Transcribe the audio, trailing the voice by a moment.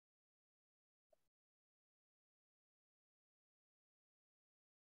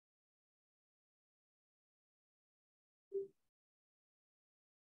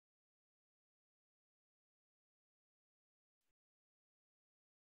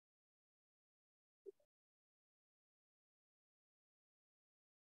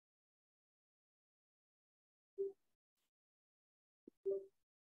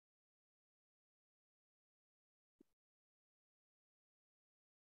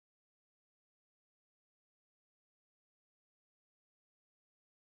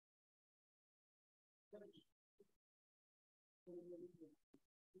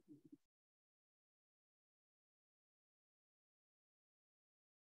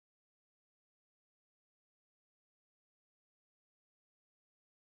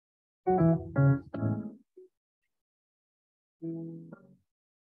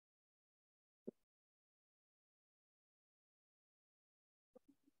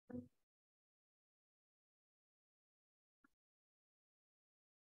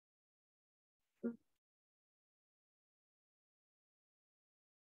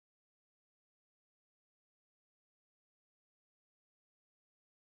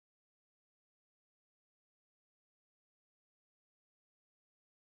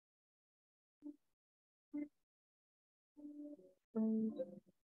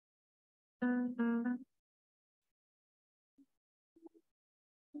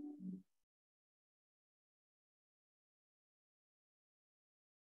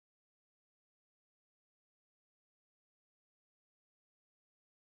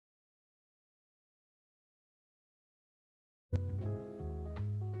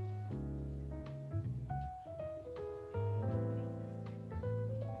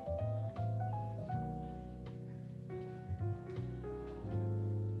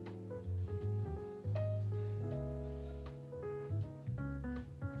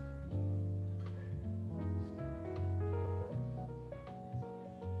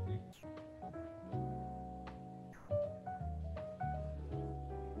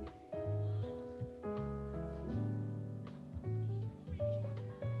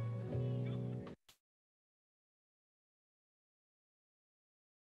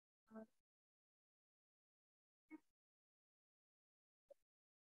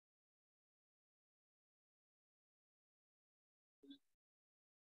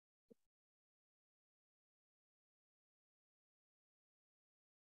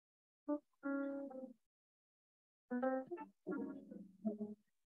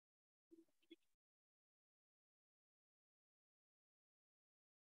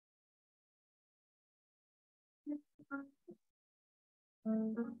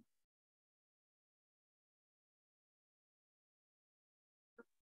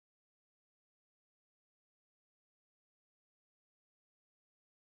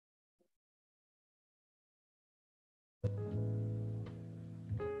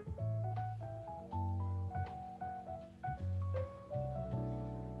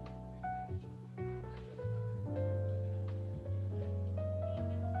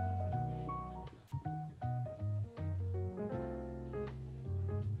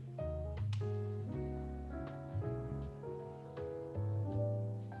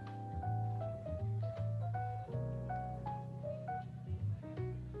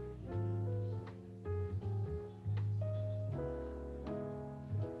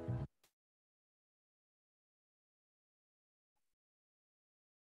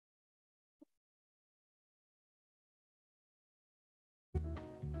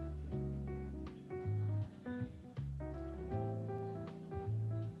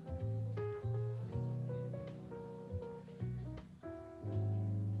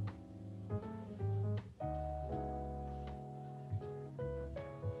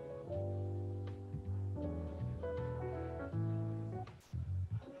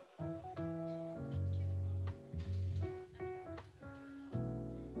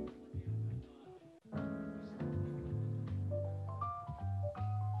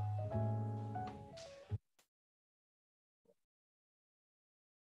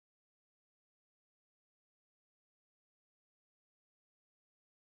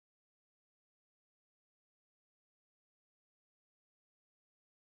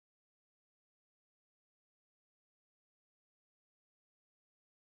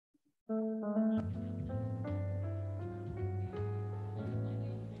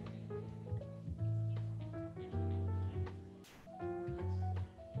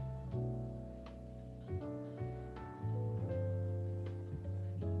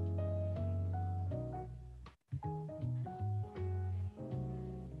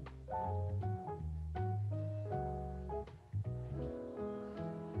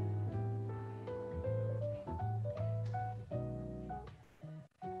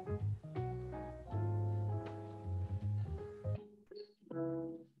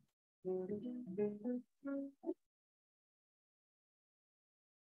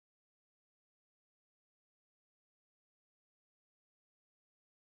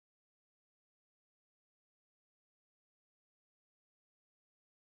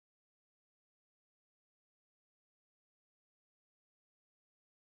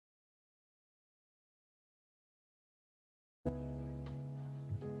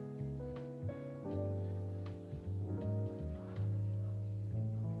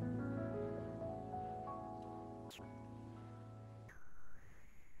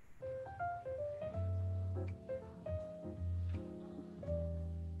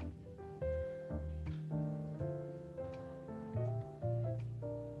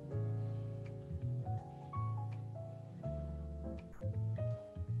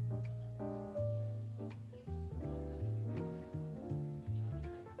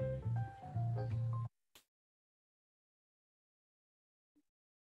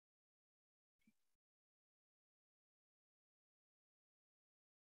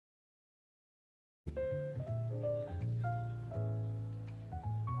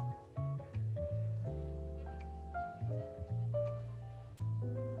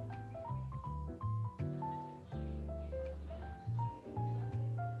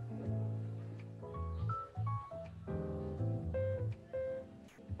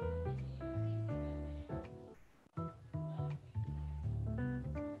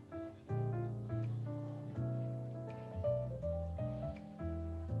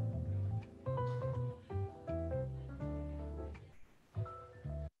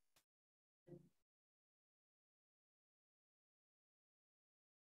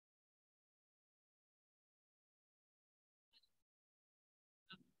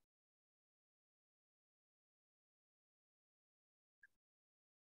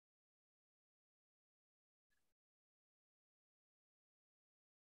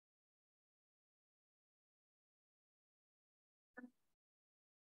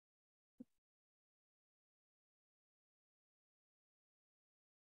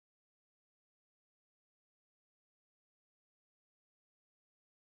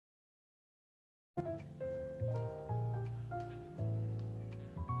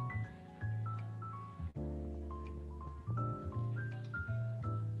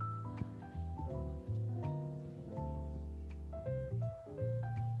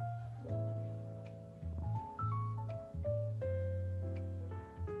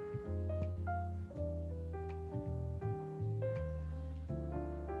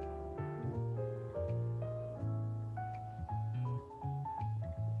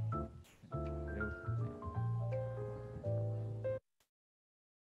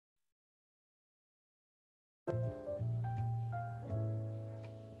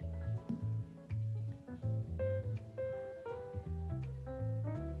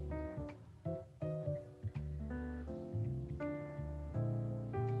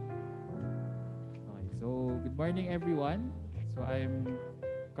Okay, so good morning everyone. So I'm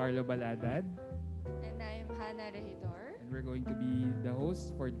Carlo Baladad And I'm Hannah Regidor. and we're going to be the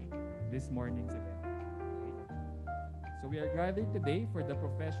host for this morning's event. Okay? So we are gathered today for the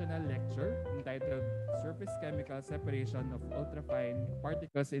professional lecture entitled Surface Chemical Separation of Ultrafine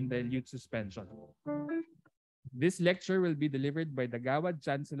Particles in Dilute Suspension. This lecture will be delivered by the Gawad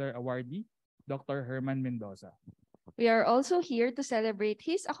Chancellor Awardee, Dr. Herman Mendoza. We are also here to celebrate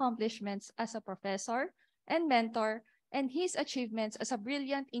his accomplishments as a professor and mentor and his achievements as a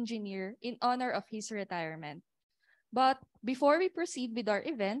brilliant engineer in honor of his retirement. But before we proceed with our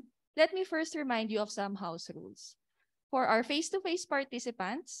event, let me first remind you of some house rules. For our face-to-face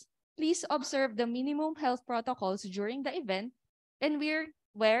participants, please observe the minimum health protocols during the event and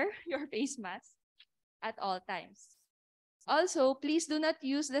wear your face mask at all times. Also, please do not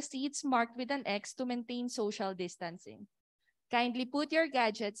use the seats marked with an X to maintain social distancing. Kindly put your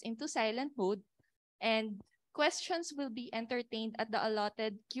gadgets into silent mode and questions will be entertained at the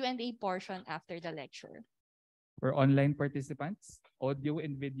allotted Q&A portion after the lecture. For online participants, audio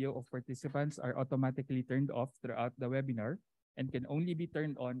and video of participants are automatically turned off throughout the webinar and can only be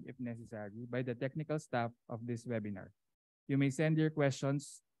turned on if necessary by the technical staff of this webinar. You may send your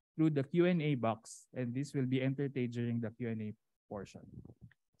questions through the Q&A box and this will be entertained during the Q&A portion.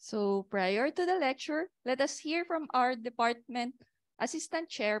 So prior to the lecture, let us hear from our department assistant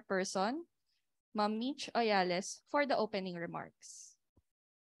chairperson, Ma'am Mitch Oyales, for the opening remarks.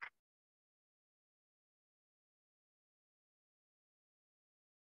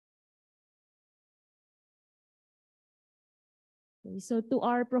 Okay, so to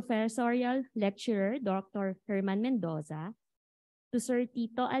our professorial lecturer, Dr. Herman Mendoza, to Sir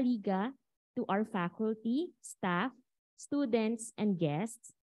Tito Aliga, to our faculty, staff, students, and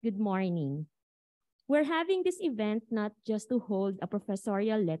guests, good morning. We're having this event not just to hold a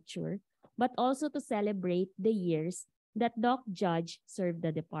professorial lecture, but also to celebrate the years that Doc Judge served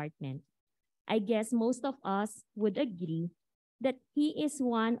the department. I guess most of us would agree that he is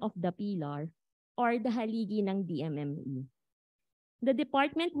one of the pillar or the haligi ng DMME. The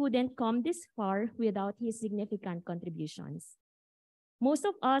department wouldn't come this far without his significant contributions. Most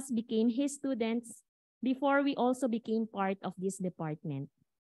of us became his students before we also became part of this department.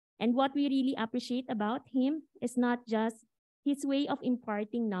 And what we really appreciate about him is not just his way of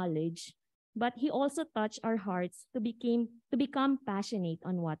imparting knowledge, but he also touched our hearts to become passionate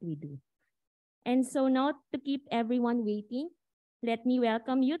on what we do. And so now to keep everyone waiting, let me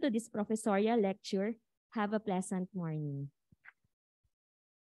welcome you to this professorial lecture. Have a pleasant morning.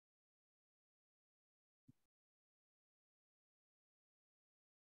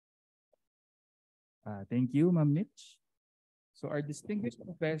 Thank you, Ma'am Mitch. So our distinguished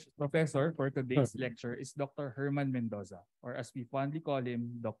professor for today's lecture is Dr. Herman Mendoza, or as we fondly call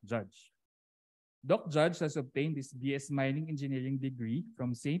him, Doc Judge. Doc Judge has obtained his BS Mining Engineering degree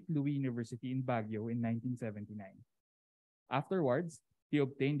from St. Louis University in Baguio in 1979. Afterwards, he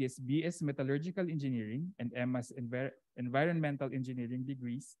obtained his BS Metallurgical Engineering and MS Environmental Engineering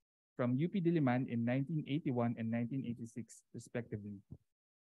degrees from UP Diliman in 1981 and 1986, respectively.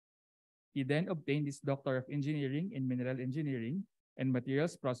 He then obtained his Doctor of Engineering in Mineral Engineering and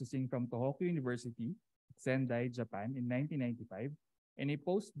Materials Processing from Tohoku University, Sendai, Japan in 1995, and a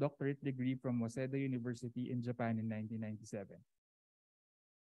postdoctorate degree from Waseda University in Japan in 1997.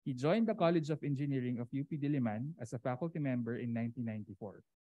 He joined the College of Engineering of UP Diliman as a faculty member in 1994.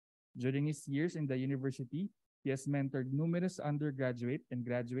 During his years in the university, he has mentored numerous undergraduate and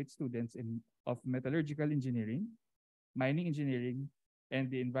graduate students of metallurgical engineering, mining engineering,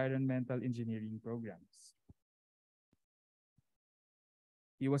 and the environmental engineering programs.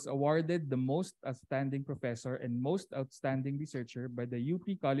 He was awarded the Most Outstanding Professor and Most Outstanding Researcher by the UP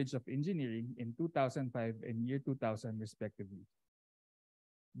College of Engineering in 2005 and year 2000, respectively.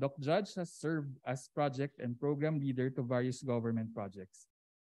 Doc Judge has served as project and program leader to various government projects.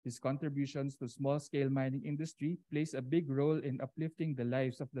 His contributions to small-scale mining industry plays a big role in uplifting the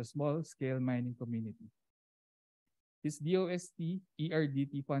lives of the small-scale mining community. His DOST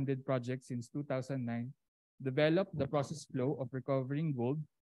ERDT funded project since 2009 developed the process flow of recovering gold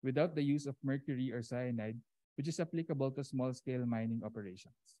without the use of mercury or cyanide, which is applicable to small-scale mining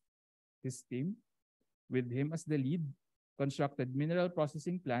operations. His team, with him as the lead, constructed mineral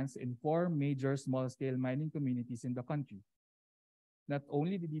processing plants in 4 major small-scale mining communities in the country. Not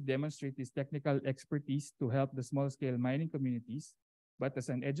only did he demonstrate his technical expertise to help the small-scale mining communities, but as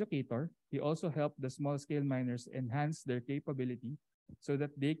an educator, he also helped the small-scale miners enhance their capability so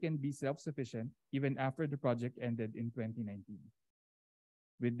that they can be self-sufficient even after the project ended in 2019.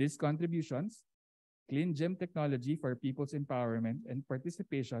 With these contributions, Clean Gem Technology for People's Empowerment and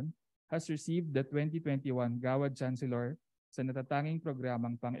Participation has received the 2021 Gawad Chancellor sa natatanging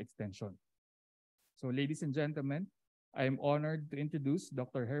programang pang-extension. So ladies and gentlemen, I am honored to introduce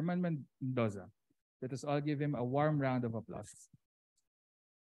Dr. Herman Mendoza. Let us all give him a warm round of applause.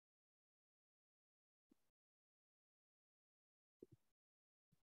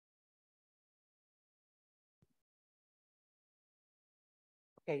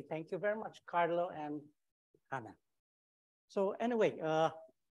 Okay, thank you very much, Carlo and Hannah. So anyway,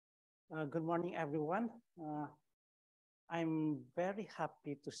 good morning, everyone. I'm very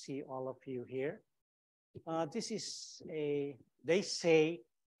happy to see all of you here. This is they say,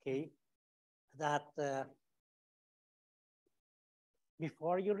 okay, that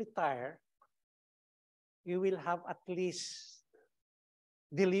before you retire, you will have at least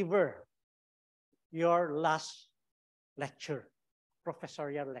deliver your last lecture,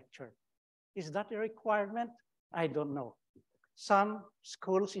 professorial lecture. Is that a requirement? I don't know. Some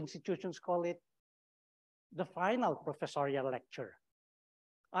schools, institutions call it the final professorial lecture.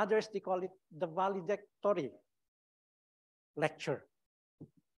 Others, they call it the valedictory lecture.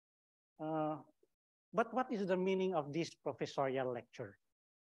 But what is the meaning of this professorial lecture?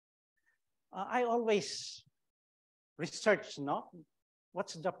 I always research, no?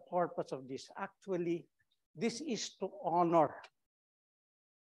 What's the purpose of this? Actually, this is to honor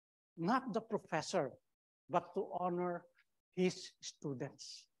not the professor, but to honor his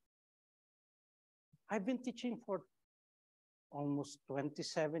students. I've been teaching for almost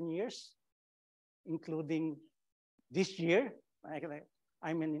 27 years, including this year.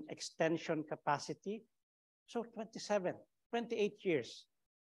 I'm in extension capacity. So 28 years.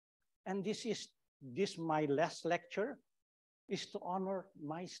 And this my last lecture is to honor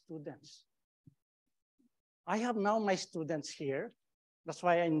my students. I have now my students here. That's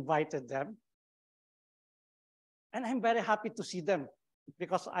why I invited them. And I'm very happy to see them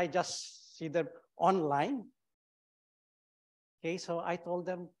because I just see them online. Okay, so I told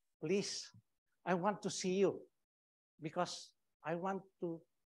them, please, I want to see you because I want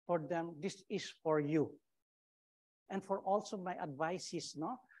for them, this is for you. And for also my advice is,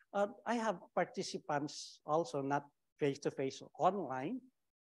 no, I have participants also, not face-to-face, online.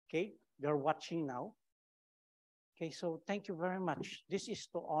 Okay, they're watching now. Okay, so thank you very much. This is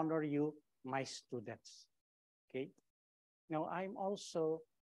to honor you, my students. Okay. Now I'm also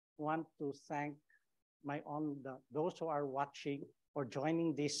want to thank those who are watching or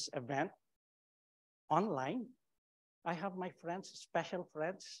joining this event online. I have my friends, special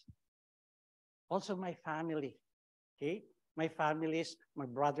friends, also my family. Okay, my families, my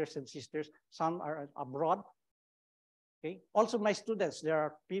brothers and sisters. Some are abroad. Okay, also my students. There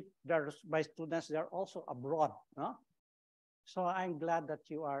are my students. They are also abroad. No? So I'm glad that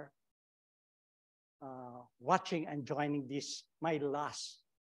you are watching and joining this, my last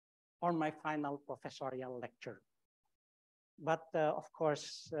or my final professorial lecture. But of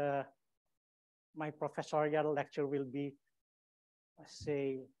course, my professorial lecture will be,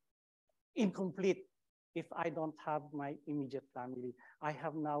 say, incomplete if I don't have my immediate family. I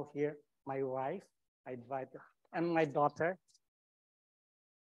have now here my wife, I invite, and my daughter,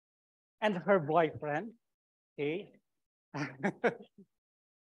 and her boyfriend, okay?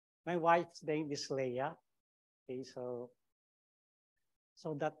 My wife's name is Leia, okay? So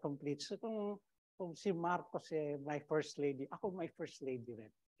that completes. So kung si Marcos my first lady, ako my first lady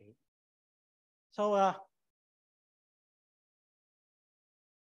rin, okay? So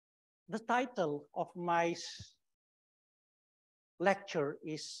the title of my lecture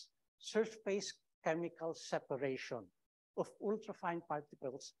is Surface Chemical Separation of Ultrafine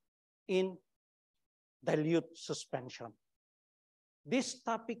Particles in Dilute Suspension. This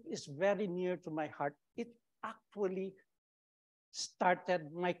topic is very near to my heart. It actually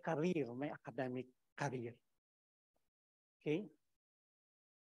started my career, my academic career. Okay?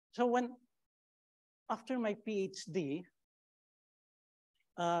 So after my PhD,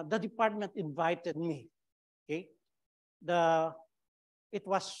 the department invited me. Okay? It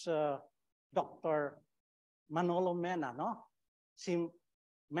was Dr. Manolo Mena, no?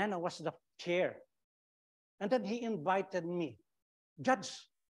 Mena was the chair. And then he invited me, Judge,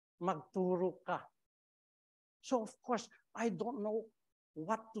 magturo ka. So of course, I don't know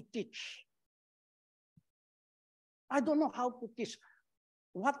what to teach. I don't know how to teach.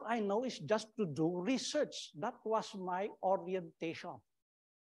 What I know is just to do research. That was my orientation.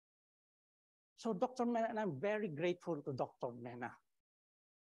 So Dr. Mena, and I'm very grateful to Dr. Mena.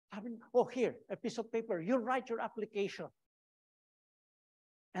 Oh, here, a piece of paper. You write your application.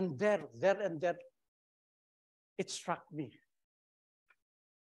 And there, it struck me.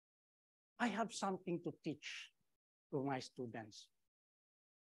 I have something to teach to my students.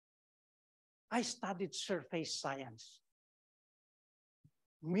 I studied surface science,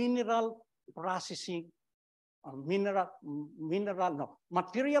 mineral processing, material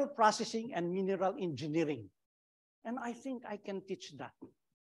processing and mineral engineering. And I think I can teach that.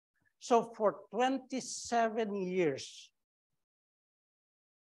 So for 27 years,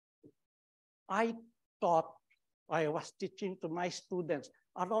 I was teaching to my students,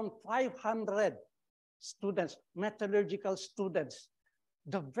 around 500 students, metallurgical students,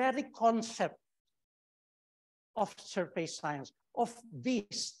 the very concept of surface science, of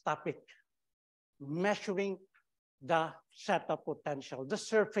this topic, measuring the setup potential, the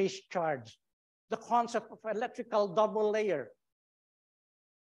surface charge, the concept of electrical double layer.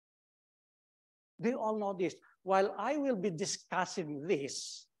 They all know this. While I will be discussing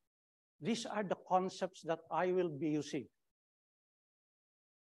this, these are the concepts that I will be using.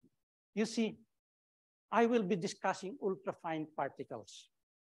 You see, I will be discussing ultrafine particles.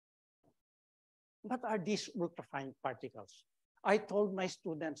 What are these ultrafine particles? I told my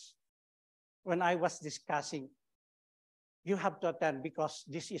students when I was discussing, you have to attend because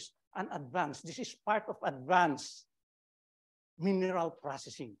this is this is part of advanced mineral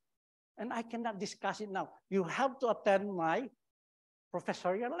processing. And I cannot discuss it now. You have to attend my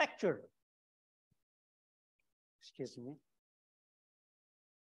professorial lecture. Excuse me.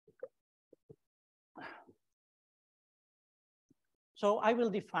 So I will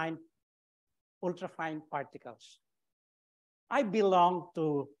define ultrafine particles. I belong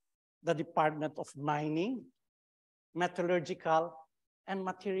to the Department of Mining, Metallurgical, and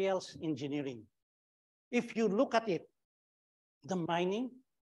Materials Engineering. If you look at it, the mining,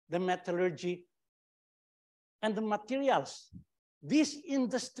 the metallurgy, and the materials, these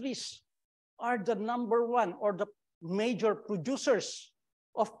industries are the number one or the major producers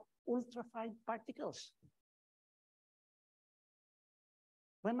of ultrafine particles.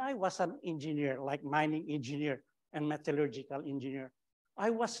 When I was an engineer, like mining engineer and metallurgical engineer, I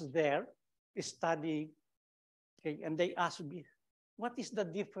was there studying, okay, and they asked me, what is the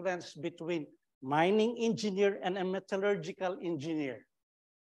difference between mining engineer and a metallurgical engineer?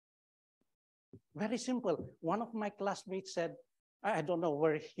 Very simple. One of my classmates said, I don't know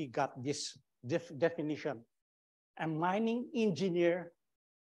where he got this definition. A mining engineer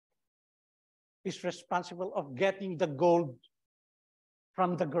is responsible of getting the gold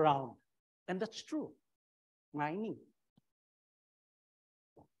from the ground. And that's true, mining.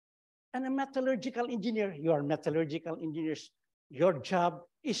 And a metallurgical engineer, you are metallurgical engineers, your job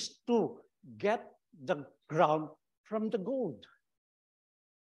is to get the ground from the gold,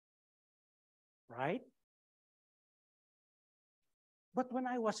 right? But when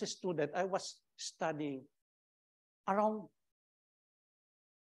I was a student, I was studying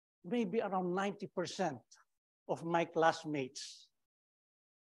maybe around 90% of my classmates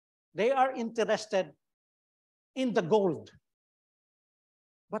They are interested in the gold.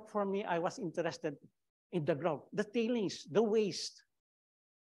 But for me, I was interested in the ground, the tailings, the waste.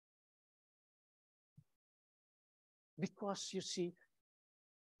 Because you see,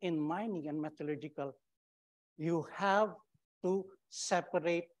 in mining and metallurgical, you have to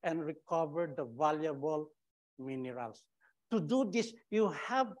separate and recover the valuable minerals. To do this, you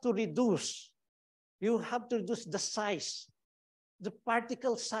have to reduce the size, the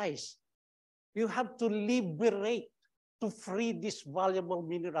particle size. You have to liberate, to free these valuable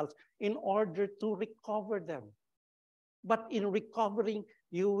minerals in order to recover them. But in recovering,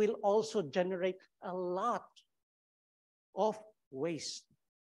 you will also generate a lot of waste.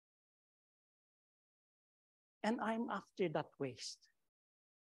 And I'm after that waste.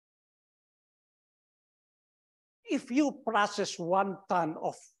 If you process 1 ton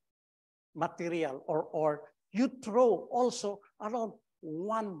of material or ore, you throw also around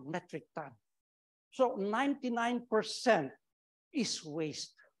 1 metric ton. So 99% is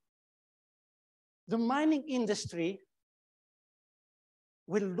waste. The mining industry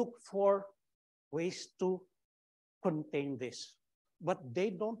will look for ways to contain this, but they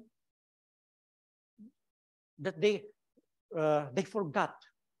don't. They forgot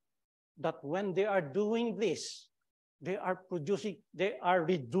that when they are doing this, they are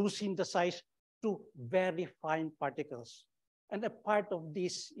reducing the size to very fine particles. And a part of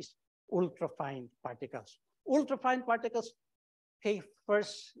this is ultrafine particles. Ultrafine particles, okay,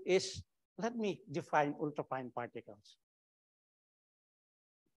 first is, let me define ultrafine particles.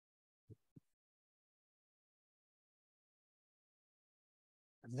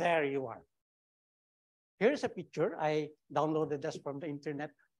 There you are. Here's a picture. I downloaded this from the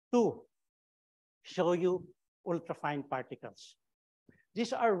internet to show you ultrafine particles.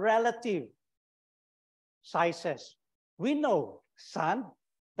 These are relative sizes. We know sand,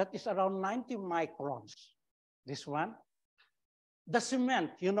 that is around 90 microns. This one. The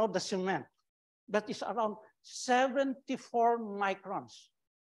cement, you know the cement, that is around 74 microns.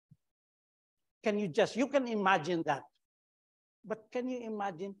 You can imagine that. But can you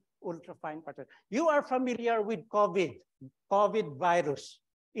imagine ultrafine particles? You are familiar with COVID virus.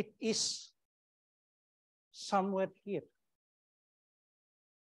 It is somewhere here.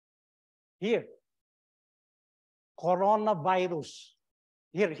 Here. Coronavirus.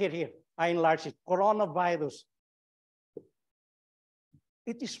 Here. I enlarge it. Coronavirus.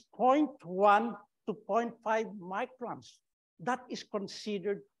 It is 0.1 to 0.5 microns. That is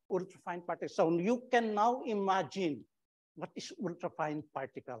considered ultrafine particles. So you can now imagine what is ultrafine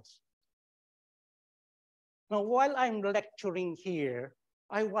particles. Now, while I'm lecturing here,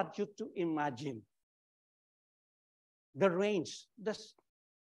 I want you to imagine the range.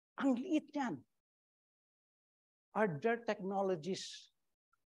 Ang liit yan. Are there technologies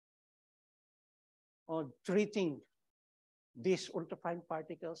on treating these ultrafine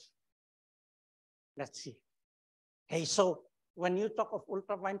particles? Let's see. Okay, so when you talk of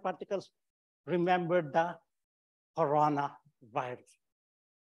ultrafine particles, remember the coronavirus,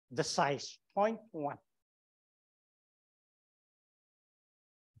 the size, 0.1.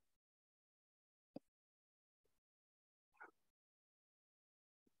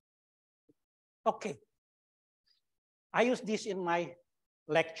 Okay. I use this in my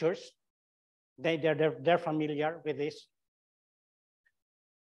lectures. They're familiar with this.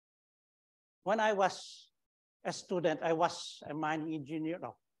 When I was a student, I was a mining engineer.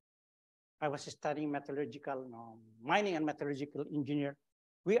 No, I was studying mining and metallurgical engineer.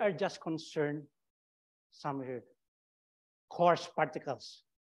 We are just concerned some here, coarse particles.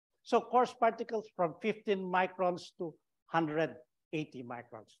 So coarse particles from 15 microns to 180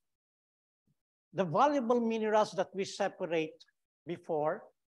 microns. The valuable minerals that we separate before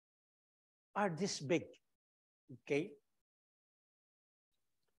are this big, okay?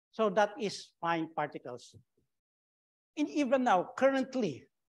 So that is fine particles. And even now, currently,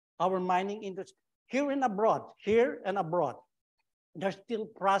 our mining industry, here and abroad, they're still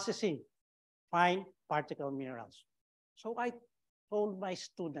processing fine particle minerals. So I told my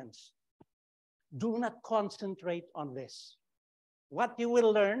students, do not concentrate on this. What you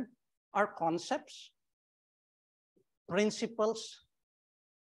will learn are concepts, principles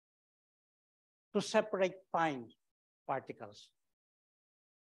to separate fine particles.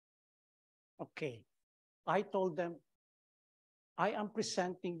 Okay, I told them, I am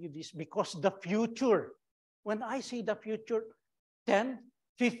presenting you this because the future, when I say the future, 10,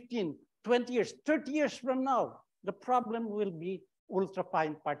 15, 20 years, 30 years from now, the problem will be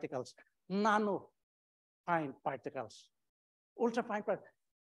ultrafine particles, nano fine particles. Ultrafine particles,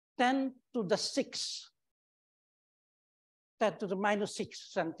 10 to the 6 10 to the minus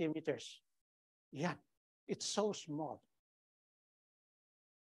 6 centimeters. Yeah, it's so small.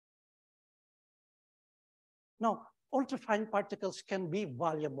 Now, ultrafine particles can be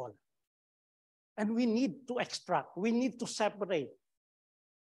valuable. And we need to extract, we need to separate,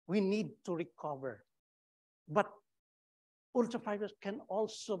 we need to recover. But ultrafibers can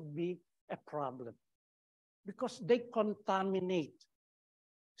also be a problem because they contaminate,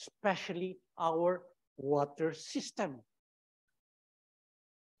 especially our water system.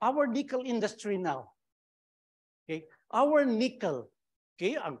 Our nickel industry now, okay, our nickel,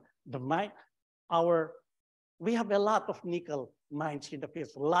 okay, we have a lot of nickel mines in the field,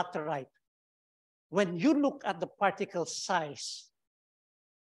 laterite. When you look at the particle size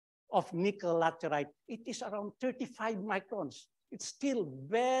of nickel laterite, it is around 35 microns. It's still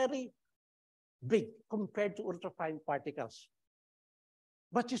very big compared to ultrafine particles.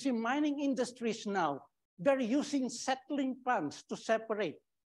 But you see, mining industries now, they're using settling pans to separate.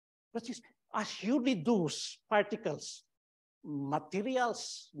 But as you reduce particles,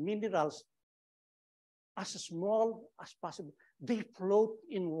 materials, minerals, as small as possible, they float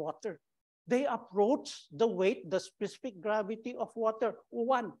in water. They approach the weight, the specific gravity of water,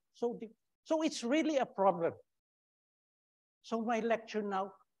 1. So it's really a problem. So my lecture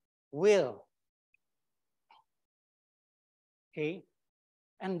now will, okay,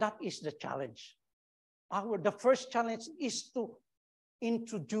 and that is the challenge. The first challenge is to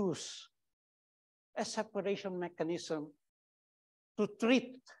introduce a separation mechanism to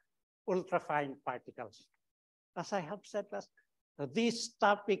treat ultrafine particles. As I have said last, this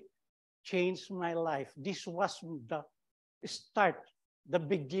topic changed my life. This was the start, the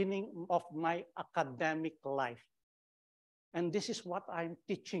beginning of my academic life. And this is what I'm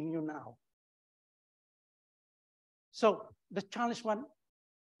teaching you now. So the challenge one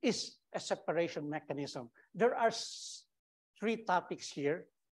is a separation mechanism. There are 3 topics here.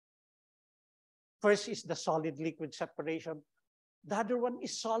 First is the solid-liquid separation. The other one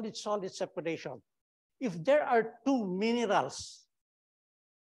is solid-solid separation. If there are 2 minerals,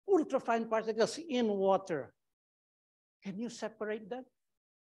 ultrafine particles in water, can you separate them?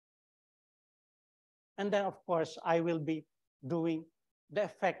 And then, of course, I will be doing the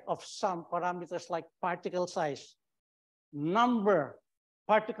effect of some parameters like particle size, number,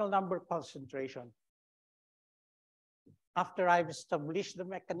 particle number, concentration. After I've established the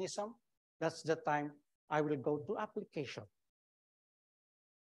mechanism, that's the time I will go to application.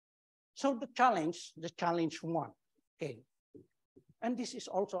 So the challenge 1, okay. And this is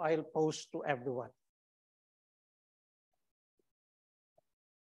also I'll pose to everyone.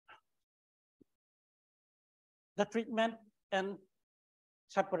 The treatment and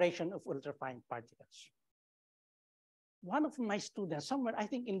separation of ultrafine particles. One of my students, somewhere, I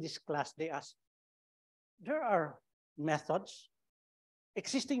think in this class, they asked, there are methods,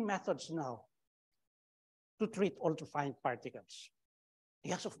 existing methods now to treat ultrafine particles.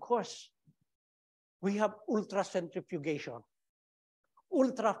 Yes, of course. We have ultracentrifugation,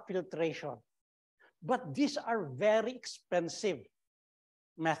 ultrafiltration, but these are very expensive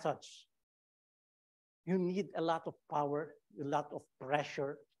methods. You need a lot of power, a lot of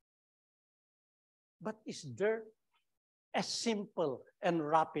pressure. But is there a simple and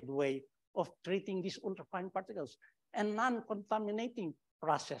rapid way of treating these ultrafine particles? A non-contaminating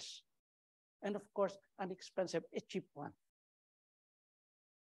process. And of course, an expensive, a cheap one.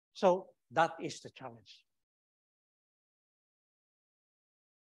 So that is the challenge.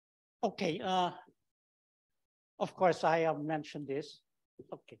 Okay, of course, I have mentioned this.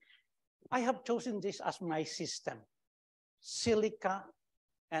 Okay, I have chosen this as my system, silica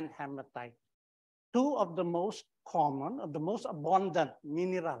and hematite. 2 of the most common, of the most abundant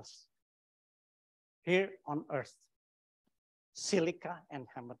minerals here on Earth, silica and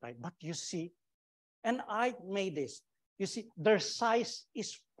hematite. But you see, and I made this, you see, their size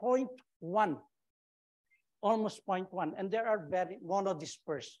is 0.1, almost 0.1, and they are very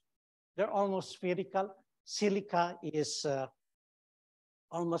monodispersed. They're almost spherical. Silica is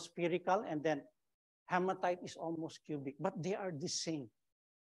almost spherical, and then hematite is almost cubic, but they are the same,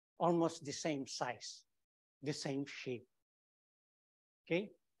 almost the same size, the same shape.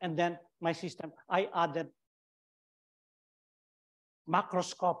 Okay, and then my system, I added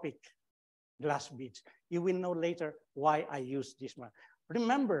macroscopic glass beads. You will know later why I use this one.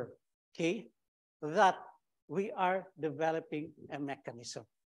 Remember, okay, that we are developing a mechanism.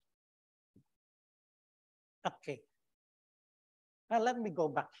 Okay. Now let me go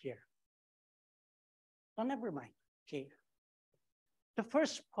back here. Oh, never mind. Okay. The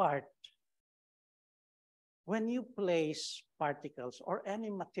first part, when you place particles or any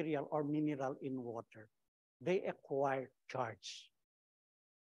material or mineral in water, they acquire charge.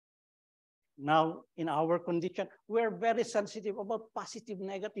 Now, in our condition, we're very sensitive about positive,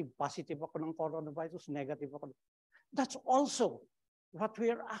 negative. Positive ako ng coronavirus, negative ako. That's also what we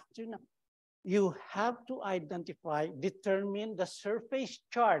are after now. You have to identify, determine the surface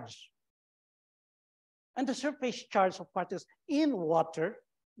charge. And the surface charge of particles in water,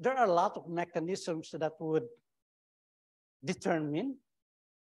 there are a lot of mechanisms that would determine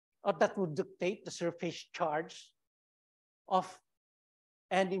or that would dictate the surface charge of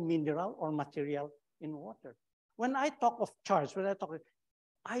any mineral or material in water. When I talk of charge,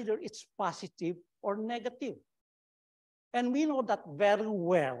 either it's positive or negative. And we know that very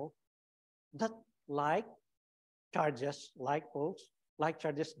well, that like charges, like poles, like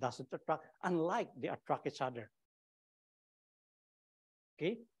charges doesn't attract, unlike they attract each other.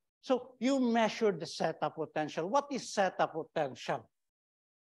 Okay, so you measure the setup potential. What is setup potential?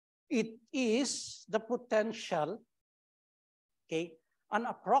 It is the potential, okay, an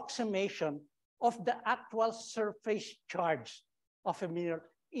approximation of the actual surface charge of a mineral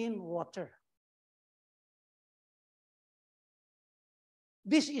in water.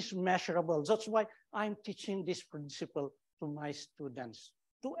 This is measurable. That's why I'm teaching this principle to my students,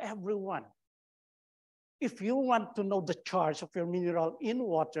 to everyone. If you want to know the charge of your mineral in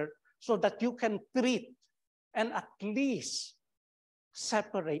water so that you can treat and at least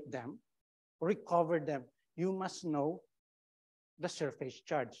separate them, recover them, you must know the surface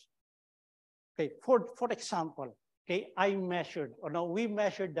charge. Okay, for example, okay, we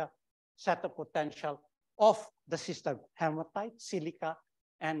measured the setup potential of the system, hematite, silica,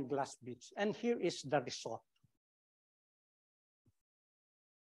 and glass beads. And here is the result.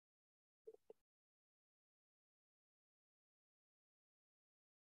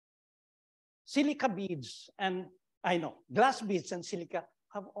 Silica beads and glass beads and silica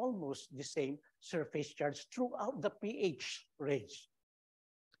have almost the same surface charge throughout the pH range.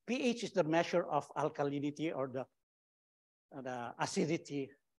 pH is the measure of alkalinity or the acidity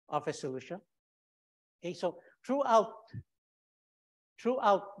of a solution. Okay, so throughout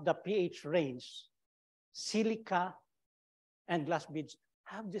the pH range, silica and glass beads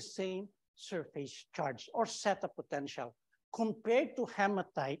have the same surface charge or setup potential compared to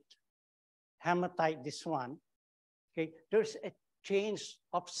hematite, this one, okay, there's a change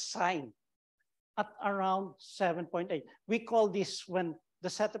of sign at around 7.8. We call this when the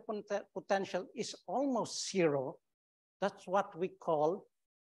setup potential is almost zero. That's what we call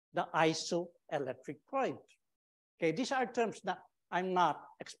the isoelectric point. Okay, these are terms that I'm not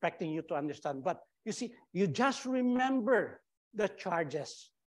expecting you to understand, but you see, you just remember the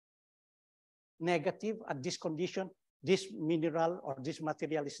charges. Negative at this condition, this mineral or this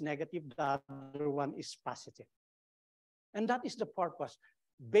material is negative, the other one is positive. And that is the purpose.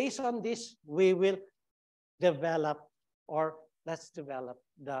 Based on this, we will develop, or let's develop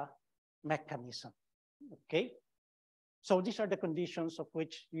the mechanism, okay? So these are the conditions of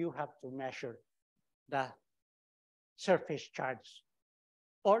which you have to measure the surface charge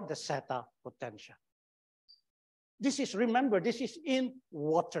or the setup potential. Remember, this is in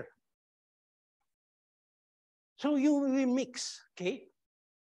water. So we mix, okay?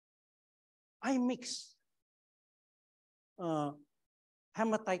 I mix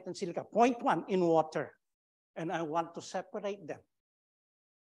hematite and silica, 0.1 in water, and I want to separate them.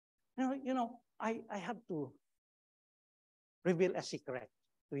 I have to reveal a secret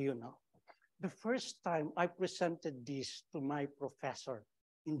to you now. The first time I presented this to my professor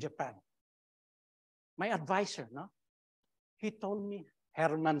in Japan, my advisor, he told me,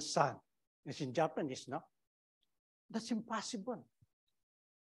 Herman-san, it's in Japanese, that's impossible.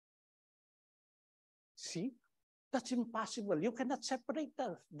 See, that's impossible. You cannot separate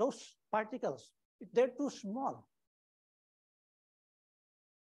those particles. They're too small.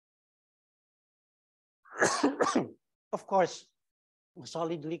 Of course,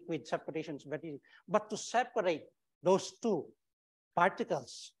 solid liquid separation is very easy. But to separate those two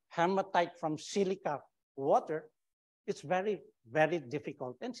particles, hematite from silica water, it's very, very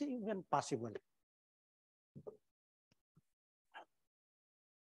difficult and it's even possible.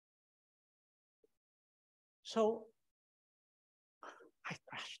 So, I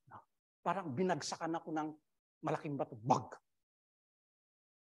crashed na. Parang binagsakan ako ng malaking bato. Bug!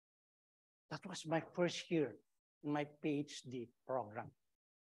 That was my first year in my PhD program.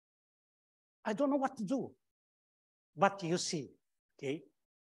 I don't know what to do. But you see, okay,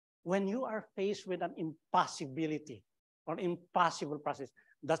 when you are faced with an impossibility or impossible process,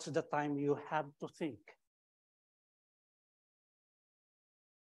 that's the time you have to think.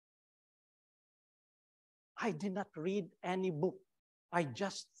 I did not read any book. I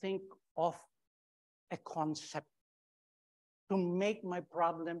just think of a concept to make my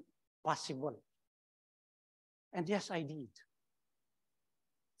problem possible. And yes, I did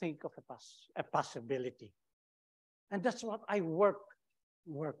think of a possibility. And that's what I work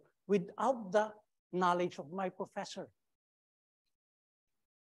without the knowledge of my professor.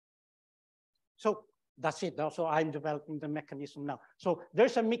 So that's it. So I'm developing the mechanism now. So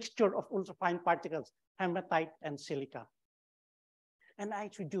there's a mixture of ultrafine particles, hematite and silica. And I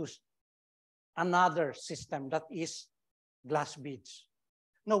introduced another system that is glass beads.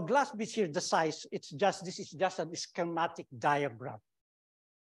 Now, glass beads here, the size, this is just a schematic diagram.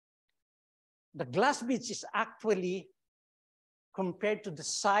 The glass beads is actually, compared to the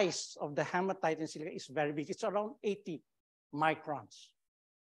size of the hematite and silica, is very big. It's around 80 microns.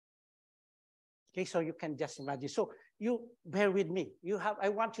 Okay, so you can just imagine. So you bear with me. I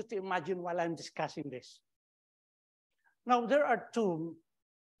want you to imagine while I'm discussing this. Now, there are two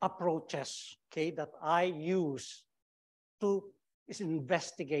approaches, okay, that I use to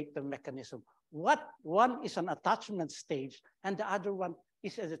investigate the mechanism. One is an attachment stage, and the other one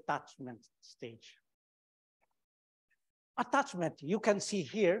is a detachment stage. Attachment, you can see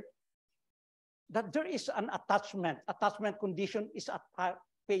here that there is an attachment. Attachment condition is at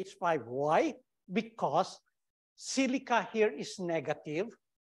page 5. Why? Because silica here is negative,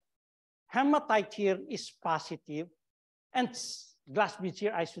 hematite here is positive, and glass beads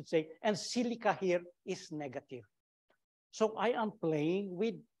here, I should say, and silica here is negative. So I am playing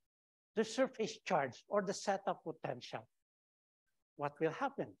with the surface charge or the setup potential. What will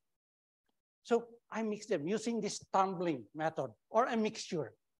happen? So I mix them using this tumbling method or a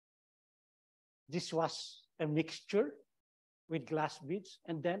mixture. This was a mixture with glass beads,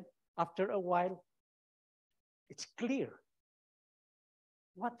 and then after a while, it's clear.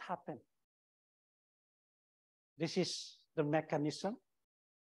 What happened? This is the mechanism,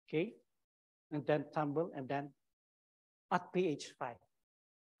 okay? And then tumble, and then at pH 5.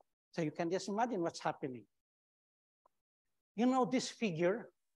 So you can just imagine what's happening. You know this figure,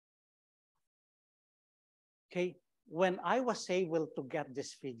 okay? When I was able to get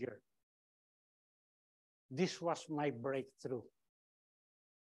this figure, this was my breakthrough.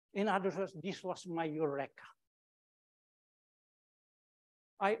 In other words, this was my eureka.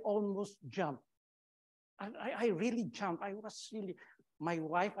 I almost jumped. I really jumped. I was really, my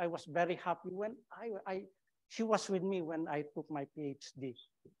wife, I was very happy when she was with me when I took my PhD.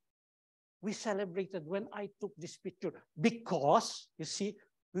 We celebrated when I took this picture because, you see,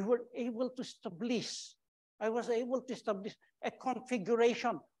 we were able to establish, I was able to establish a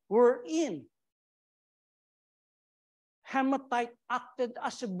configuration wherein hematite acted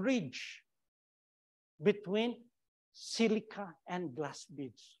as a bridge between silica and glass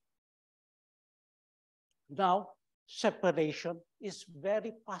beads. Now, separation is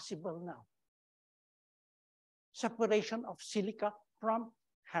very possible now. Separation of silica from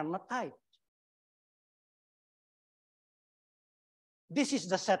hematite. This is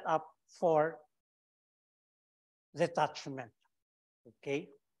the setup for detachment, okay?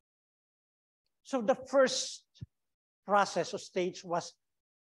 So the first process or stage was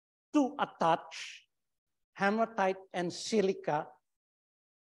to attach hematite and silica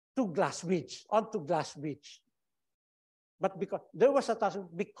to glass beads, onto glass beads. But because there was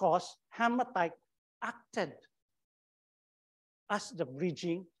attachment, because hematite acted as the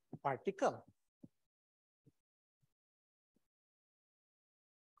bridging particle.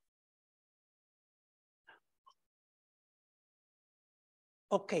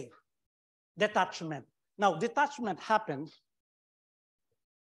 Okay, detachment. Now, detachment happens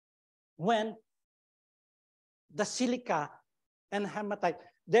when the silica and hematite,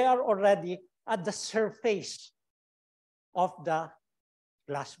 they are already at the surface of the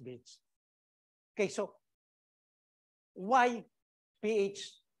glass beads. Okay, so why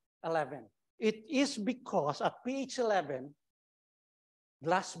pH 11? It is because at pH 11,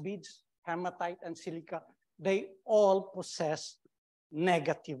 glass beads, hematite, and silica, they all possess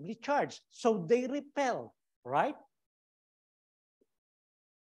negatively charged. So they repel, right?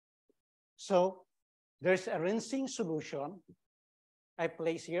 So there's a rinsing solution I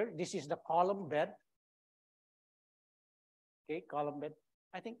place here. This is the column bed. Okay, column bed.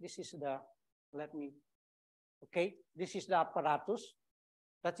 I think this is the, okay, this is the apparatus.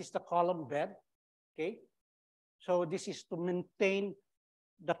 That is the column bed, okay? So this is to maintain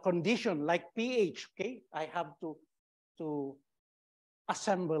the condition like pH, okay? I have to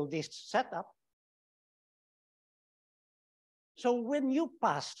assemble this setup. So when we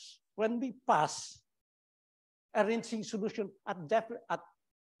pass a rinsing solution at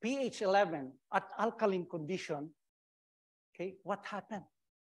pH 11, at alkaline condition, okay, what happened?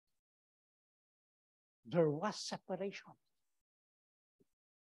 There was separation.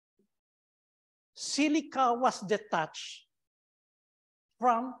 silica was detached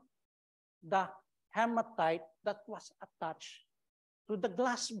from the hematite that was attached to the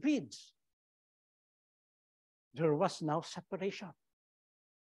glass beads. There was now separation.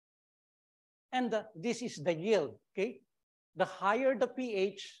 And this is the yield, okay? The higher the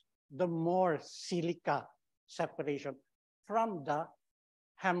pH, the more silica separation from the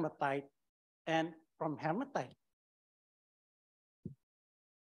hematite and from hematite.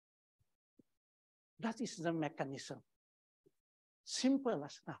 That is the mechanism. Simple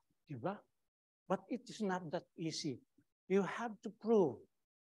as that, diba? But it is not that easy. You have to prove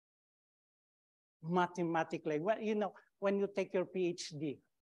mathematically. Well, you know, when you take your PhD,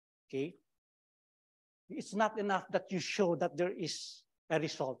 okay, it's not enough that you show that there is a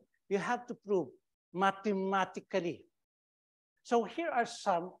result. You have to prove mathematically. So here are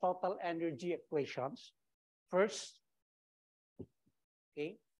some total energy equations. First,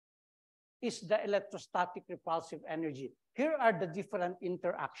 okay, is the electrostatic repulsive energy. Here are the different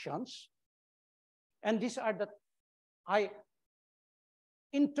interactions. And these are the, I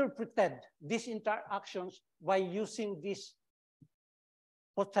interpreted these interactions by using these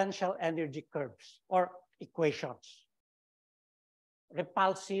potential energy curves or equations.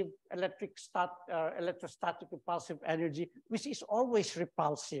 Repulsive electrostatic repulsive energy, which is always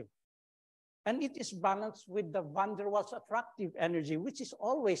repulsive. And it is balanced with the van der Waals attractive energy, which is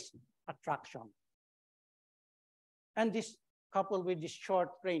always attraction. And this coupled with this short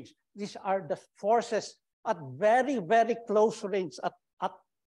range, these are the forces at very, very close range at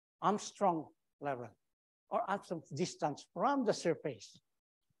Armstrong level or at some distance from the surface.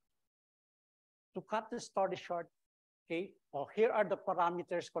 To cut the story short, okay, well, here are the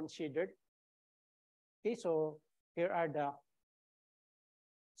parameters considered. Okay, so here are the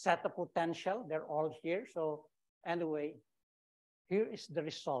set of potential. They're all here. So anyway, here is the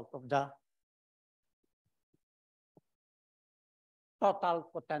result of the total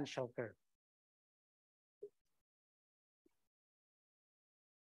potential curve.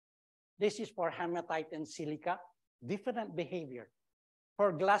 This is for hematite and silica, different behavior.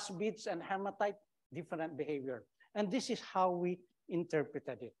 For glass beads and hematite, different behavior. And this is how we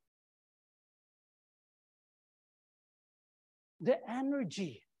interpreted it. The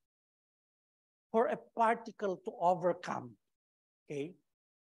energy for a particle to overcome, okay?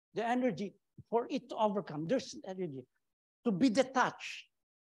 The energy for it to overcome, there's energy to be detached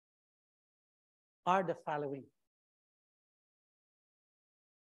are the following.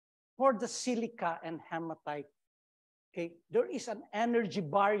 For the silica and hematite, okay, there is an energy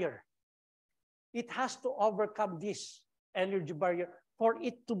barrier. It has to overcome this energy barrier for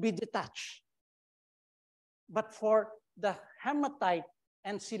it to be detached. But for the hematite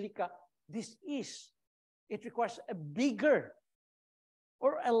and silica, it requires a bigger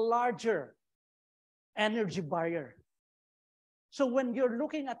or a larger energy barrier. So when you're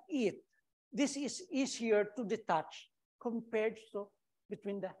looking at it, this is easier to detach compared to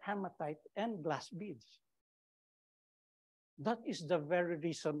between the hematite and glass beads. That is the very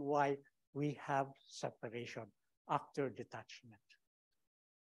reason why we have separation after detachment.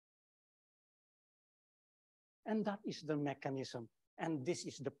 And that is the mechanism, and this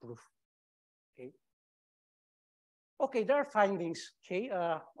is the proof. Okay, okay, there are findings. Okay,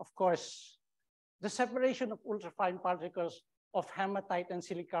 of course, the separation of ultrafine particles of hematite and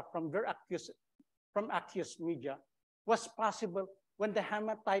silica from aqueous media was possible when the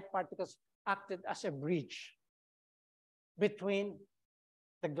hematite particles acted as a bridge between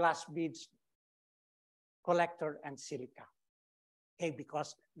the glass beads collector and silica, okay,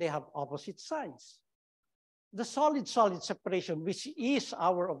 because they have opposite signs. The solid-solid separation, which is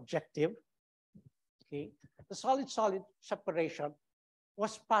our objective, okay, the solid-solid separation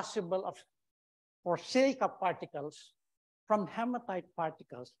was possible for silica particles from hematite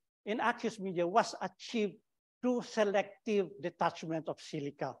particles in aqueous media was achieved through selective detachment of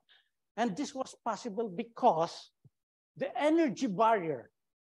silica. And this was possible because the energy barrier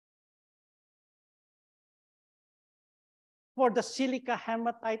for the silica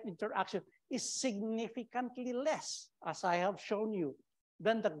hematite interaction is significantly less, as I have shown you,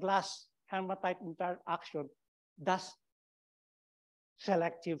 than the glass hematite interaction. Thus,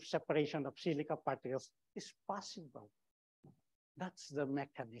 selective separation of silica particles is possible. That's the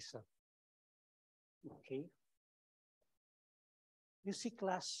mechanism. Okay. You see,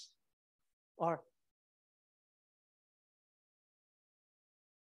 class, or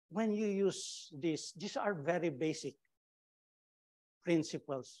when you use this, these are very basic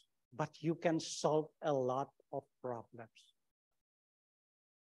principles, but you can solve a lot of problems.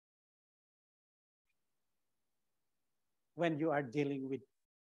 When you are dealing with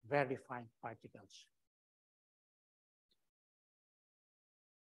very fine particles.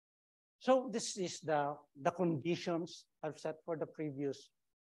 So this is the conditions I've set for the previous.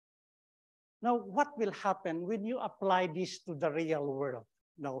 Now, what will happen when you apply this to the real world?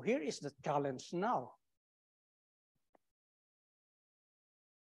 Now, here is the challenge now.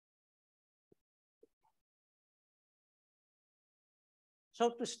 So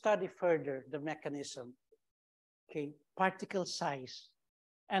to study further the mechanism, okay, particle size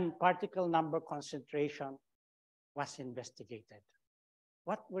and particle number concentration was investigated.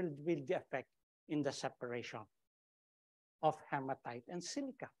 What will be the effect in the separation of hematite and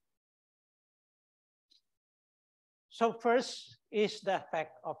silica? So first is the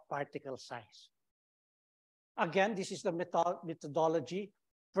effect of particle size. Again, this is the methodology.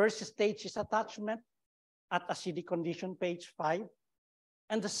 First stage is attachment at acidic condition, page 5.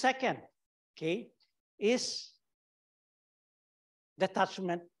 And the second, okay, is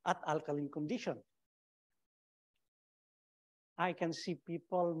detachment at alkaline condition. I can see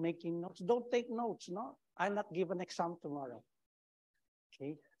people making notes. Don't take notes, no? I'll not give an exam tomorrow.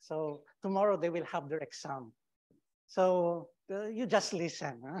 Okay, so tomorrow they will have their exam. So you just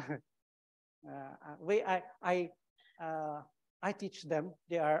listen. Huh? I teach them.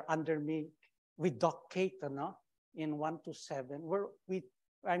 They are under me. We docate, no? In 1 to 7.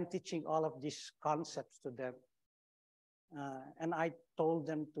 I'm teaching all of these concepts to them. And I told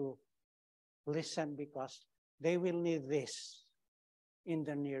them to listen because they will need this in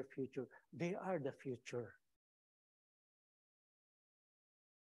the near future. They are the future.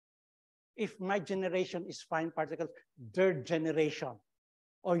 If my generation is fine particles, their generation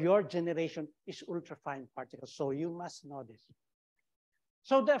or your generation is ultrafine particles. So you must know this.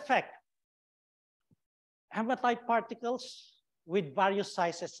 So the effect, hematite particles with various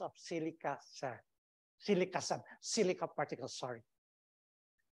sizes of silica particles, sorry.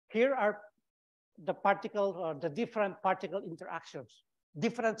 Here are the particle, or the different particle interactions,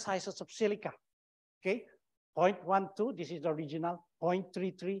 different sizes of silica, okay? 0.12, this is the original,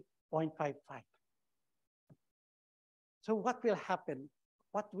 0.33, 0.55. So what will happen?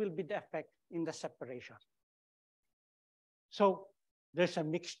 What will be the effect in the separation? So there's a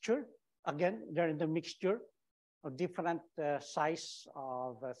mixture. Again, they're in the mixture of different sizes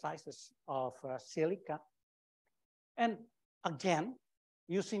of silica. And again,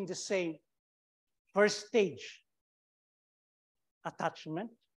 using the same first stage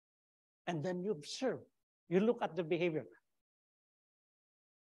attachment, and then you observe. You look at the behavior.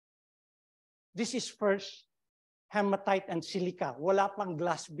 This is first hematite and silica. Wala pang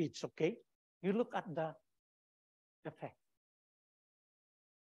glass beads, okay? You look at the effect.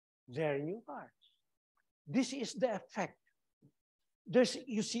 There you are. This is the effect.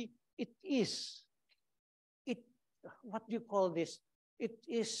 You see, what do you call this? It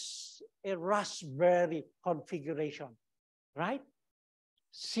is a raspberry configuration, right?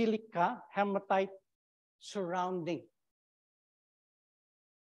 Silica, hematite surrounding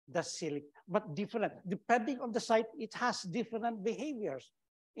the silica, but different. Depending on the site, it has different behaviors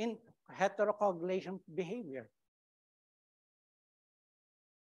in heterocoagulation behavior.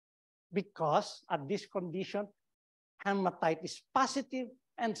 Because at this condition, hematite is positive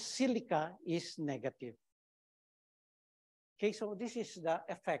and silica is negative. Okay, so this is the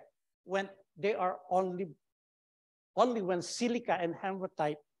effect when they are only when silica and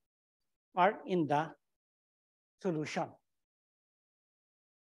hematite are in the solution.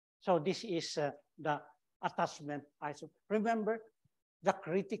 So this is the attachment isotope. Remember the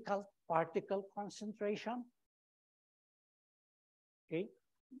critical particle concentration? Okay,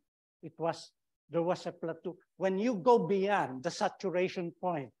 there was a plateau. When you go beyond the saturation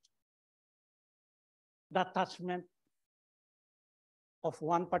point, the attachment of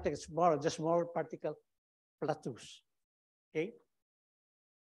one particle, the smaller particle plateaus, okay?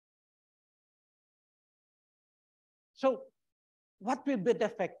 So what will be the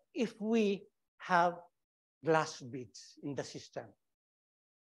effect if we have glass beads in the system?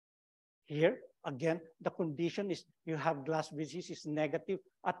 Here, again, the condition is you have glass beads is negative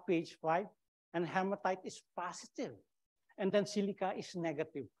at pH 5, and hematite is positive, and then silica is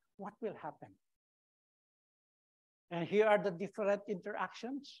negative. What will happen? And here are the different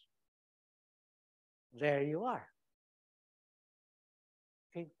interactions. There you are.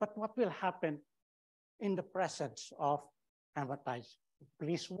 Okay, but what will happen in the presence of hematite?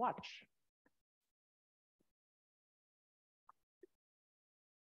 Please watch.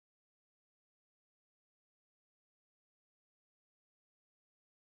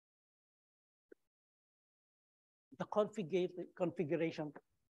 The configuration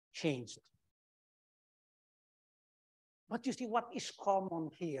changed. But you see, what is common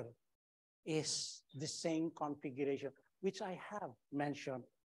here is the same configuration, which I have mentioned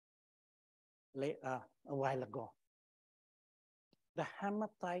a while ago. The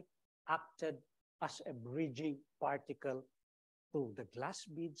hematite acted as a bridging particle to the glass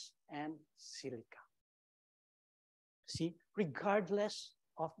beads and silica. See, regardless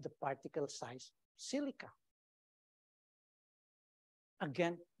of the particle size, silica.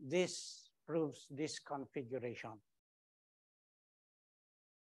 Again, this proves this configuration.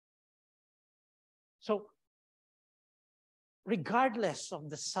 So, regardless of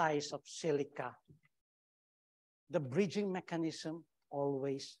the size of silica, the bridging mechanism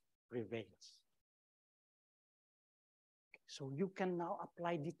always prevails. So you can now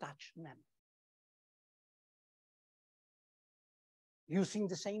apply detachment using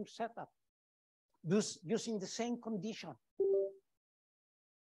the same setup, using the same condition,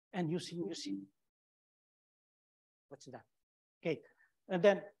 and using, what's that? Okay, and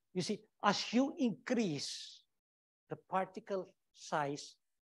then you see, as you increase the particle size,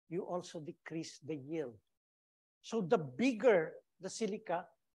 you also decrease the yield. So the bigger the silica,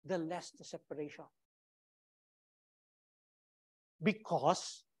 the less the separation.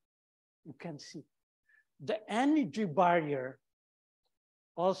 Because you can see the energy barrier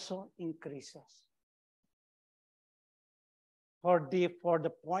also increases. For the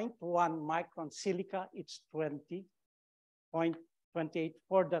 0.1 micron silica, it's 20.28.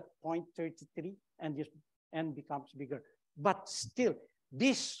 For the 0.33, and becomes bigger. But still,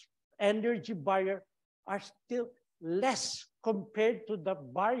 this energy barrier are still less compared to the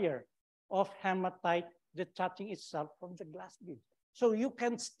barrier of hematite detaching itself from the glass bead. So you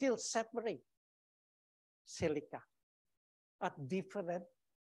can still separate silica at different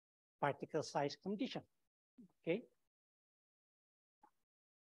particle size condition. Okay.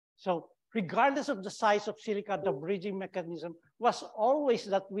 So regardless of the size of silica, the bridging mechanism was always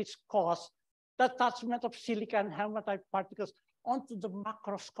that which caused the attachment of silica and hematite particles onto the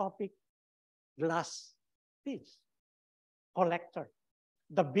macroscopic glass beads collector.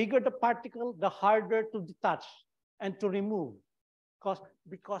 The bigger the particle, the harder to detach and to remove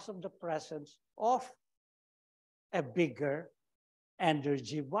because of the presence of a bigger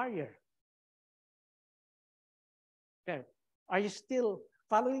energy barrier. Okay. Are you still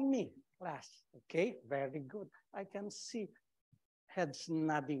following me, class? Okay, very good. I can see heads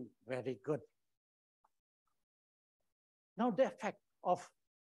nodding, very good. Now the effect of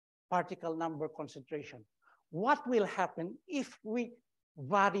particle number concentration. What will happen if we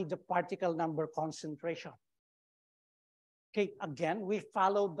vary the particle number concentration? Okay, again, we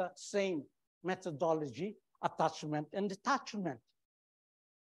follow the same methodology, attachment and detachment.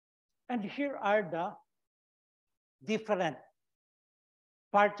 And here are the different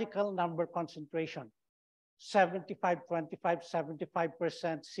particle number concentration. 75, 25,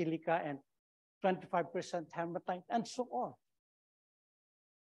 75% silica and 25% hematite and so on.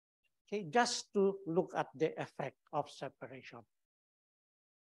 Okay, just to look at the effect of separation.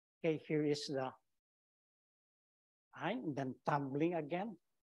 Okay, here is the and then tumbling again.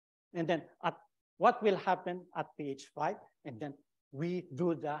 And then at what will happen at pH 5? And then we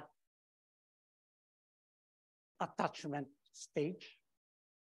do the attachment stage.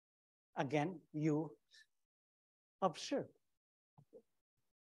 Again, you observe.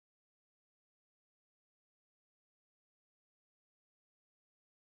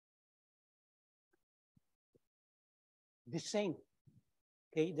 The same,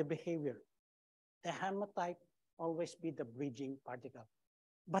 okay, the behavior. The hematite always be the bridging particle.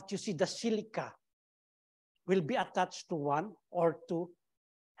 But you see the silica will be attached to one or two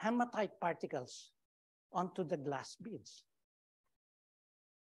hematite particles onto the glass beads.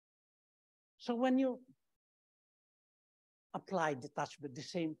 So when you apply detachment, the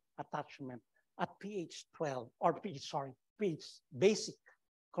same attachment at pH 12 or pH basic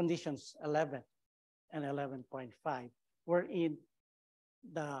conditions 11 and 11.5, wherein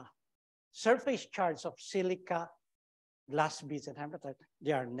the surface charge of silica, glass beads, and hematite,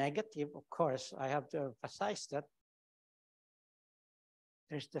 they are negative. Of course, I have to emphasize that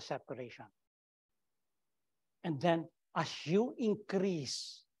there's the separation. And then as you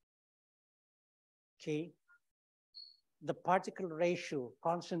increase, okay, the particle ratio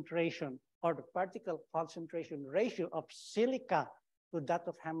concentration or the particle concentration ratio of silica to that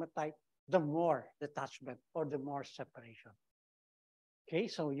of hematite, the more detachment or the more separation. Okay,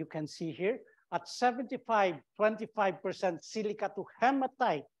 so you can see here at 75, 25% silica to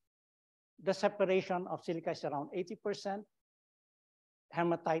hematite, the separation of silica is around 80%.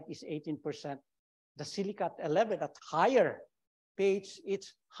 Hematite is 18%. The silica at 11 at higher pH,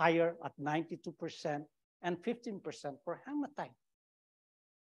 it's higher at 92%. and 15% for hematite.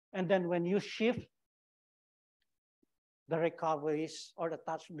 And then when you shift, the recoveries or the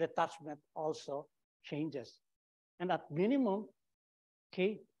detachment also changes. And at minimum,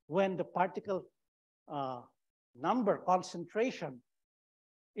 okay, when the particle number concentration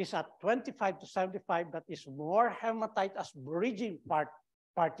is at 25 to 75, that is more hematite as bridging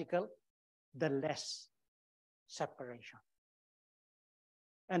particle, the less separation.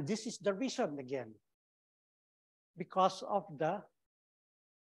 And this is the reason again, because of the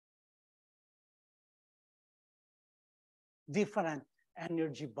different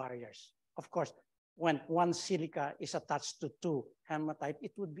energy barriers. Of course, when one silica is attached to two hematite,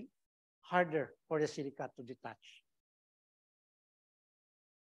 it would be harder for the silica to detach.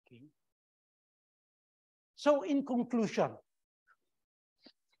 Okay. So in conclusion,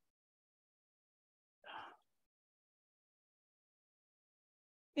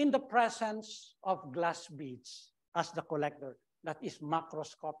 in the presence of glass beads as the collector, that is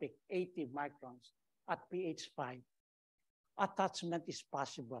macroscopic, 80 microns at pH 5, attachment is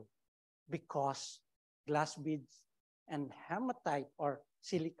possible because glass beads and hematite or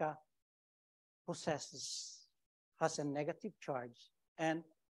silica has a negative charge and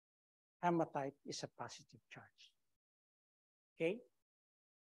hematite is a positive charge. Okay?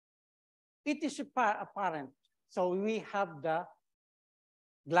 It is apparent. So we have the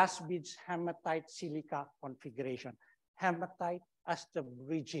glass beads hematite silica configuration. Hematite as the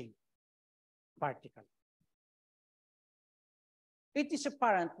bridging particle. It is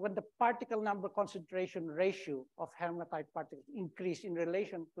apparent when the particle number concentration ratio of hematite particles increase in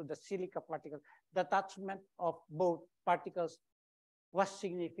relation to the silica particle, the attachment of both particles was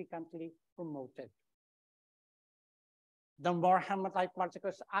significantly promoted. The more hematite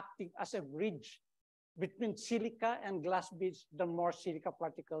particles acting as a bridge between silica and glass beads, the more silica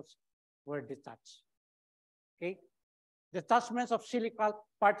particles were detached. Okay? Detachments of silica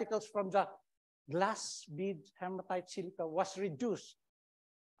particles from the glass bead hematite silica was reduced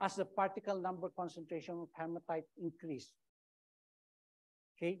as the particle number concentration of hematite increased.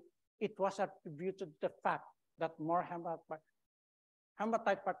 Okay? It was attributed to the fact that more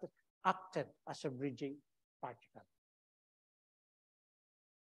hematite particles acted as a bridging particle.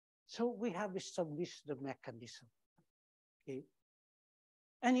 So we have established the mechanism. Okay?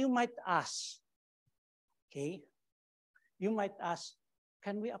 And you might ask, okay, you might ask,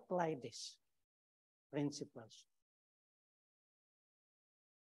 can we apply this principles?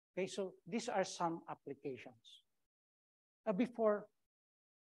 Okay, so these are some applications. Before,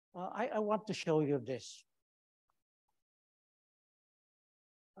 I want to show you this.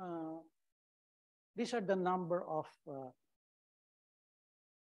 These are the number of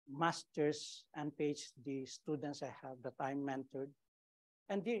master's and PhD students I have that I mentored.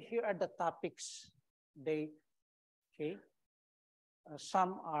 And here are the topics okay.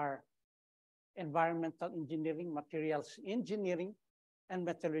 Some are environmental engineering, materials engineering, and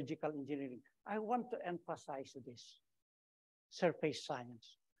metallurgical engineering. I want to emphasize this, surface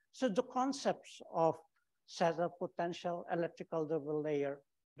science. So the concepts of setup potential, electrical double layer,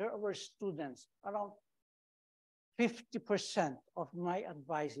 there were students, around 50% of my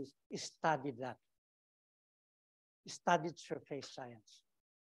advices studied that, studied surface science.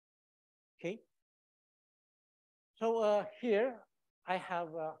 Okay? So here I have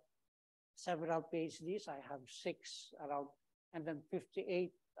several PhDs. I have 6 around, and then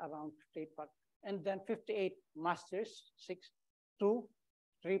 58 around 58, and then 58 masters, 6, 2,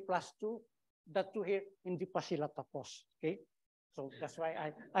 3 plus 2. The 2 here, hindi pa sila tapos. Okay? So that's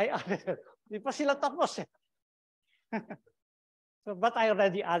why I added, hindi pa sila tapos. So, but I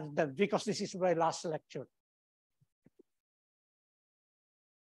already added them because this is my last lecture.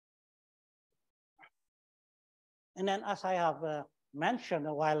 And then as I have mentioned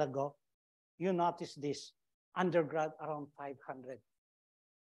a while ago, you notice this, undergrad around 500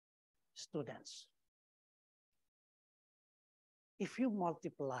 students. If you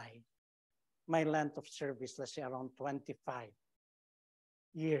multiply my length of service, let's say around 25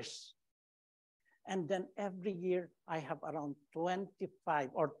 years, and then every year I have around 25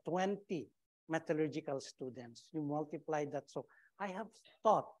 or 20 metallurgical students, you multiply that. So I have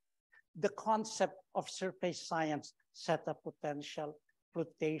taught the concept of surface science, setup potential,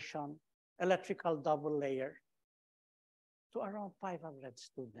 flotation, electrical double layer to around 500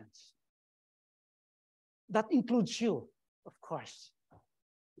 students. That includes you, of course.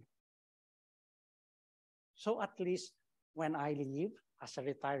 So at least when I leave as a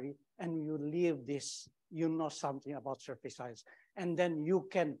retiree and you leave this, you know something about surface science. And then you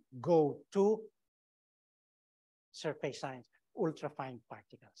can go to surface science, ultrafine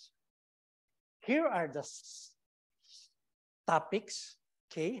particles. Here are the topics,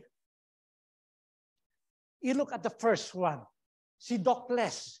 okay? You look at the first one. Si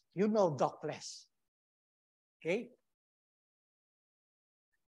Docles, you know Docles, okay?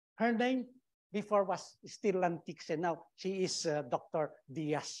 Her name before was still Lantixe. Now she is Dr.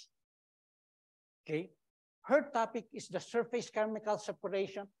 Diaz, okay? Her topic is the surface chemical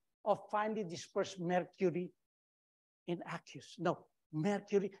separation of finely dispersed mercury in aqueous. No,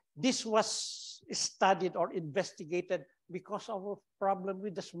 mercury. This was studied or investigated because of a problem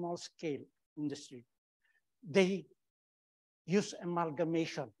with the small scale industry. They use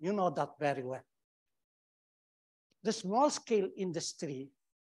amalgamation. You know that very well. The small scale industry,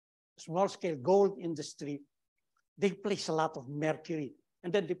 small scale gold industry, they place a lot of mercury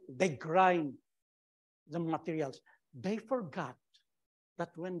and then they grind the materials. They forgot that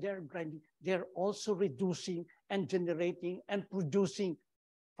when they're grinding, they're also reducing and generating and producing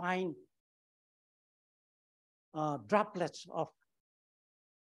fine droplets of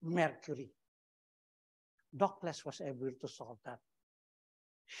mercury. Docles was able to solve that.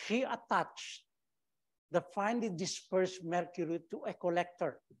 She attached the finely dispersed mercury to a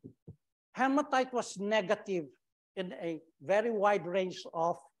collector. Hematite was negative in a very wide range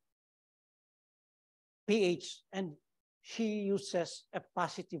of pH, and she uses a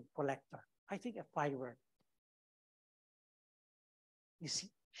positive collector. I think a fiber. You see,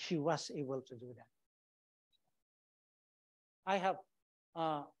 she was able to do that. I have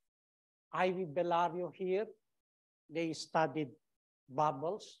Ivy Bellario here. They studied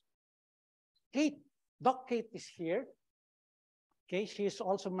bubbles. Kate, Doc Kate is here. Okay, she is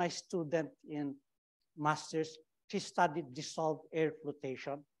also my student in master's. She studied dissolved air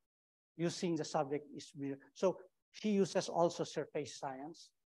flotation using the subject is beer. So she uses also surface science.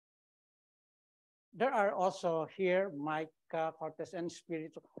 There are also here Micah, Cortez, and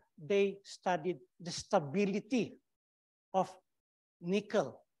Spirito. They studied the stability of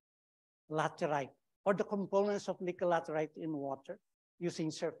nickel laterite or the components of nickel laterite in water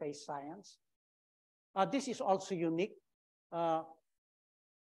using surface science. This is also unique.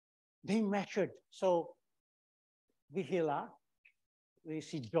 They measured. So Vihila, we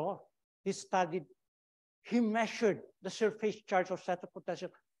see Joe, he measured the surface charge or set of potential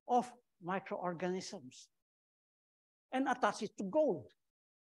of microorganisms and attached it to gold.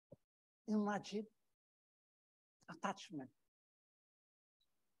 Imagine attachment.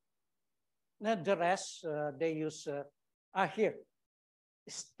 Now the rest, they use, here.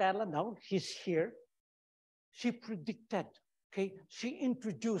 Stella now, she's here. She predicted, okay? She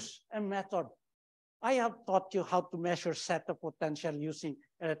introduced a method. I have taught you how to measure set of potential using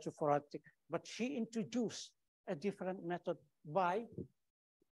electrophoretic, but she introduced a different method by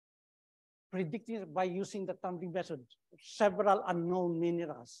predicting, by using the tumbling method, several unknown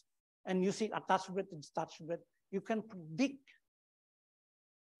minerals, and using attachment and detachment, you can predict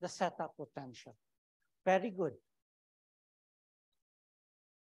the setup potential. Very good.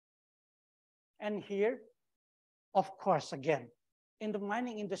 And here, of course, again, in the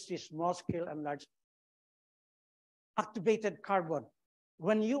mining industry, small scale and large, activated carbon.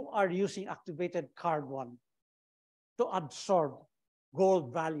 When you are using activated carbon to absorb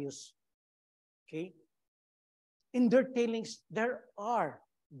gold values, okay, in their tailings, there are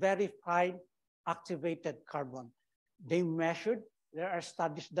very fine activated carbon. They measured, there are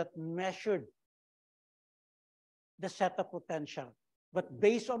studies that measured the setup potential. But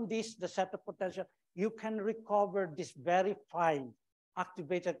based on this, the setup potential, you can recover this very fine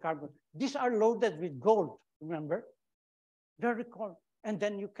activated carbon. These are loaded with gold, remember? They're recorded, and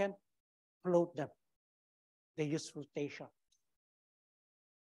then you can float them. They use flotation.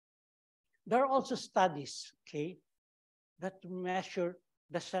 There are also studies, okay, that measure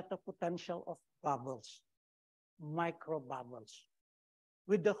the setup potential of bubbles, micro bubbles,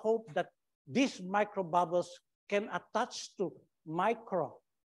 with the hope that these micro bubbles can attach to micro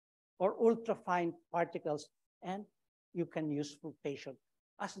or ultrafine particles, and you can use flotation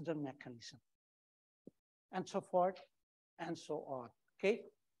as the mechanism, and so forth, and so on, okay?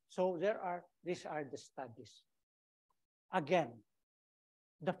 So these are the studies. Again,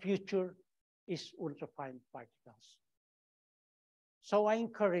 the future is ultrafine particles. So I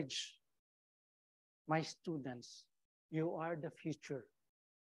encourage my students, you are the future,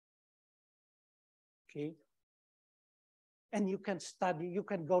 okay? And you can study, you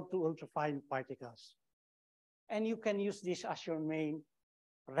can go to ultrafine particles. And you can use this as your main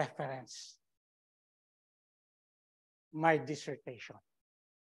reference. My dissertation,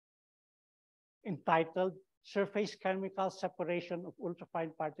 entitled Surface Chemical Separation of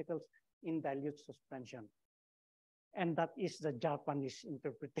Ultrafine Particles in Dilute Suspension. And that is the Japanese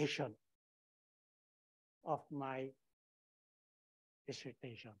interpretation. of my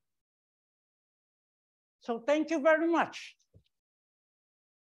dissertation. So thank you very much.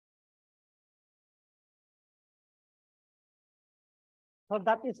 So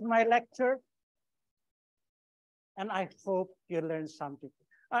that is my lecture. And I hope you learned something.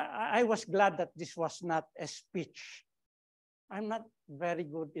 I was glad that this was not a speech. I'm not very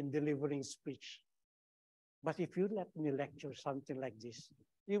good in delivering speech. But if you let me lecture something like this,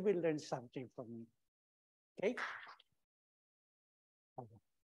 you will learn something from me. Okay?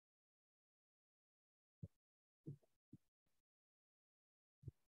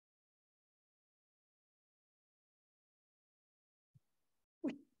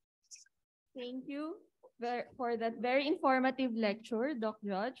 Thank you for that very informative lecture, Doc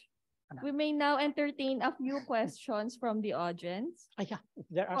Judge. We may now entertain a few questions from the audience. Yeah,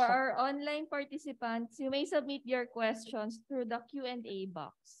 there are For some. our online participants, you may submit your questions through the Q&A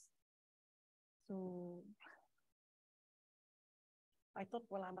box. So, I thought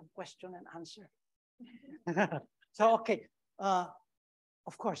wala nang question and answer. So, okay.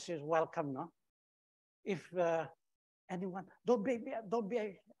 Of course, you're welcome, no? If anyone, don't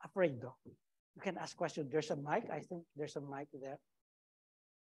be afraid, though. You can ask questions. There's a mic. I think there's a mic there.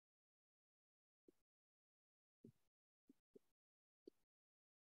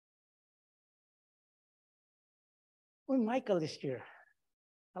 Oh, Michael is here.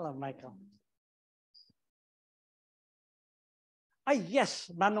 Hello, Michael. Yes,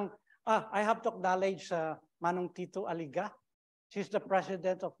 Manong. I have to acknowledge Manong Tito Aliga. She's the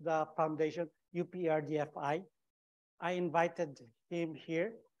president of the foundation UPRDFI. I invited him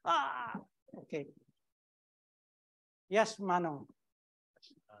here. Okay. Yes, Manong.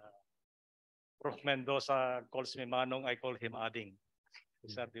 Prof. Mendoza calls me Manong, I call him Ading.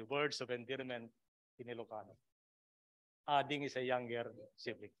 These are the words of endearment in Ilocano. Ading is a younger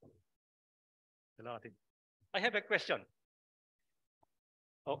sibling. I have a question.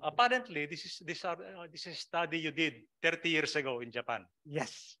 Oh, apparently, this is a study you did 30 years ago in Japan.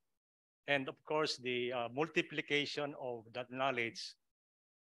 Yes. And of course, the multiplication of that knowledge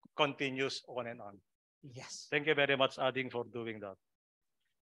continues on and on. Yes. Thank you very much, Ading, for doing that.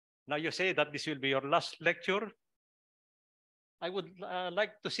 Now you say that this will be your last lecture. I would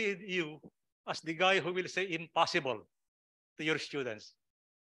like to see you as the guy who will say impossible to your students.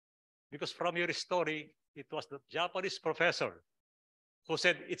 Because from your story, it was the Japanese professor who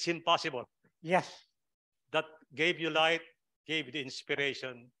said it's impossible. Yes. That gave you light, gave you the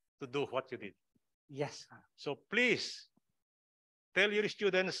inspiration to do what you did. Yes. So please tell your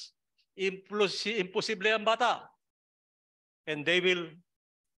students, imposible ang bata. And they will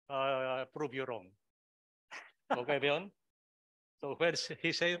prove you wrong. Okay ba yun? So when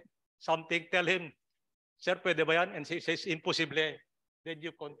he says something, tell him, sir, pwede ba yan? And he says, imposible. Then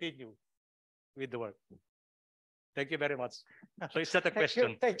you continue with the work. Thank you very much. So it's not a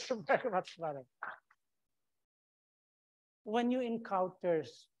question. Thank you very much, Manong. When you encounter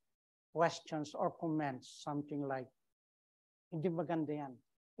questions or comments, something like, hindi maganda yan,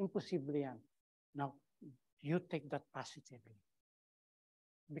 imposible yan. Now, you take that positively.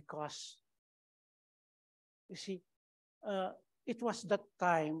 Because, you see, it was that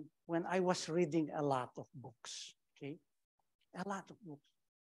time when I was reading a lot of books, okay? A lot of books.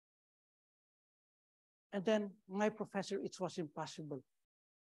 And then my professor, it was impossible.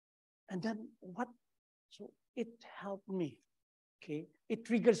 And then what? So it helped me, okay? It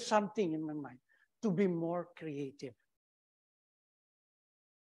triggered something in my mind to be more creative.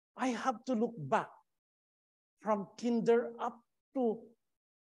 I have to look back from kinder up to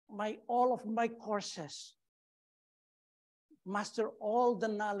all of my courses, master all the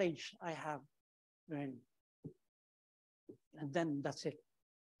knowledge I have learned. And then that's it.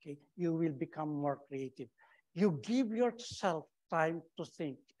 Okay, you will become more creative. You give yourself time to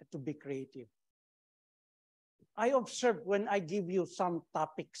think, to be creative. I observe when I give you some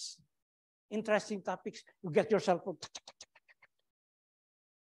topics, interesting topics, you get yourself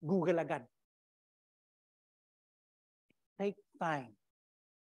Google agad. Take time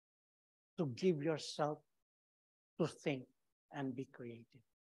to give yourself to think and be creative.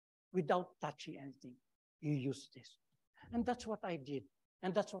 Without touching anything, you use this. And that's what I did.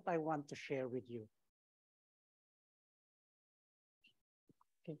 And that's what I want to share with you.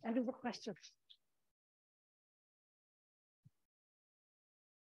 Okay, any more questions?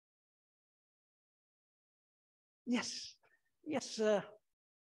 Yes, yes,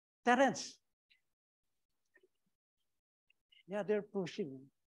 Terence. Yeah, they're pushing.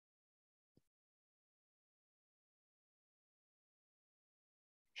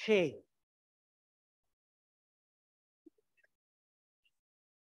 Shay.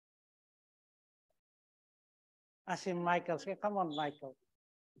 As in Michael. Say, come on, Michael.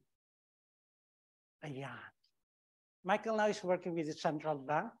 Ayan. Michael now is working with the central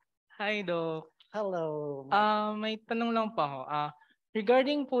bank. Hi, Doc. Hello. May tanong lang pa ako.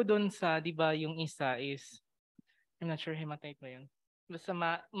 Regarding po doon sa, di ba, yung isa is, I'm not sure hematite ba yun? Basta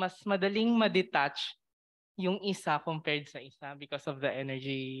mas madaling ma-detach yung isa compared sa isa because of the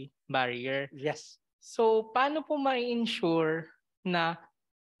energy barrier. Yes. So, paano po ma-ensure na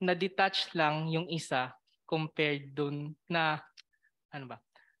na-detach lang yung isa compared doon na, ano ba,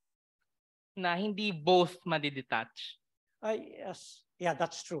 na hindi both ma-detach? Yes. Yeah,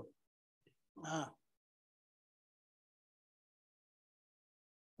 that's true.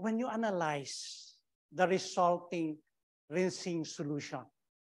 When you analyze the resulting rinsing solution,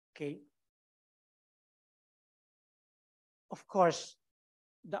 okay, of course,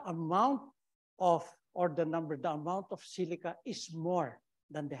 the amount of, or the amount of silica is more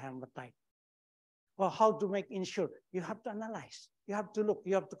than the hematite. Well, how to make ensure? You have to analyze, you have to look,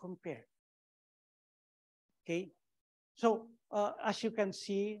 you have to compare. Okay, so as you can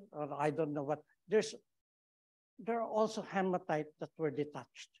see, or I don't know what, there are also hematite that were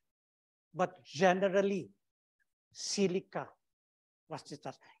detached, but generally silica was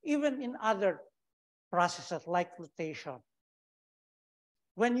detached. Even in other processes like flotation,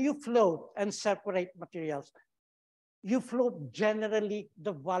 when you float and separate materials, you float generally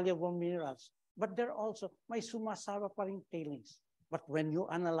the valuable minerals, but there also may sumasama pa ring tailings. But when you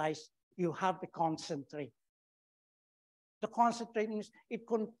analyze, you have a concentrate. The concentrate means it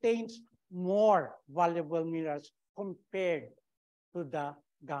contains more valuable minerals compared to the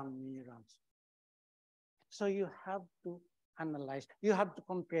gang minerals. So you have to analyze, you have to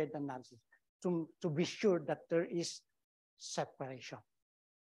compare the analysis to be sure that there is separation.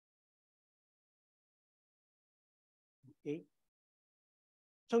 Okay.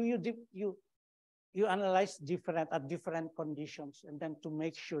 So you analyze at different conditions, and then to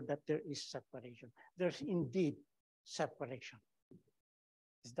make sure that there is separation. There's indeed separation.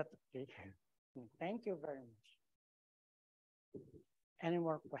 Is that okay? Thank you very much. Any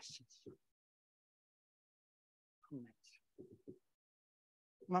more questions? Comments?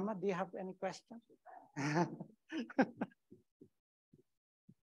 Mama, do you have any questions?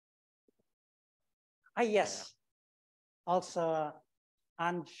 Yes. Also,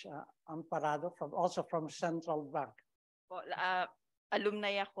 Ange Amparado from Central Bank.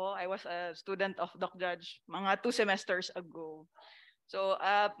 Alumni ako. I was a student of Doc Judge mga 2 semesters ago. So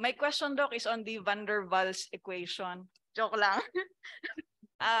my question, Doc, is on the van der Waals equation. Joke lang.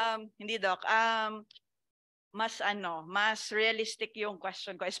 Hindi, Doc. Mas realistic yung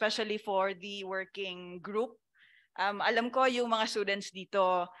question ko, especially for the working group. Alam ko yung mga students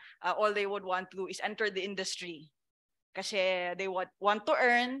dito, all they would want to do is enter the industry. Kasi they would want to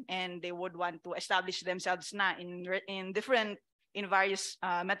earn and they would want to establish themselves na in various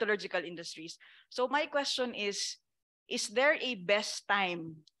metallurgical industries. So my question is there a best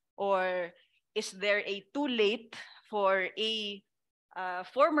time, or is there a too late for a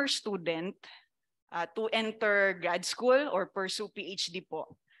former student to enter grad school or pursue PhD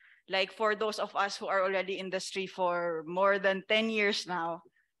po? Like for those of us who are already in the industry for more than 10 years now,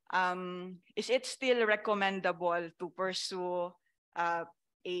 is it still recommendable to pursue a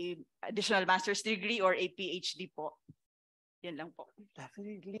additional master's degree or a PhD po? Yan lang po.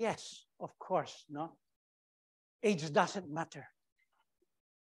 Definitely yes, of course. No, age doesn't matter.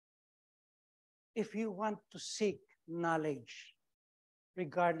 If you want to seek knowledge,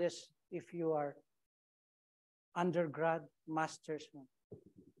 regardless if you are undergrad, master's,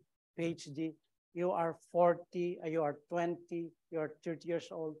 PhD, you are 40, you are 20, you are 30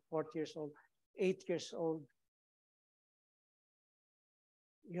 years old, 40 years old, 8 years old.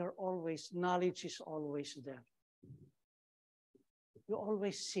 Knowledge is always there. You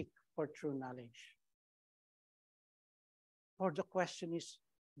always seek for true knowledge. Or the question is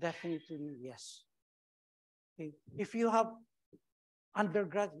definitely yes. Okay. If you have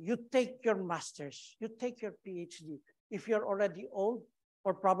undergrad, you take your master's, you take your PhD. If you're already old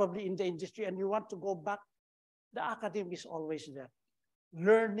or probably in the industry and you want to go back, the academy is always there.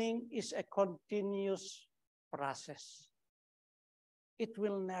 Learning is a continuous process. It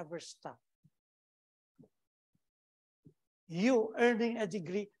will never stop. You earning a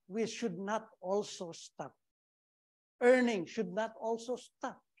degree, we should not also stop. Earning should not also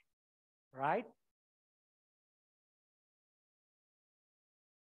stop, right?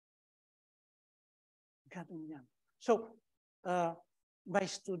 Ganun yan. So, my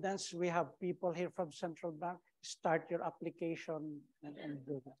students, we have people here from Central Bank. Start your application and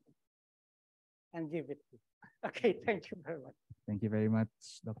do that. And give it to you. Okay, thank you very much. Thank you very much,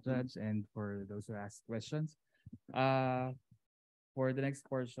 Dr. Judge, and for those who asked questions. For the next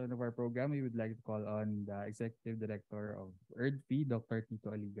portion of our program, we would like to call on the Executive Director of ERDP, Dr.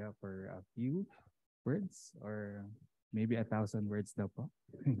 Tito Aliga, for a few words or maybe 1,000 words daw po.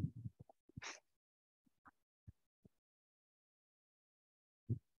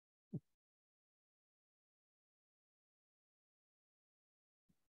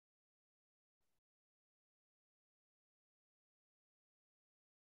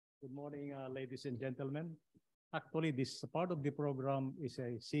 Good morning, ladies and gentlemen. Actually, this part of the program is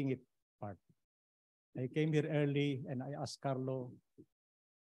a Sing It part. I came here early and I asked Carlo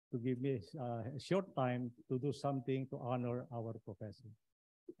to give me a short time to do something to honor our professor.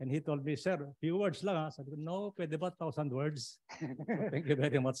 And he told me, sir, few words lang. Sabi ko, no, pwede ba 1,000 words? Thank you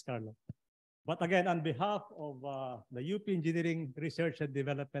very much, Carlo. But again, on behalf of the UP Engineering Research and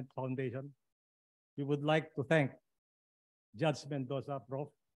Development Foundation, we would like to thank Judge Mendoza,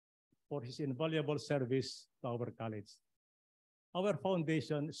 Prof, for his invaluable service to our college. Our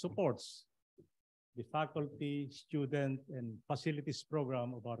foundation supports the faculty, student, and facilities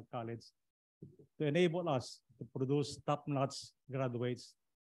program of our college to enable us to produce top-notch graduates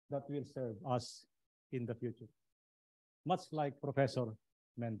that will serve us in the future, much like Professor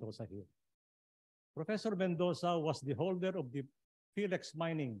Mendoza here. Professor Mendoza was the holder of the Felix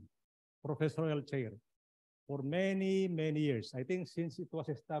Mining Professorial Chair for many, many years. I think since it was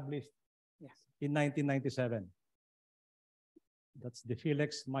established in 1997. That's the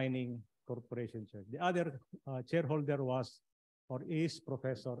Felix Mining Corporation Chair. The other shareholder was or is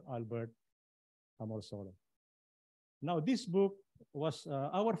Professor Albert Amorsolo. Now, this book was,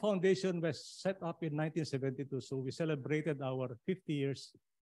 our foundation was set up in 1972, so we celebrated our 50 years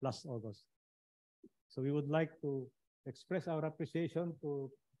last August. So we would like to express our appreciation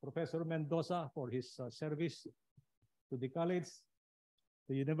to Professor Mendoza for his service to the college,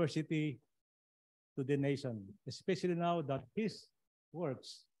 the university, to the nation, especially now that his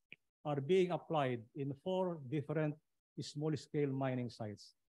works are being applied in 4 different small-scale mining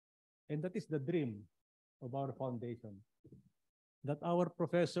sites. And that is the dream of our foundation, that our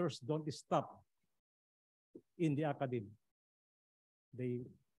professors don't stop in the academy. They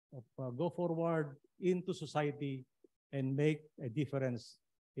go forward into society and make a difference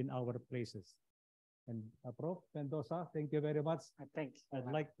in our places. And Prof. Mendoza, thank you very much. Thanks. I'd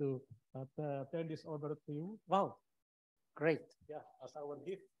like to turn this over to you. Wow, great. Yeah, as our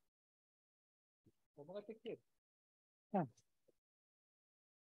gift. Yeah.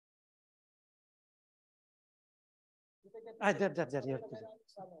 There.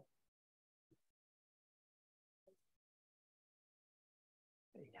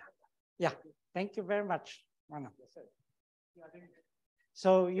 Yeah, thank you very much.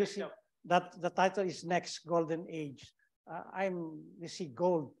 So you see that the title is Next Golden Age. You see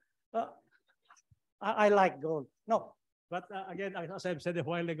gold. I like gold. No, But again, as I've said a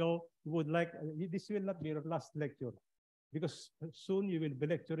while ago, we would like, this will not be your last lecture because soon you will be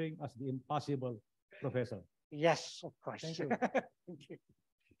lecturing as the impossible professor. yes, of course. Thank you. Thank you.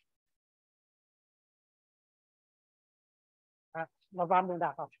 Baba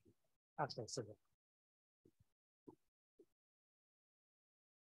muna ako. Okay, sige.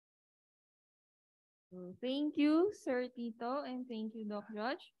 Thank you, Sir Tito, and thank you, Doc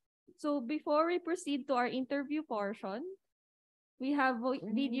Judge. So before we proceed to our interview portion, we have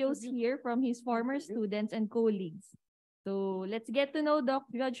videos here from his former students and colleagues. So let's get to know Doc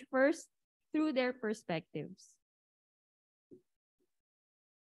Judge first through their perspectives.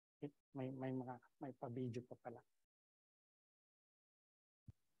 May pa-video pa pala.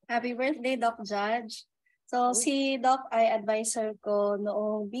 Happy birthday, Doc Judge. So si Doc ay advisor ko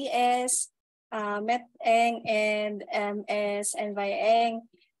noong BS, MET-Eng, and MS Envi-Eng.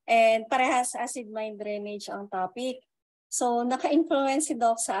 And parehas acid mine drainage ang topic. So naka-influence si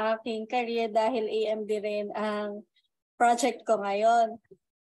Doc sa aking career dahil AMD rin ang project ko ngayon.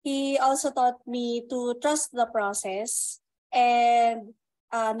 He also taught me to trust the process, and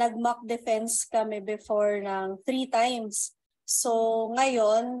nag-mock defense kami before ng 3 times. So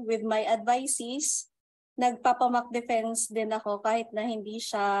ngayon, with my advices, nagpapamock defense din ako kahit na hindi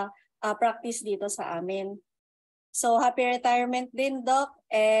siya practice dito sa amin. So happy retirement din, Doc,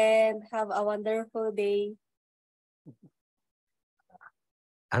 and have a wonderful day.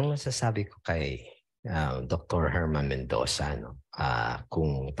 Ang masasabi ko kay Dr. Herman Mendoza,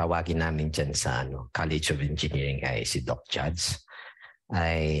 kung tawagin namin dyan sa College of Engineering ay si Doc Judge,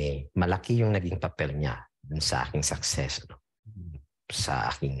 ay malaki yung naging papel niya dun sa aking success,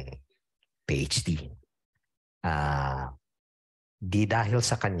 sa aking PhD. Di dahil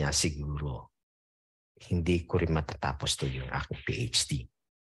sa kanya siguro, hindi ko rin matatapos to yung aking PhD.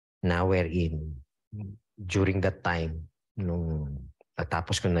 Na wherein during that time, nung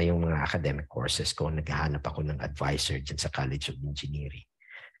natapos ko na yung mga academic courses ko, naghahanap ako ng advisor dyan sa College of Engineering.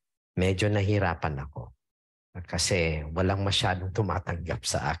 Medyo nahirapan ako kasi walang masyadong tumatanggap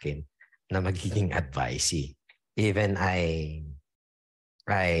sa akin na magiging advisee. Even I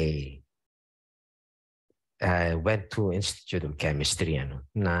went to Institute of Chemistry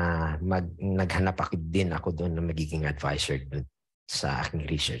na naghanap din ako doon na magiging advisor doon sa aking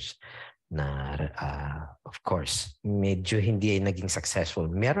research na of course medyo hindi naging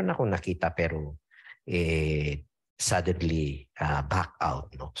successful. Meron akong nakita pero suddenly back out,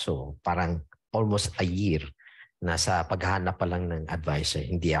 no? So parang almost a year na sa paghahanap pa lang ng advisor,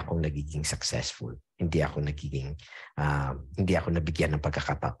 hindi ako nagiging successful. Hindi ako nabigyan ng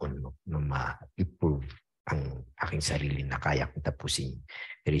pagkakataon, no, na ma-improve ang aking sarili na kaya kong tapusin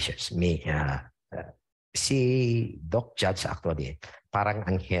research. Si Doc Judge actually, parang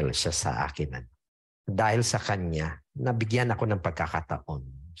anghel siya sa akin. Dahil sa kanya, nabigyan ako ng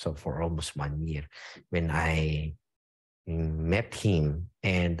pagkakataon. So for almost 1 year, when I met him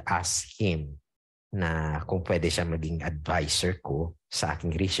and asked him na kung pwede siya maging advisor ko sa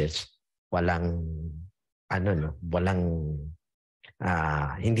aking research,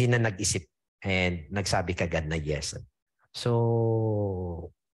 hindi na nag-isip and nagsabi kagad na yes.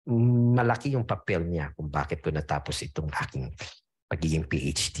 So malaki yung papel niya kung bakit ko natapos itong aking pagiging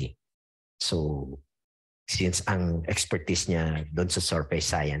PhD. So since ang expertise niya doon sa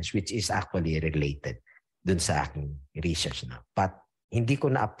surface science, which is actually related doon sa aking research na. But hindi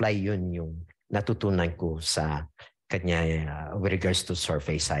ko na-apply yun yung natutunan ko sa kanya with regards to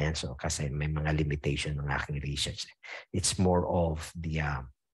surface science kasi may mga limitation ng aking research. It's more of the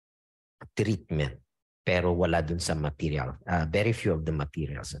treatment pero wala dun sa material. Very few of the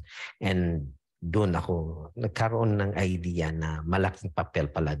materials. And doon ako nagkaroon ng idea na malaking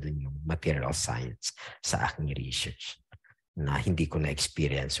papel pala dun yung material science sa aking research na hindi ko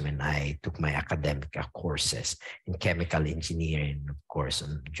na-experience when I took my academic courses in chemical engineering, of course,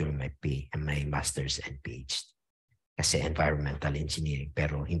 during my master's and PhD. Kasi environmental engineering,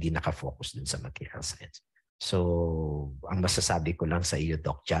 pero hindi nakafocus dun sa material science. So, ang masasabi ko lang sa iyo,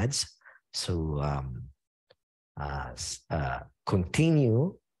 Doc Judge, so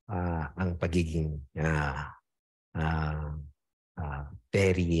continue ang pagiging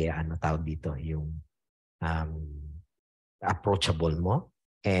very, tawag dito, yung approachable mo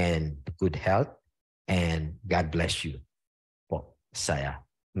and good health and God bless you po sa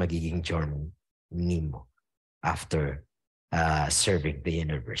magiging journey mo after serving the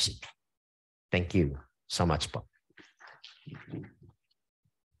university. Thank you so much po.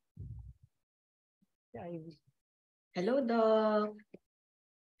 Hello, Doc.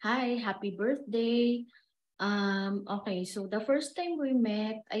 Hi, happy birthday. Okay, so the first time we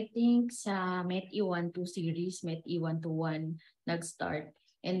met, I think sa MET E12 series, MET E121 nag-start.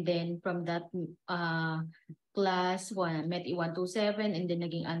 And then from that class 1, MET E127, and then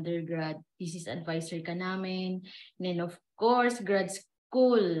naging undergrad, thesis advisor ka namin. And then of course, grad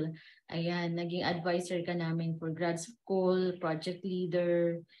school. Ayan, naging advisor ka namin for grad school, project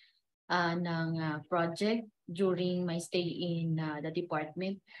leader ng project during my stay in the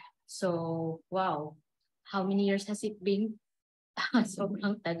department. So, wow. How many years has it been?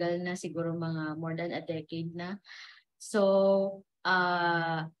 Sobrang tagal na, siguro mga more than a decade na. So,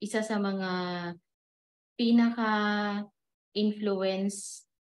 isa sa mga pinaka-influence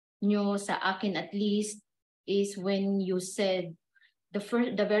nyo sa akin at least is when you said,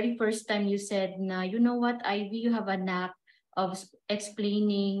 the very first time you said na, you know what, Ivy, you have a knack of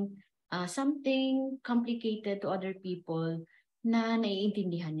explaining something complicated to other people na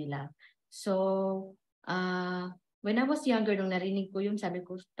naiintindihan nila. So, when I was younger, nung narinig ko yun, sabi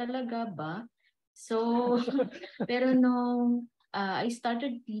ko, talaga ba? So, pero nung I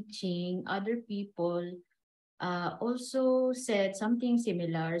started teaching, other people also said something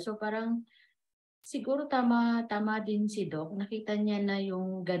similar. So, parang siguro tama din si Doc. Nakita niya na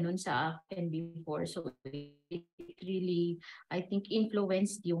yung ganun sa akin before. So, it really, I think,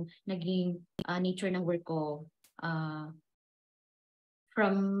 influenced yung naging nature ng work ko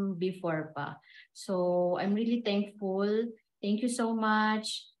from before pa. So, I'm really thankful. Thank you so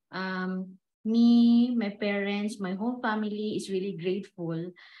much. Me, my parents, my whole family is really grateful.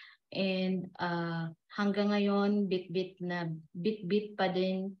 And hanggang ngayon, bit-bit pa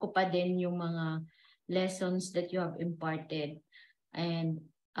din yung mga lessons that you have imparted. And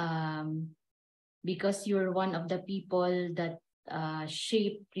because you're one of the people that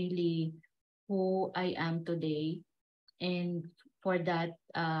shaped really who I am today. And for that,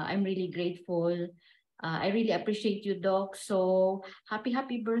 I'm really grateful. I really appreciate you, Doc. So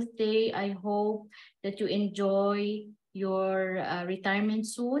happy birthday. I hope that you enjoy your retirement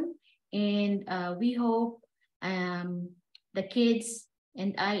soon. And we hope the kids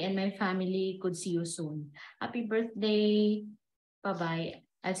and I and my family could see you soon. Happy birthday. Bye-bye.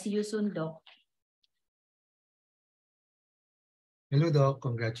 I'll see you soon, Doc. Hello, Doc.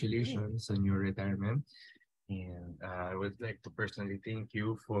 Congratulations on your retirement. And I would like to personally thank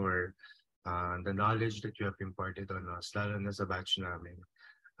you for the knowledge that you have imparted on us, lalo na sa batch namin.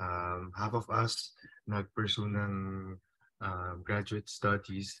 Half of us nag-pursue ng graduate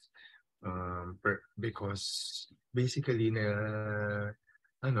studies because basically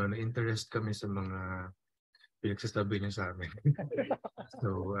na-interest kami sa mga pinagsasabi niyo sa amin.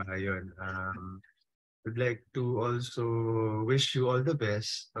 So, ayun. I'd like to also wish you all the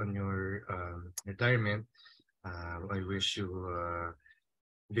best on your retirement. I wish you a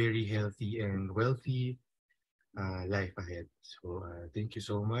very healthy and wealthy life ahead. So thank you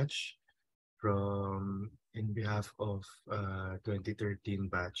so much in behalf of 2013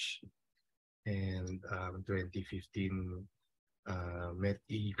 batch and 2015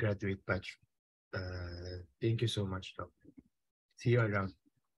 METI graduate batch. Thank you so much, Doc. See you around.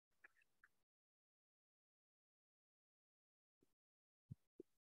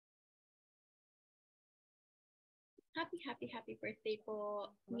 Happy birthday po,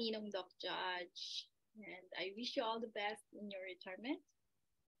 Ninong Doc Judge. And I wish you all the best in your retirement.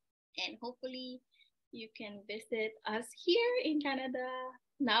 And hopefully you can visit us here in Canada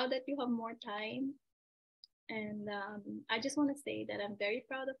now that you have more time. And I just want to say that I'm very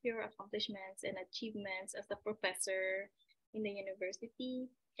proud of your accomplishments and achievements as a professor in the university.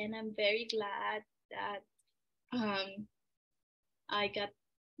 And I'm very glad that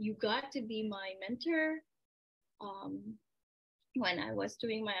you got to be my mentor when I was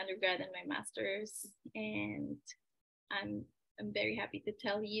doing my undergrad and my master's, and I'm very happy to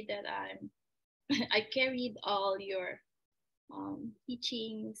tell you that I carried all your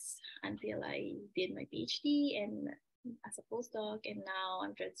teachings until I did my PhD and as a postdoc, and now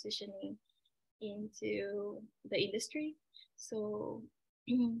I'm transitioning into the industry. So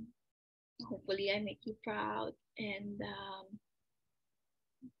hopefully I make you proud, and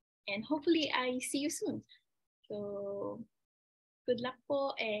hopefully I see you soon. So good luck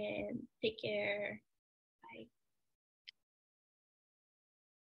po and take care. Bye.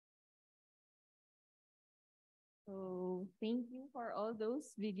 So thank you for all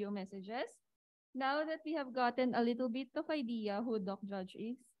those video messages. Now that we have gotten a little bit of idea who Doc Judge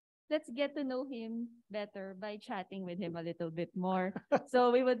is, let's get to know him better by chatting with him a little bit more.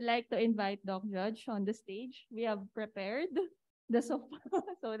 So we would like to invite Doc Judge on the stage. We have prepared the sofa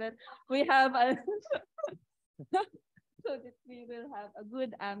so that we have a so that we will have a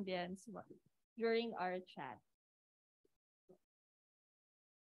good ambience during our chat.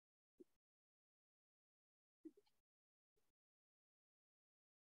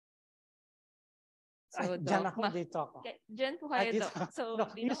 So, Diyan Doc, ako, dito ako. Diyan po kayo, Dito. Doc. So, No,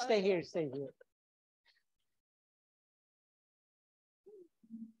 you dito stay here, stay here.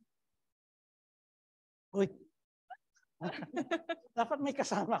 Uy. Dapat may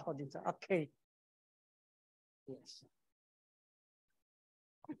kasama ako dito. Okay. Yes.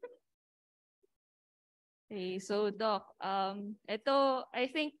 Okay, so Doc, I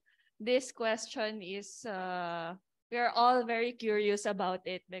think this question is, we are all very curious about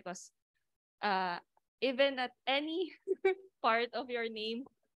it because even at any part of your name,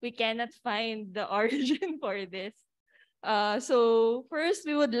 we cannot find the origin for this. So first,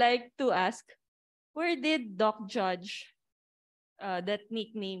 we would like to ask, where did Doc Judge, that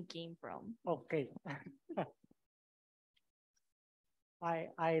nickname came from? Okay.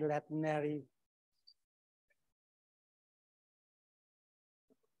 I let Mary.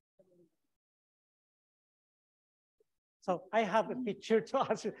 So I have a picture to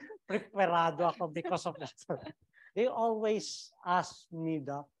us. Preparado ako because of that. They always ask me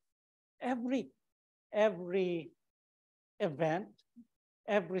that every event,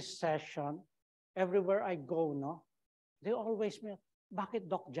 every session, everywhere I go, no, they always me, bakit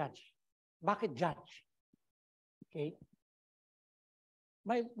Doc Judge? Bakit Judge? Okay.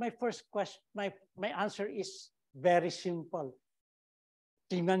 My first question, my answer is very simple.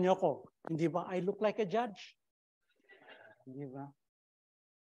 Tingnan niyo ko, hindi ba I look like a judge? Hindi ba?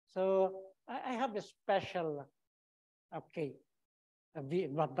 So I have a special, okay,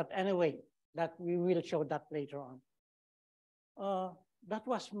 but anyway, that we will show that later on. That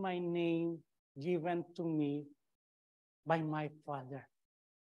was my name given to me by my father.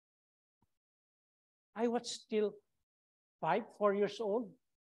 I was still 4 years old.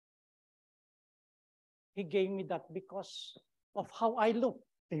 He gave me that because of how I look.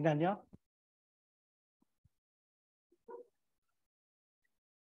 Tingnan niyo.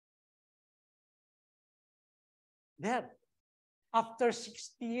 There. After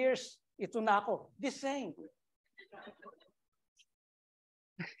 60 years, ito na ako. The same.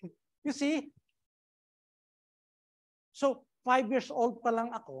 You see? So, 5 years old pa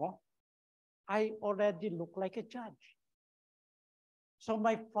lang ako, I already look like a judge. So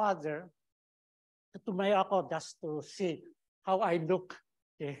my father, tumayo ako just to see how I look.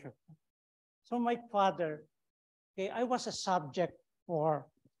 Okay. So my father, okay, I was a subject for,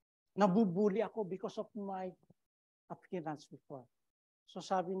 nabubuli ako because of my appearance before. So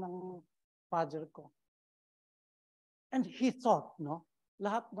sabi ng father ko, and he thought, no,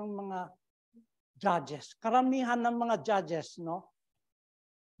 lahat ng mga judges, karamihan ng mga judges, no,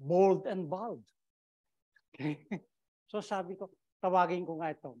 bold and bald. Okay. So sabi ko, tawagin ko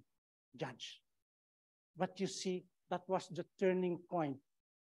nga ito, judge. But you see, that was the turning point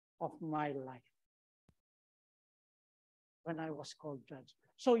of my life when I was called judge.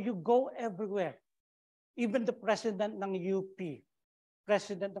 So you go everywhere. Even the president ng UP,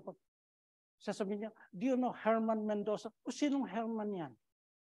 president ako, sasabihin niya, do you know Herman Mendoza? O sinong Herman yan?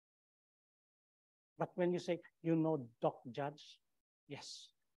 But when you say, you know Doc Judge? Yes.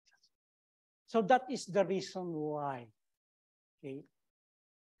 So that is the reason why. Okay?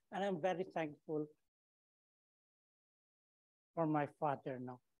 And I'm very thankful for my father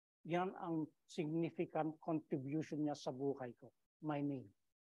now. Yan ang significant contribution niya sa buhay ko. My name.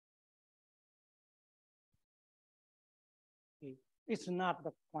 Okay. It's not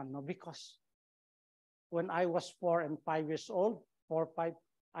that fun, no? Because when I was 4 and 5 years old, 4, 5,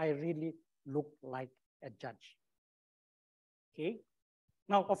 I really looked like a judge. Okay?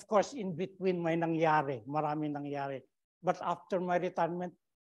 Now, of course, in between may nangyari, marami nangyari. But after my retirement,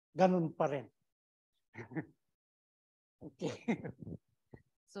 ganun pa rin. Okay.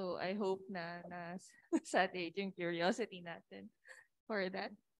 So I hope na satisfied yung curiosity natin for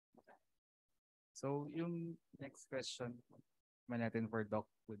that. So yung next question natin for Doc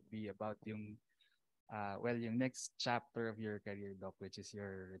would be about yung yung next chapter of your career, Doc, which is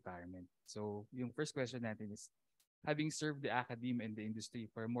your retirement. So yung first question natin is, having served the academia and the industry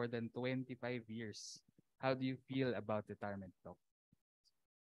for more than 25 years, how do you feel about retirement, Doc?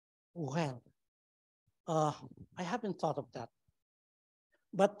 Well, I haven't thought of that.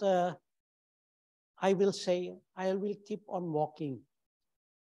 But I will say I will keep on walking.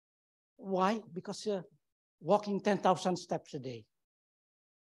 Why? Because walking 10,000 steps a day.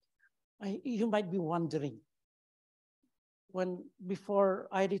 You might be wondering, before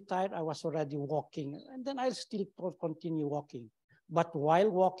I retired, I was already walking, and then I'll still continue walking. But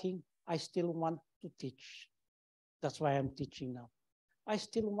while walking, I still want to teach. That's why I'm teaching now. I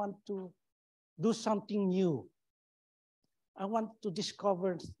still want to do something new. I want to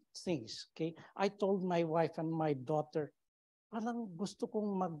discover things, okay? I told my wife and my daughter, parang gusto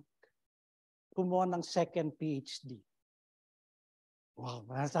kong kumuha ng second PhD. Wow,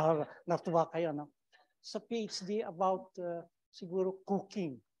 natuwa kayo, no? Sa PhD about siguro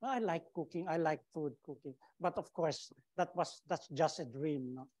cooking. I like cooking, I like food cooking. But of course, that's just a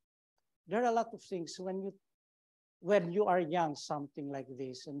dream, no? There are a lot of things when you are young, something like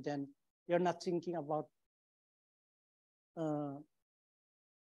this, and then you're not thinking about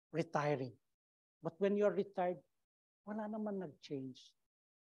retiring. But when you're retired, wala naman nag-change.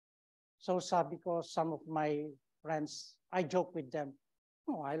 So sabi ko, some of my friends, I joke with them,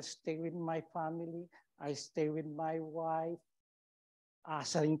 oh, I'll stay with my family, I stay with my wife,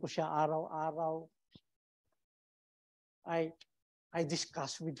 asarin ko siya araw-araw. I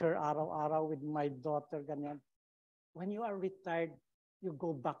discuss with her araw-araw with my daughter, ganyan. When you are retired, you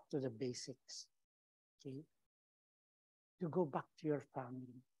go back to the basics. Okay? You go back to your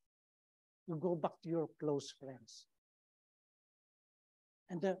family. You go back to your close friends.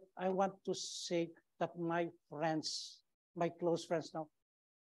 And I want to say that my friends, my close friends now,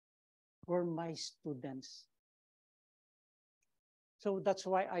 were my students. So that's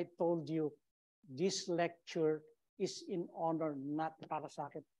why I told you this lecture is in honor, not para sa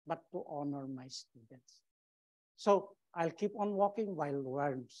akin, but to honor my students. So I'll keep on walking while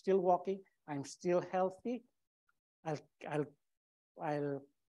I'm still walking. I'm still healthy. I'll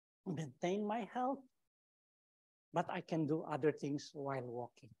maintain my health, but I can do other things while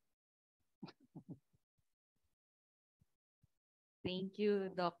walking. Thank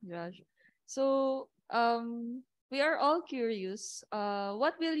you, Doc Josh. So we are all curious.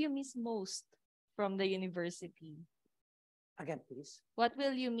 What will you miss most from the university? Again, please. What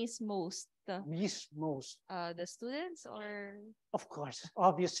will you miss most? Miss most? The students or? Of course,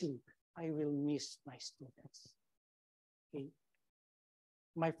 obviously. I will miss my students. Okay?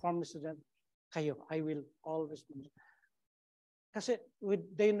 My former student, kayo, I will always miss. Kasi with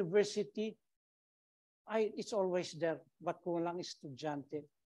the university, it's always there. But kung walang estudyante,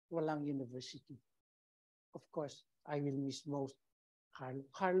 walang university. Of course, I will miss most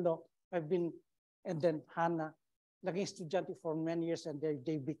Carlo. I've been, and then Hannah, naging estudyante for many years, and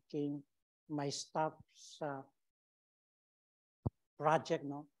they became my staff sa project,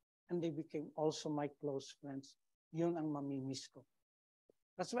 no? And they became also my close friends. Yun ang mamimiss ko.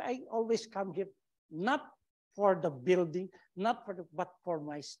 That's why I always come here, not for the building, but for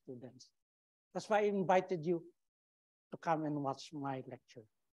my students. That's why I invited you to come and watch my lecture.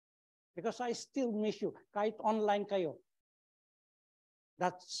 Because I still miss you. Kahit online kayo.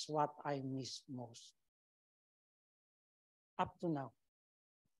 That's what I miss most. Up to now.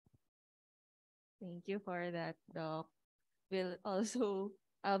 Thank you for that, Doc. We'll also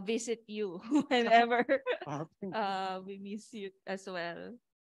visit you whenever we miss you as well.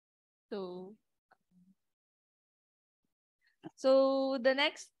 So the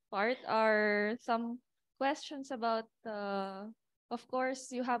next part are some questions about, of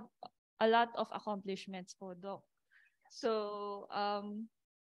course, you have a lot of accomplishments po, Doc. So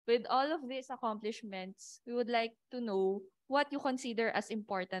with all of these accomplishments, we would like to know what you consider as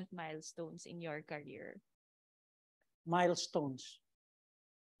important milestones in your career. Milestones.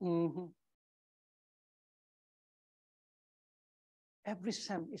 Every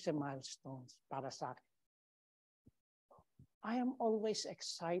SEM is a milestone para sa akin. I am always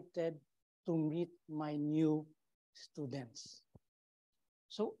excited to meet my new students.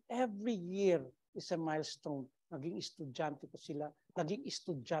 So every year is a milestone. Naging estudyante ko sila, naging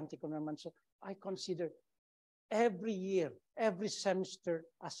estudyante ko naman. So I consider every year, every semester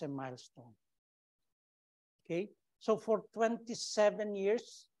as a milestone. Okay? So for 27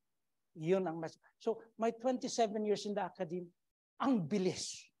 years, yun ang milestone. So my 27 years in the academy, ang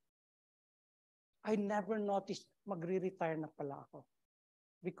bilis. I never noticed magre-retire na pala ako.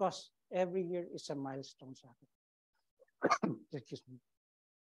 Because every year is a milestone sa akin. Excuse me.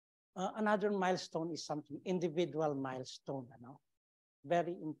 Another milestone is something, individual milestone. Ano?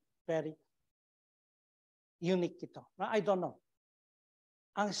 Very, very unique ito. I don't know.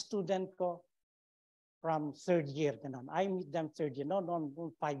 Ang student ko from third year, ganun. I meet them third year. No,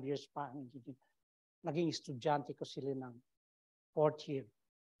 5 years pa. Naging estudyante ko sila ng fourth year,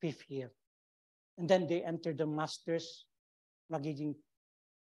 fifth year. And then they enter the masters, magiging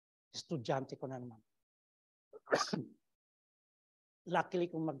estudyante ko na naman.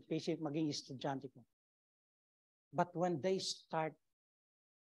 Luckily, kung mag-patient, maging estudyante ko. But when they start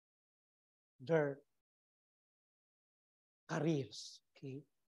their careers, okay?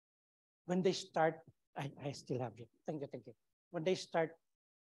 When they start, I still have it. Thank you. When they start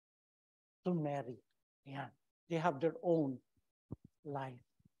to marry, yeah, they have their own life.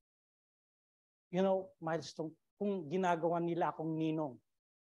 You know, milestone, kung ginagawa nila akong ninong.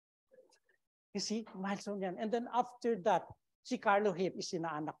 You see, milestone yan. And then after that, si Carlo Hip is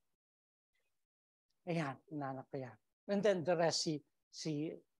inaanak. Ayan, inaanak ko yan. And then the rest,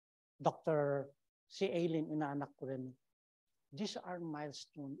 si Aileen, inaanak ko rin. These are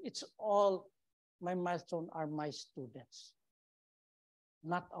milestones. It's all, my milestone are my students.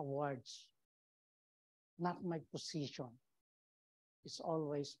 Not awards. Not my position. It's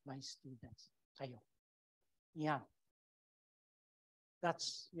always my students. Kayo. Yan.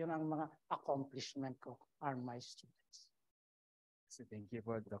 Yun ang mga accomplishment ko are my students. So thank you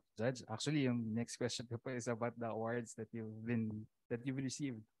for Dr. Judge. Actually, yung next question ko pa is about the awards that you've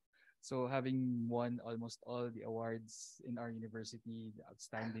received. So having won almost all the awards in our university, the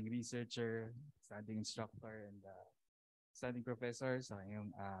outstanding researcher, outstanding instructor, and outstanding professor, so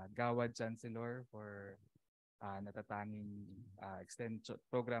yung Gawad Chancellor for natatanging extension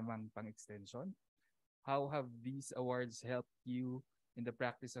programang pang-extension. How have these awards helped you in the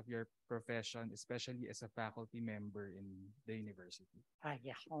practice of your profession, especially as a faculty member in the university?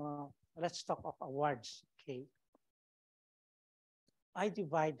 Let's talk of awards. Okay.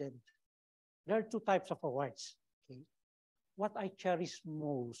 There are two types of awards. Okay. What I cherish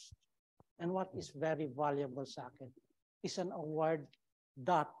most and what is very valuable sa akin is an award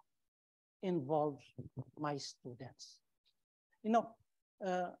that involves my students. You know,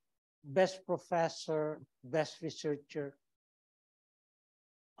 best professor, best researcher,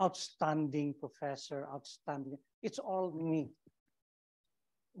 outstanding professor, outstanding. It's all me.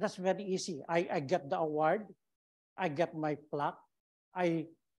 That's very easy. I get the award. I get my plaque. I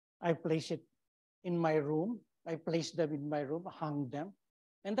place it in my room. I place them in my room, hang them,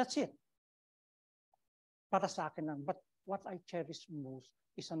 and that's it. Para sa akin lang. But what I cherish most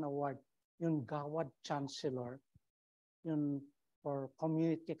is an award, yung Gawad Chancellor, yung for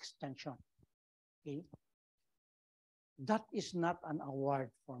community extension. Okay? That is not an award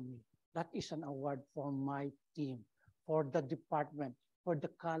for me. That is an award for my team, for the department, for the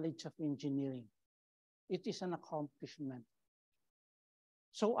College of Engineering. It is an accomplishment.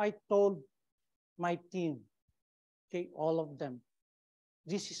 So I told my team, okay, all of them,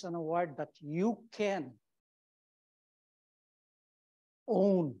 this is an award that you can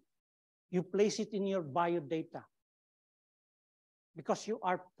own. You place it in your biodata because you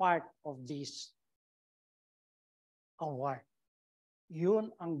are part of this award.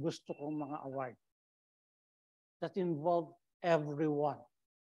 Yun ang gusto kong mga award that involve everyone.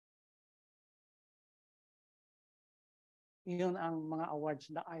 Yun ang mga awards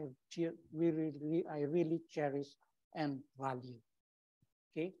that I really cherish and value.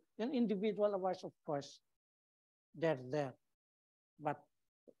 Okay? Yung individual awards, of course, they're there. But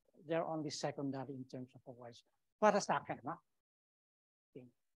they're only secondary in terms of awards. Para sa akin, ha? Okay.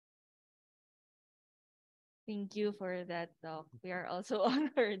 Thank you for that, Doc. We are also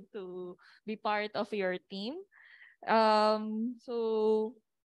honored to be part of your team. So,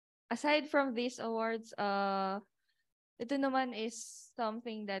 aside from these awards, ito naman is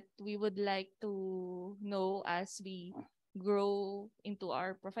something that we would like to know as we grow into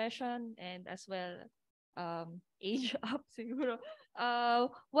our profession and as well age up siguro.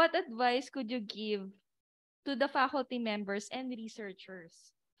 What advice could you give to the faculty members and researchers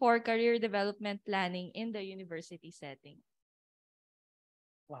for career development planning in the university setting?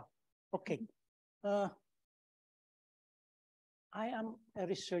 Wow. Okay. I am a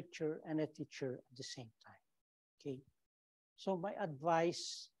researcher and a teacher at the same time. Okay. So my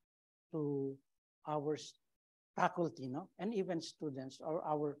advice to our faculty, no, and even students or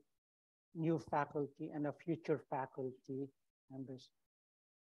our new faculty and a future faculty members,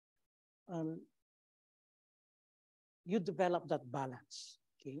 you develop that balance.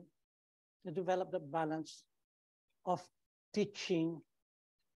 Okay, you develop the balance of teaching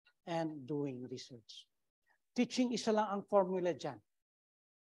and doing research. Teaching isa lang ang formula dyan.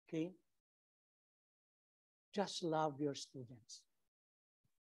 Okay? Just love your students.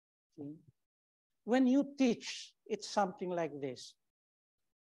 Okay? When you teach, it's something like this.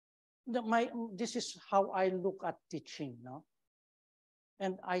 This is how I look at teaching, no?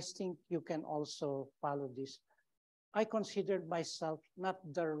 And I think you can also follow this. I consider myself not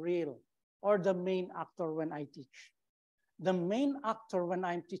the real or the main actor when I teach. The main actor when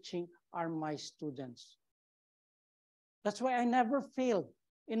I'm teaching are my students. That's why I never failed.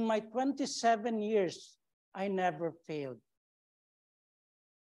 In my 27 years, I never failed.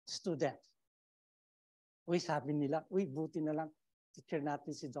 Student. Uy, sabi nila, uy, buti na lang, teacher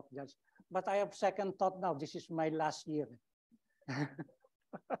natin si Doc Judge. But I have second thought now, this is my last year.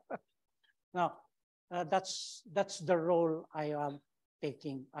 Now, that's the role I am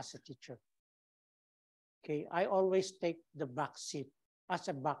taking as a teacher. Okay, I always take the back seat as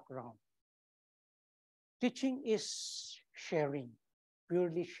a background. Teaching is sharing,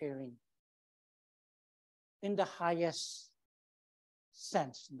 purely sharing. In the highest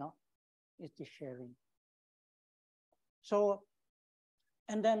sense, no? It is sharing. So,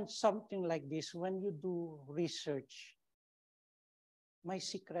 and then something like this, when you do research, my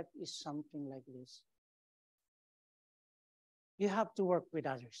secret is something like this. You have to work with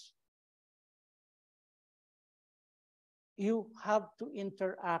others. You have to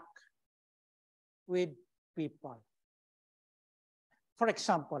interact with people. For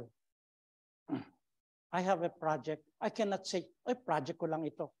example, I have a project. I cannot say, ay, project ko lang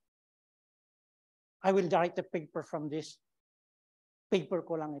ito. I will write a paper from this. Paper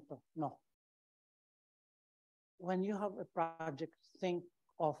ko lang ito. No. When you have a project, think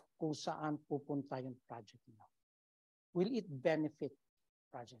of kung saan pupunta yung project mo. Will it benefit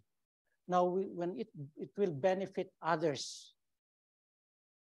project? Now, when it will benefit others,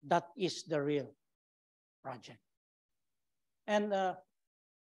 that is the real project. And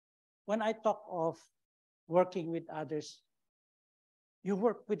when I talk of working with others, you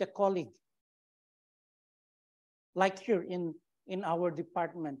work with a colleague. Like here in our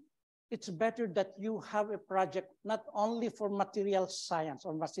department, it's better that you have a project not only for material science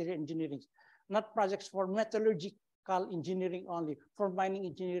or material engineering, not projects for metallurgical engineering only, for mining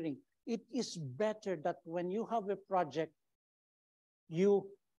engineering. It is better that when you have a project, you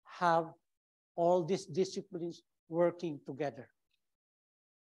have all these disciplines working together.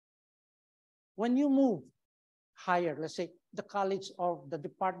 When you move higher, let's say the college or the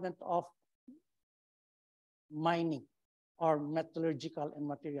Department of Mining or Metallurgical and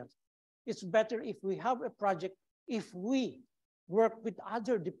Materials, it's better if we have a project, if we work with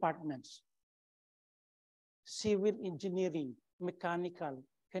other departments, civil engineering, mechanical,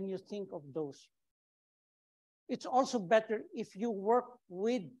 can you think of those? It's also better if you work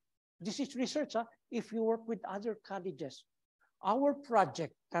with, this is research, if you work with other colleges. Our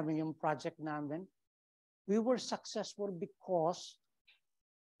project, kami yung project namin, we were successful because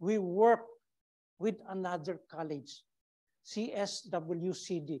we worked with another college,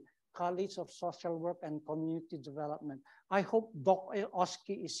 CSWCD, College of Social Work and Community Development. I hope Doc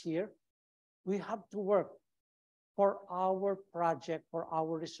Oski is here. We have to work for our project, for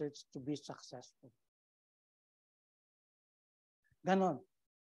our research to be successful. Ganon.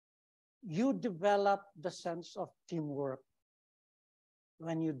 You develop the sense of teamwork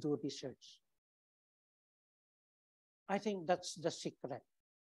when you do research. I think that's the secret.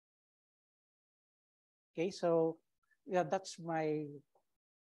 Okay, so yeah, that's my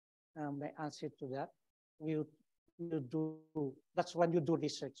my answer to that. You do, that's when you do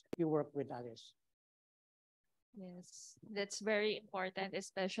research, you work with others. Yes, that's very important,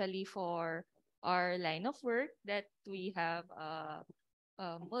 especially for our line of work that we have.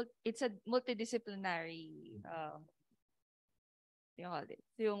 It's a multidisciplinary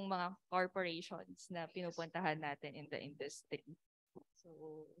yung mga corporations na pinupuntahan natin in the industry.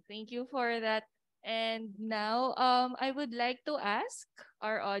 So thank you for that. And now I would like to ask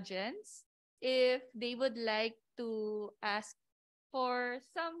our audience if they would like to ask for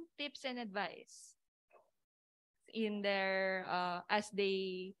some tips and advice in their as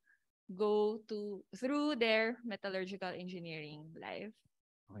they go through their metallurgical engineering life.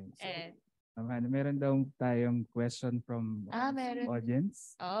 Okay, so, meron daw tayong question from meron.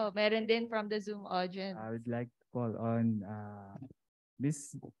 audience. Oh, meron din from the Zoom audience. I would like to call on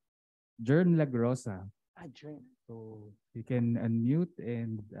Miss Jern Lagrosa. So you can unmute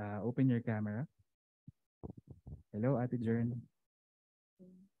and open your camera. Hello, Ate Jern.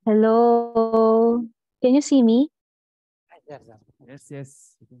 Hello. Can you see me? Yes,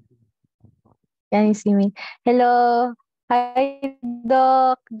 yes. Can you see me? Hello. Hi,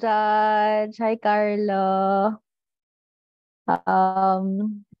 Doc, Judge. Hi, Carlo.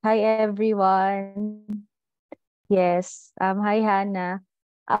 Hi, everyone. Yes. Hi, Hannah.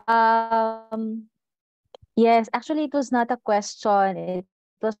 Yes, actually, it was not a question. It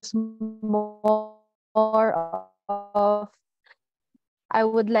was more of I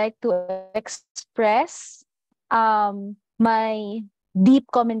would like to express my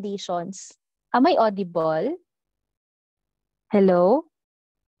deep commendations. Am I audible? Hello?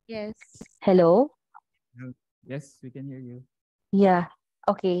 Yes. Hello? Yes, we can hear you. Yeah.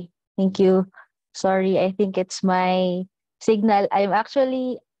 Okay. Thank you. Sorry, I think it's my signal. I'm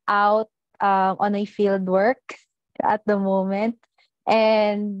actually out on a field work at the moment.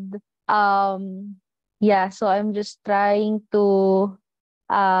 And yeah, so I'm just trying to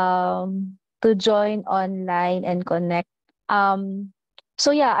join online and connect. So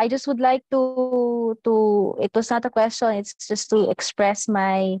yeah, I just would like to it was not a question, it's just to express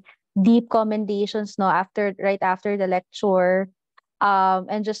my deep commendations right after the lecture.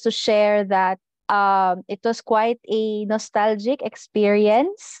 And just to share that it was quite a nostalgic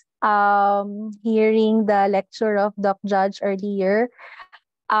experience hearing the lecture of Doc Judge earlier.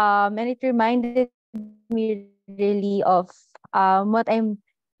 And it reminded me really of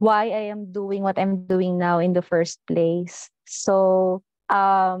why I am doing what I'm doing now in the first place. So,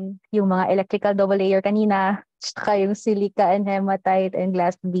 yung mga electrical double layer kanina, saka yung silica and hematite and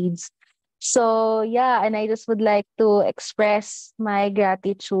glass beads. So, yeah, and I just would like to express my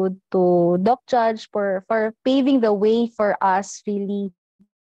gratitude to Doc Judge for paving the way for us really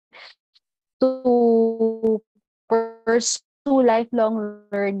to pursue lifelong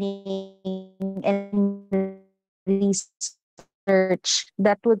learning and research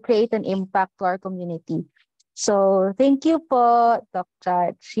that would create an impact to our community. So, thank you po, Doc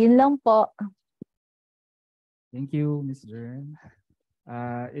Judge. Yun lang po. Thank you, Ms. Jern.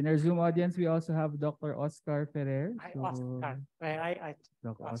 In our Zoom audience, we also have Dr. Oscar Ferrer. Hi, Oscar.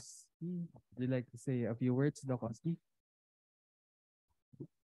 Doc Oski, would you like to say a few words, Doc Oski?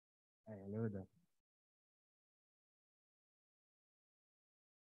 Hi, hello, Doc.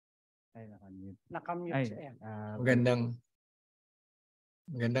 Ay, nakamute. Nakamute siya.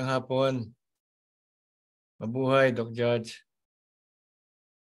 Magandang hapon. Mabuhay, Doc Judge.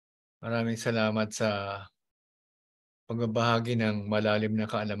 Maraming salamat sa pagbabahagi ng malalim na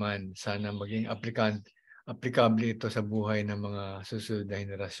kaalaman. Sana maging aplikable ito sa buhay ng mga susunod na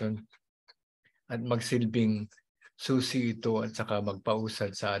henerasyon. At magsilbing susi ito at saka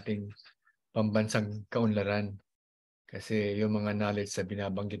magpausad sa ating pambansang kaunlaran. Kasi yung mga knowledge na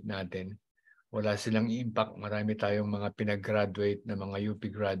binabanggit natin wala silang impact. Marami tayong mga pinag-graduate na mga UP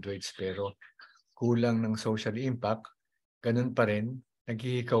graduates pero kulang ng social impact. Ganun pa rin,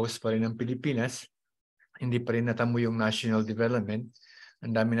 naghihikaos pa rin ang Pilipinas. Hindi pa rin natamo yung national development.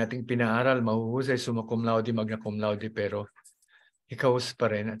 Ang dami nating pinaaral, mahuhusay, summa cum laude, magna cum laude, pero hikaos pa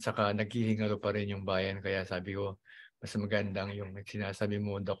rin at saka naghihingalo pa rin yung bayan. Kaya sabi ko, mas magandang yung sinasabi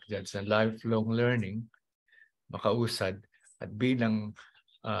mo, Doc Judge, na lifelong learning, makausad, at bilang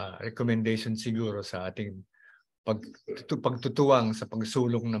recommendation siguro sa ating pagtutuwang sa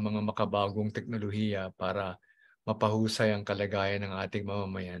pagsulong ng mga makabagong teknolohiya para mapahusay ang kalagayan ng ating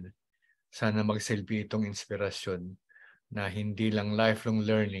mamamayan. Sana magsilbi itong inspirasyon na hindi lang lifelong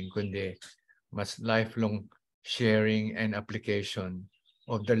learning, kundi mas lifelong sharing and application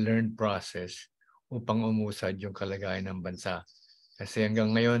of the learned process upang umusad yung kalagayan ng bansa. Kasi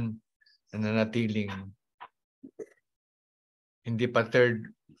hanggang ngayon, nananatiling hindi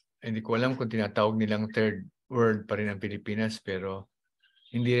ko alam kung tinatawag nilang third world pa rin ang Pilipinas, pero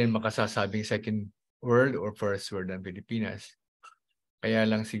hindi rin makasasabing second world or first world ang Pilipinas. Kaya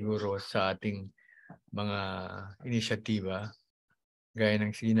lang siguro sa ating mga inisyatiba, gaya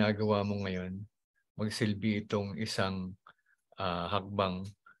ng ginagawa mo ngayon, magsilbi itong isang hakbang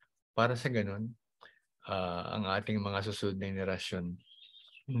para sa ganun, ang ating mga susunod na henerasyon.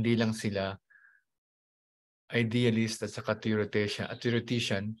 Hindi lang sila idealist at saka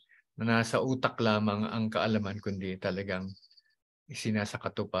theoretician na nasa utak lamang ang kaalaman, kundi talagang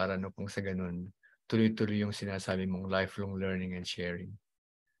isinasakatuparan upang sa ganun tuloy-tuloy yung sinasabi mong lifelong learning and sharing.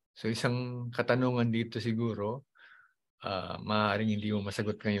 So isang katanungan dito siguro, maaaring hindi mo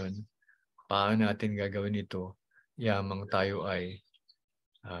masagot ngayon, paano natin gagawin ito yamang tayo ay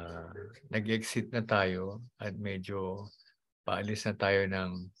nag-exit na tayo at medyo paalis na tayo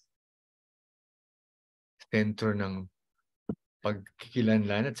ng sentro ng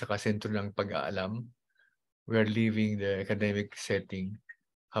pagkikilanlan at saka sentro ng pag-aalam. We're leaving the academic setting.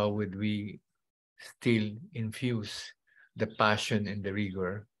 How would we still infuse the passion and the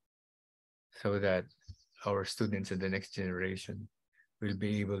rigor so that our students and the next generation will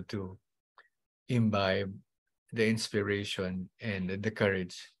be able to imbibe the inspiration and the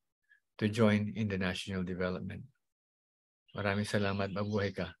courage to join in the national development. Maraming salamat.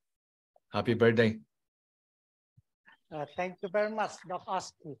 Mabuhay ka. Happy birthday. Thank you very much, Doc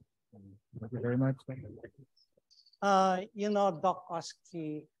Oski. Thank you very much. Doc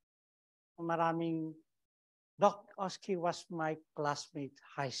Oski, Doc Oski was my classmate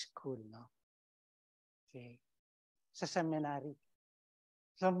high school, no? Okay. Sa seminary.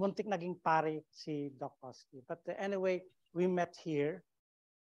 So, muntik naging pare si Doc Oski. But anyway, we met here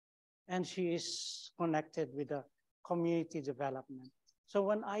and she is connected with the community development. So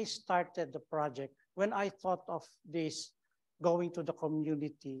when I started the project, when I thought of this going to the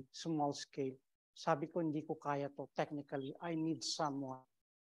community, small scale, sabi ko hindi ko kaya to technically. I need someone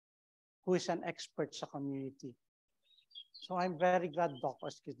who is an expert sa community. So I'm very glad Doc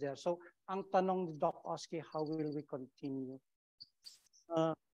Oski is there. So ang tanong ni Doc Oski, how will we continue?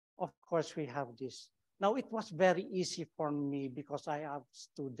 Of course, we have this. Now, it was very easy for me because I have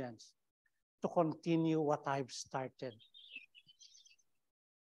students to continue what I've started.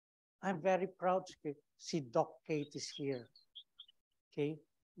 I'm very proud to see Doc Kate is here. Okay,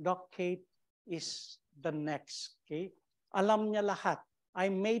 Doc Kate is the next. Okay, alam niya lahat. I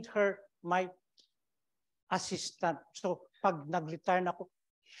made her my assistant. So pag nag-retire na ako,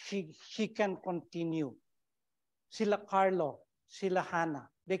 she can continue. Sila Carlo, sila Hannah,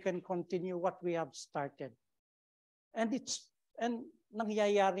 they can continue what we have started. And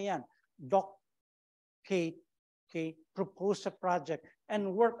nangyayari yan. Doc Kate, propose a project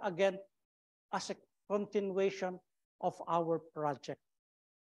and work again as a continuation of our project.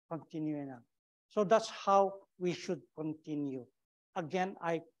 Continuing on. So that's how we should continue. Again,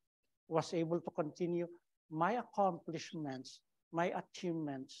 I was able to continue my accomplishments, my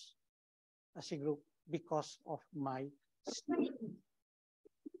achievements as a group because of my students.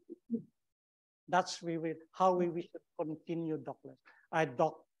 That's how we should continue, Doc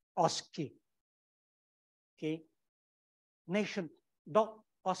Oski. Okay. Doc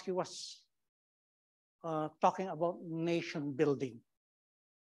Oski was talking about nation building,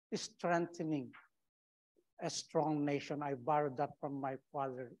 strengthening a strong nation. I borrowed that from my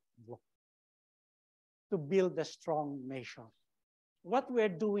father's book. To build a strong nation. What we're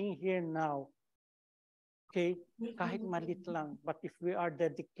doing here now, okay, kahit malit lang, but if we are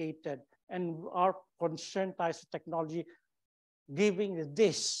dedicated and are concerned tayo sa technology, giving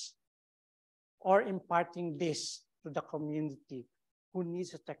this or imparting this to the community who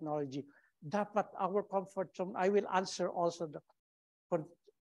needs the technology, dapat our comfort zone, I will answer also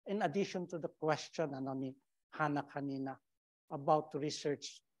in addition to the question ni Hannah kanina about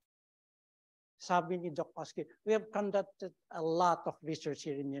research, sabi ni Doc Oski, we have conducted a lot of research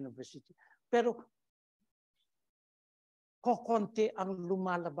here in university. Pero kokonti ang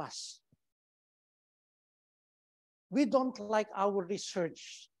lumalabas. We don't like our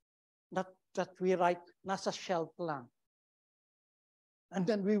research that we write nasa shelf lang. And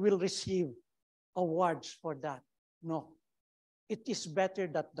then we will receive awards for that. No. It is better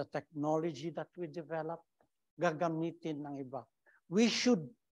that the technology that we develop, gagamitin ng iba. We should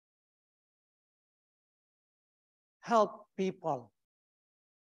help people.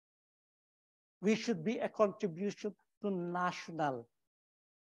 We should be a contribution to national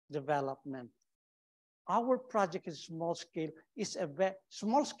development. Our project is small scale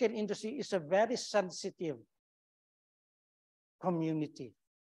small scale industry is a very sensitive community.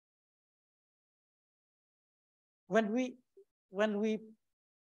 When we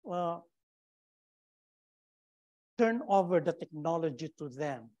turn over the technology to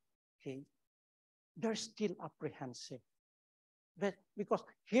them, okay, they're still apprehensive. But because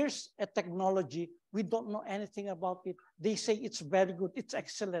here's a technology, we don't know anything about it. They say it's very good, it's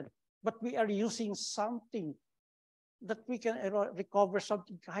excellent, but we are using something that we can recover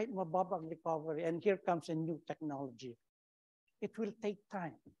something kahit mababang recovery, and here comes a new technology. It will take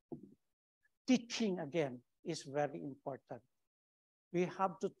time. Teaching, again, is very important. We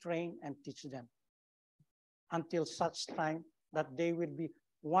have to train and teach them until such time that they will be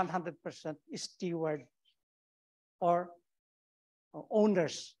 100% steward or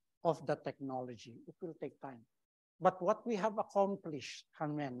owners of the technology. It will take time. But what we have accomplished,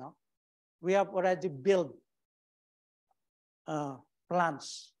 Carmen, no? We have already built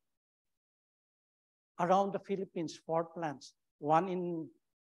plants around the Philippines, 4 plants, one in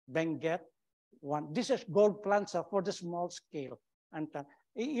Benguet, one. This is gold plants for the small scale. And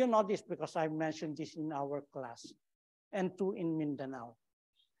you know this because I mentioned this in our class. And 2 in Mindanao.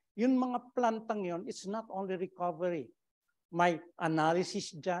 Yung mga plantang yon, it's not only recovery. May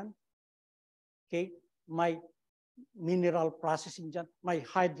analysis dyan, okay? May mineral processing dyan, may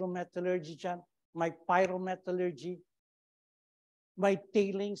hydrometallurgy dyan, may pyrometallurgy, may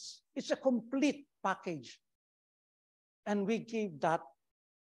tailings. It's a complete package. And we gave that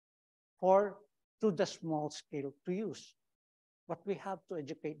to the small scale to use. But we have to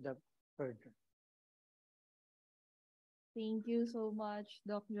educate them further. Thank you so much,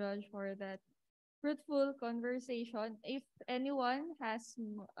 Doc Judge, for that fruitful conversation. If anyone has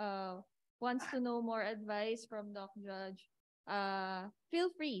wants to know more advice from Doc Judge, feel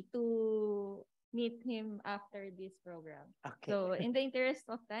free to meet him after this program. Okay. So in the interest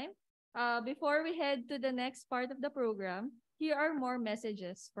of time, before we head to the next part of the program, here are more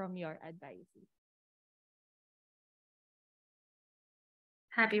messages from your advisee.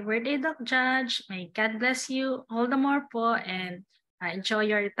 Happy birthday, Doc Judge. May God bless you all the more po and enjoy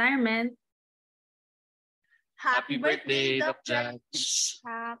your retirement. Happy birthday, Doc Judge.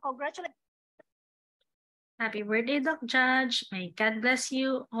 Congratulations. Happy birthday, Doc Judge. May God bless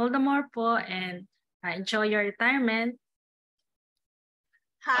you all the more po and enjoy your retirement.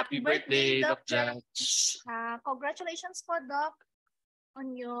 Happy birthday, Doc Judge. Congratulations po, Doc,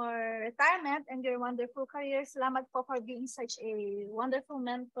 on your retirement and your wonderful career. Salamat po for being such a wonderful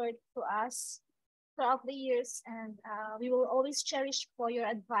mentor to us throughout the years. And we will always cherish for your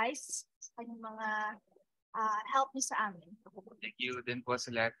advice sa yung mga help niyo sa amin. Thank you din po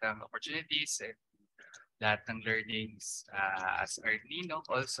sa lahat ng opportunities and lahat ng learnings as our Ninong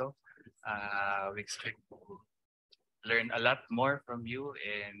also. We expect to learn a lot more from you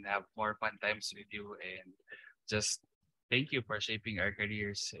and have more fun times with you, and just thank you for shaping our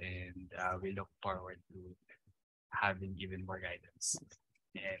careers, and we look forward to having even more guidance.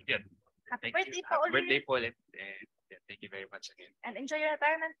 And yun, Happy thank birthday you. po Happy ulit. birthday po ulit, and yeah, thank you very much again. And enjoy your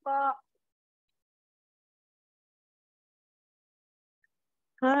retirement po.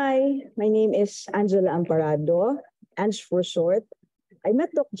 Hi, my name is Angela Amparado, Ange for short. I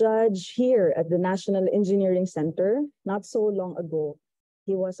met Doc Judge here at the National Engineering Center not so long ago.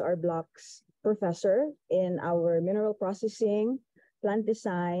 He was our block's professor in our mineral processing, plant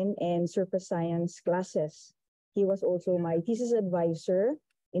design, and surface science classes. He was also my thesis advisor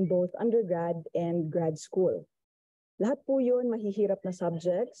in both undergrad and grad school. Lahat po yun mahihirap na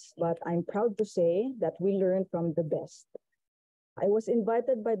subjects, but I'm proud to say that we learned from the best. I was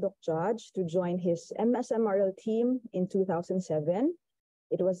invited by Doc Judge to join his MSMRL team in 2007.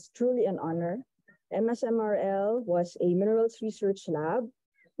 It was truly an honor. MSMRL was a minerals research lab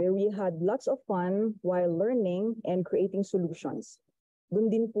where we had lots of fun while learning and creating solutions. Doon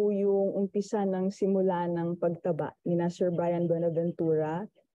din po yung umpisa ng simula ng pagtaba ni Sir Brian Buenaventura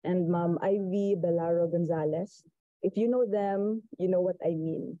and Ma'am Ivy Belaro Gonzalez. If you know them, you know what I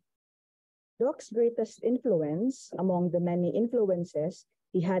mean. Doc's greatest influence among the many influences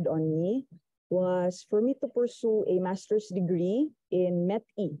he had on me was for me to pursue a master's degree in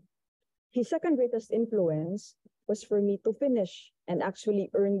MET-E. His second greatest influence was for me to finish and actually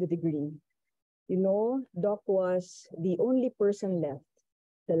earn the degree. You know, Doc was the only person left,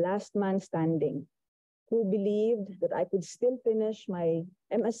 the last man standing, who believed that I could still finish my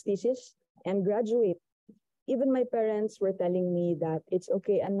MS thesis and graduate. Even my parents were telling me that it's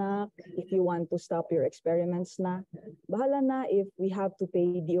okay, anak, if you want to stop your experiments na. Bahala na if we have to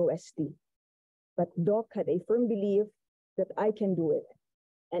pay DOST. But Doc had a firm belief that I can do it,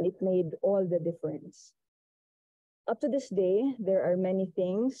 and it made all the difference. Up to this day, there are many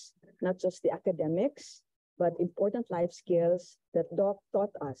things, not just the academics, but important life skills that Doc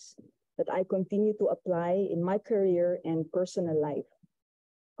taught us that I continue to apply in my career and personal life.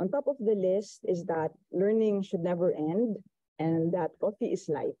 On top of the list is that learning should never end and that coffee is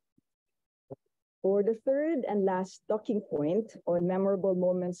life. For the third and last talking point on memorable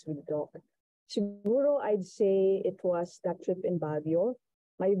moments with Doc, siguro I'd say it was that trip in Baguio,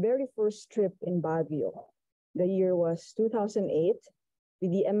 my very first trip in Baguio. The year was 2008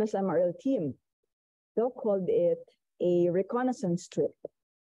 with the MSMRL team. Doc called it a reconnaissance trip.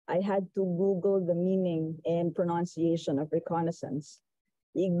 I had to Google the meaning and pronunciation of reconnaissance.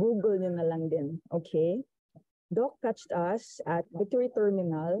 I-Google nyo na lang din, okay? Doc catched us at Victory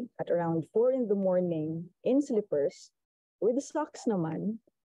Terminal at around 4 in the morning in slippers with socks naman.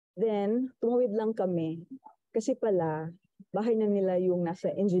 Then, tumawid lang kami kasi pala, bahay na nila yung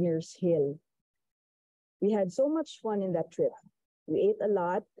nasa Engineers Hill. We had so much fun in that trip. We ate a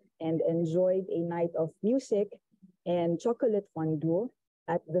lot and enjoyed a night of music and chocolate fondue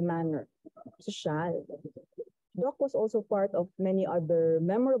at the Manor. Social. Doc was also part of many other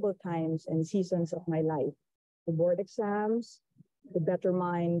memorable times and seasons of my life. The board exams, the Better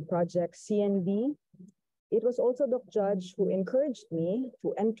Mind Project CNV. It was also Doc Judge who encouraged me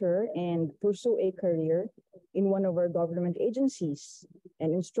to enter and pursue a career in one of our government agencies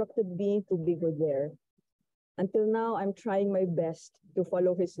and instructed me to be good there. Until now, I'm trying my best to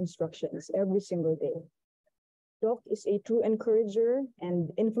follow his instructions every single day. Doc is a true encourager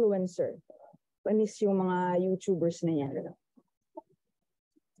and influencer. Panis yung mga YouTubers na yan.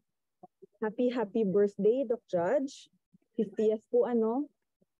 Happy birthday, Doc Judge. 50th po ano.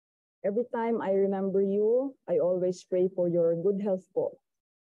 Every time I remember you, I always pray for your good health po.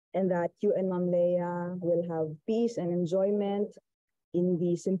 And that you and Ma'am Leia will have peace and enjoyment in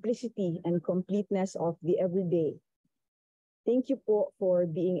the simplicity and completeness of the everyday. Thank you po for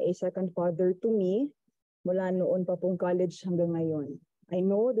being a second father to me mula noon pa pong college hanggang ngayon. I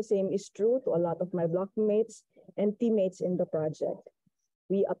know the same is true to a lot of my blockmates and teammates in the project.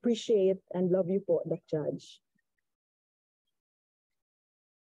 We appreciate and love you po, Doc Judge.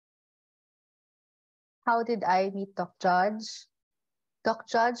 How did I meet Doc Judge? Doc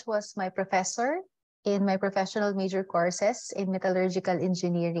Judge was my professor in my professional major courses in metallurgical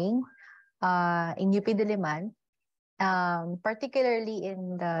engineering in UP Diliman, particularly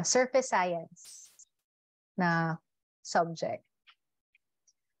in the surface science na subject.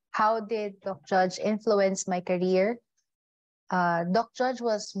 How did Doc Judge influence my career? Doc Judge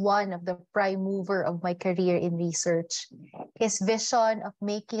was one of the prime mover of my career in research. His vision of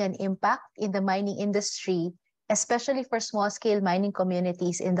making an impact in the mining industry, especially for small-scale mining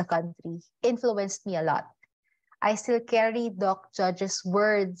communities in the country, influenced me a lot. I still carry Doc Judge's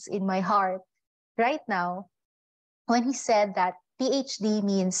words in my heart right now when he said that PhD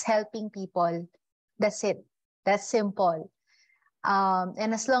means helping people. That's it. That's simple.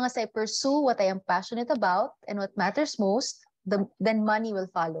 And as long as I pursue what I am passionate about and what matters most, then money will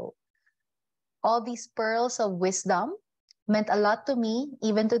follow. All these pearls of wisdom meant a lot to me,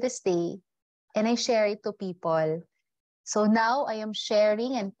 even to this day, and I share it to people. So now I am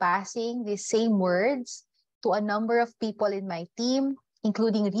sharing and passing these same words to a number of people in my team,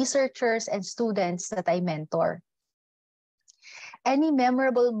 including researchers and students that I mentor. Any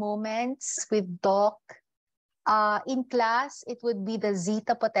memorable moments with Doc? In class, it would be the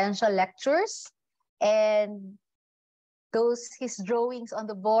Zeta Potential lectures and his drawings on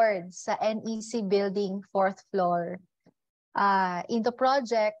the boards sa NEC building, 4th floor. In the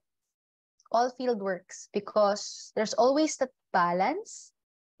project, all field works because there's always that balance,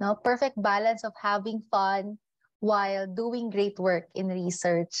 no perfect balance of having fun while doing great work in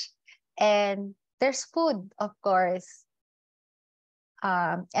research. And there's food, of course.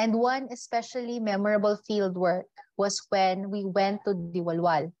 And one especially memorable field work was when we went to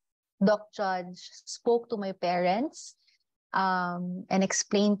Diwalwal. Doc Judge spoke to my parents and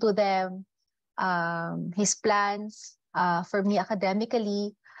explain to them his plans for me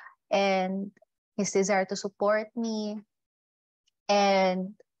academically and his desire to support me.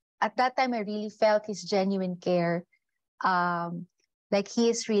 And at that time, I really felt his genuine care, like he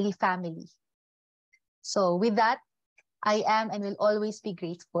is really family. So with that, I am and will always be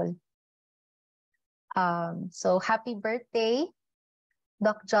grateful. So happy birthday,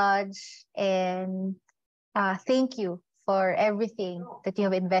 Doc Judge, and thank you for everything that you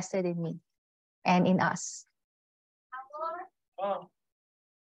have invested in me and in us.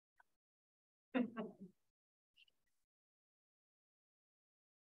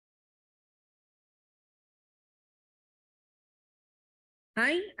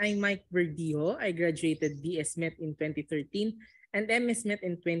 Hi, I'm Mike Verdio. I graduated BS Met in 2013 and MS Met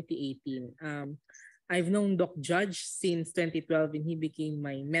in 2018. I've known Doc Judge since 2012 and he became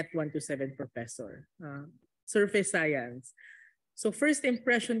my Met 127 professor. Surface Science. So first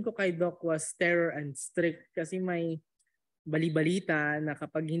impression ko kay Doc was terror and strict kasi may bali-balita na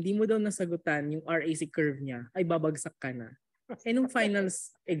kapag hindi mo daw nasagutan yung RAC curve niya, ay babagsak ka na. Eh nung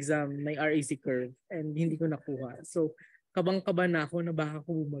finals exam, may RAC curve and hindi ko nakuha. So kabang-kaba na ako na baka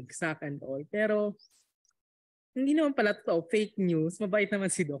ko bumagsak and all. Pero hindi naman pala to fake news. Mabait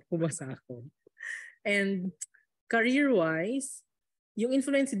naman si Doc, pumasa ako. And career-wise, yung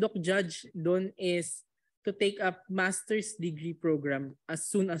influence si Doc Judge doon is to take up master's degree program as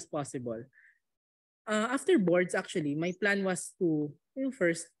soon as possible. After boards, actually, my plan was to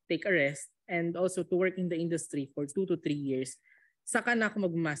first take a rest and also to work in the industry for 2 to 3 years. Saka na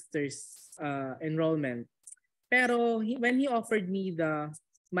ako mag-master's enrollment. Pero when he offered me the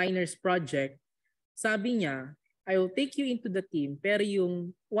minors project, sabi niya, I will take you into the team, pero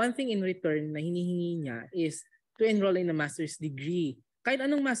yung one thing in return na hinihingi niya is to enroll in a master's degree. Kahit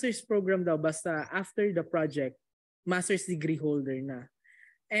anong master's program daw, basta after the project, master's degree holder na.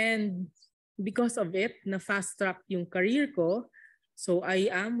 And because of it, na fast track yung career ko, so I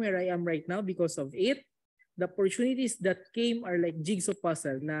am where I am right now because of it. The opportunities that came are like jigsaw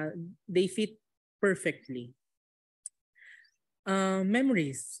puzzle na they fit perfectly.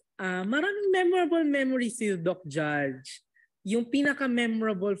 Memories. Maraming memorable memories si Doc Judge. Yung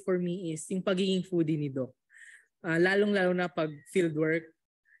pinaka-memorable for me is yung pagiging foodie ni Doc. Lalong-lalo na pag fieldwork.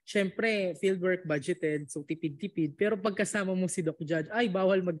 Siyempre, fieldwork budgeted, so tipid-tipid. Pero pagkasama mo si Doc Judge, ay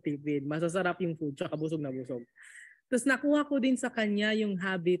bawal magtipid. Masasarap yung food, tsaka busog na busog. Tapos nakuha ko din sa kanya yung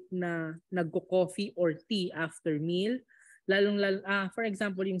habit na nagko-coffee or tea after meal. For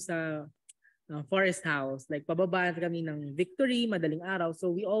example, yung sa Forest House. Like, pababa kami ng Victory, madaling araw.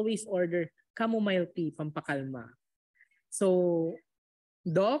 So, we always order chamomile tea, pampakalma. So,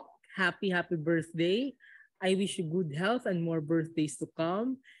 Doc, happy birthday. I wish you good health and more birthdays to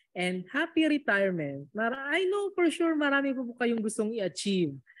come. And happy retirement. I know for sure marami po kayong gustong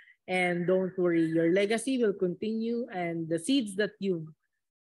i-achieve. And don't worry, your legacy will continue and the seeds that you've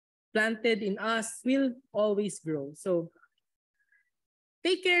planted in us will always grow. So,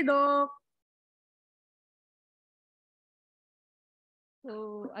 take care, Doc.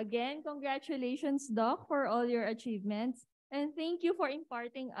 So again, congratulations, Doc, for all your achievements. And thank you for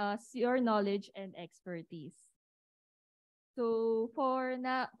imparting us your knowledge and expertise. So for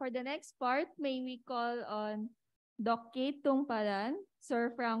the next part, may we call on Doc Kate Tungpalan,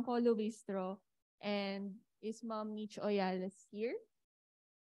 Sir Franco Luistro, and is Ma'am Mitch Oyales here?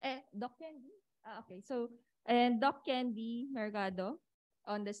 Doc Candy? Okay, so, and Doc Candy Mercado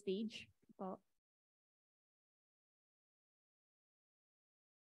on the stage. Po.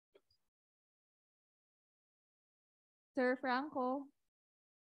 Sir Franco.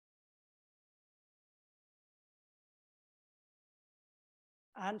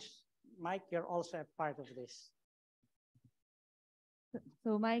 And Mike, you're also a part of this.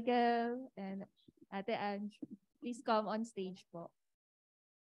 So Michael and Ate Ange, please come on stage po.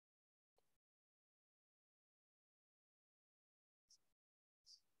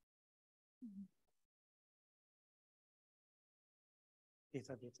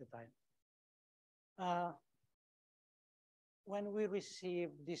 Dito tayo. When we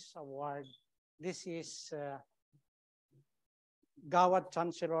received this award, this is Gawad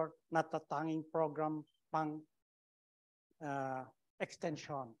Chancellor natatanging program pang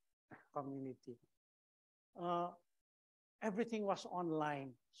extension community. Everything was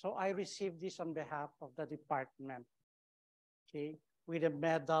online. So I received this on behalf of the department, okay, with a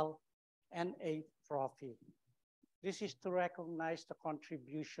medal and a trophy. This is to recognize the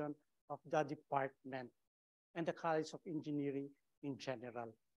contribution of the department and the College of Engineering in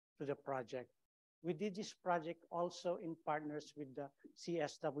general to the project. We did this project also in partners with the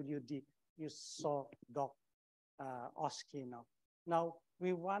CSWD. You saw Doc OSCE. Now,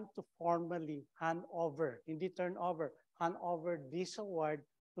 we want to formally hand over, hindi turn over, hand over this award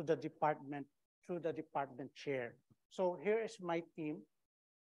to the department through the department chair. So here is my team.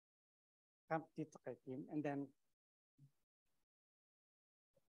 Come dito kay team. And then,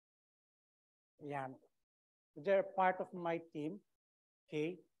 yan. They're part of my team.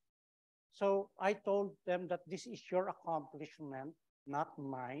 Okay. So I told them that this is your accomplishment, not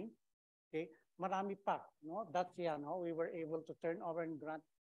mine. Okay. Marami pa, no? That's yan, no? We were able to turn over and grant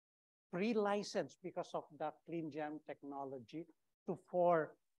pre-license because of the clean gem technology to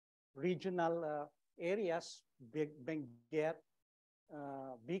 4 regional areas, Benguet,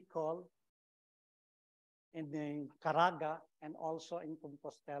 Bicol, and then Caraga, and also in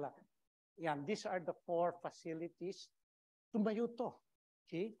Compostela. Yan, these are the 4 facilities. Tumayo to.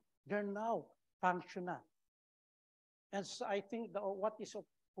 Okay? They're now functional. And so I think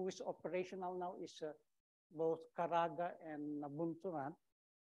who is operational now is both Caraga and Nabunturan.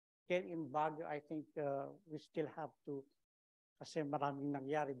 Okay, in Baguio, I think we still have to, kasi maraming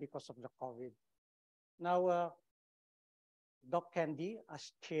nangyari because of the COVID. Now, Doc Candy,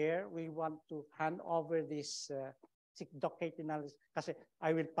 as chair, we want to hand over this Doc Katie Nales, kasi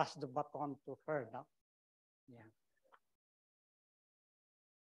I will pass the baton to her now. Yeah.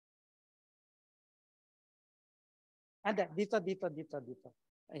 And dito.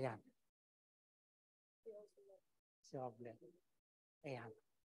 Ayan. Si Oblen. Ayan.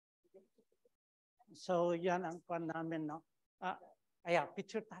 So, yan ang pan namin, no? Ayan,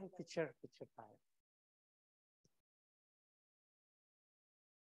 picture tayo.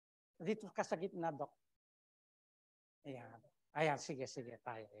 Dito ka sa gitna, Doc. Ayan, sige,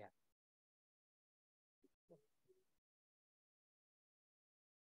 tayo. Ayan.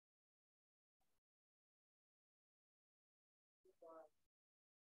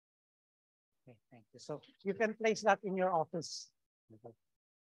 Okay, thank you. So you can place that in your office.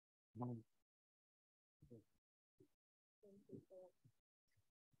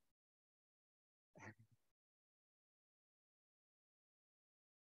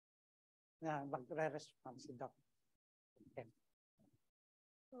 Yeah, magre-respond si Doc. Okay.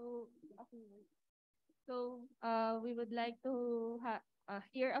 So we would like to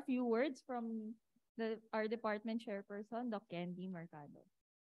hear a few words from our department chairperson, Doc Candy Mercado.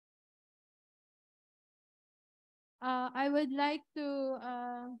 I would like to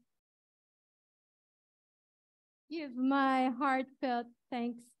give my heartfelt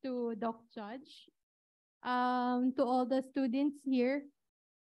thanks to Doc Judge, to all the students here.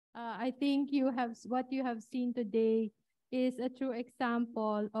 I think what you have seen today is a true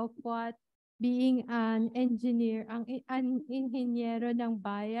example of what being an engineer, an inhinyero ng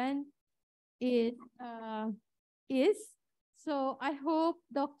bayan is. So I hope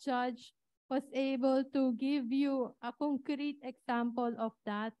Doc Judge was able to give you a concrete example of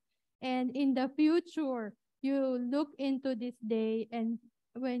that. And in the future, you look into this day, and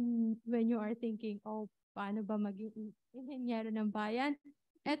when you are thinking, oh, paano ba maging inhinyero ng bayan?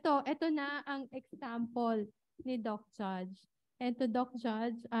 Ito na ang example ni Doc Judge. And to Doc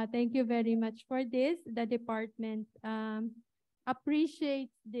Judge, thank you very much for this. The department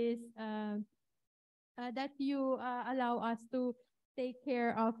appreciates this, that you allow us to take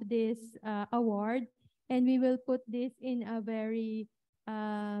care of this award. And we will put this in a very,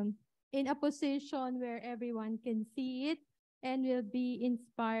 in a position where everyone can see it and will be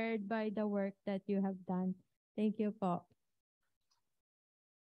inspired by the work that you have done. Thank you po.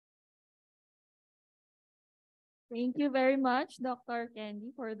 Thank you very much, Dr.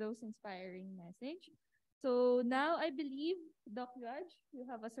 Candy, for those inspiring message. So now I believe, Doc Judge, you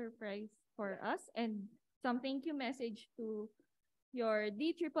have a surprise for us and some thank you message to your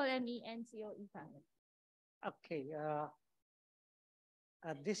DMME and COE family. Okay.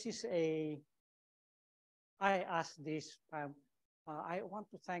 This is I asked this, I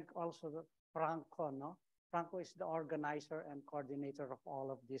want to thank also Franco, no? Franco is the organizer and coordinator of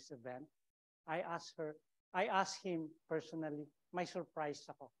all of this event. I asked him personally, my surprise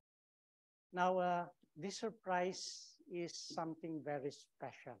ako. Now, this surprise is something very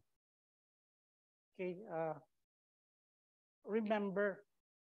special. Okay, remember,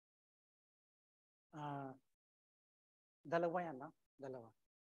 dalawa yan, no? Dalawa.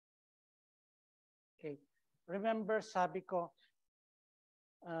 Okay, remember sabi ko,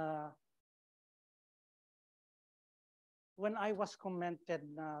 when I was commented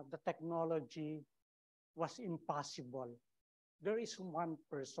na the technology was impossible, there is one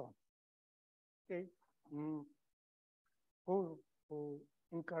person, okay, who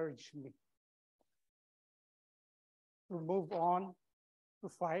encouraged me to move on, to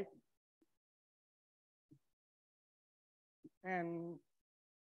fight, And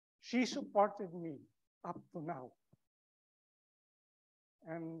she supported me up to now.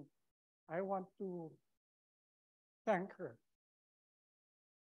 And I want to thank her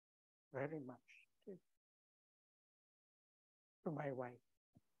very much. To my wife.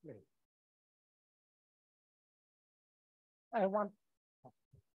 I want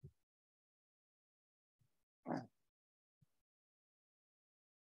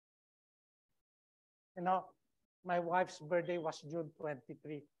you know, my wife's birthday was June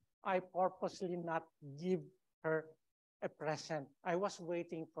 23. I purposely not give her a present. I was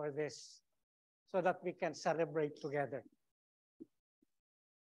waiting for this so that we can celebrate together.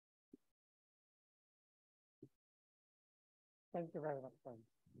 Thank you very much.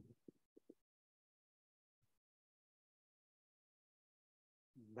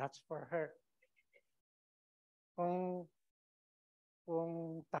 That's for her. Kung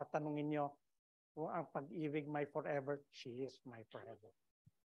tatanungin nyo kung ang pag-ibig my forever, she is my forever.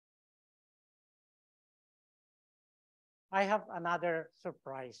 I have another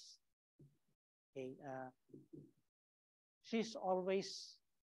surprise. Okay, she's always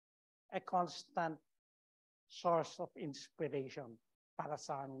a constant source of inspiration para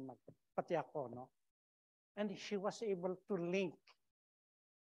sa amin, pati ako, no? And she was able to link,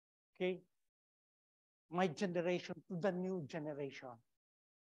 okay, my generation to the new generation.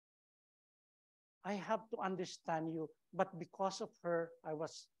 I have to understand you, but because of her,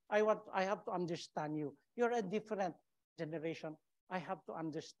 I have to understand you. You're a different generation. I have to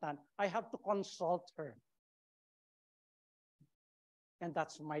understand. I have to consult her. And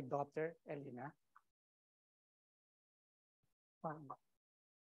that's my daughter, Elena.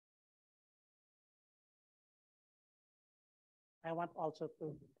 I want also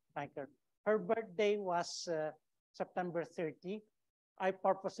to thank her. Her birthday was September 30. I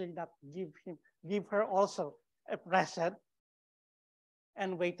purposely not give her also a present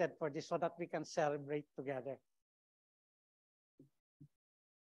and waited for this so that we can celebrate together.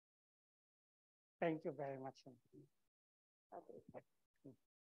 Thank you very much.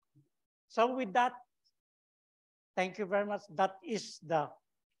 So with that, thank you very much. That is the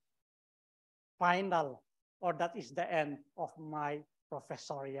final, or that is the end of my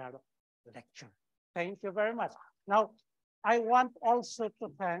professorial lecture. Thank you very much. Now, I want also to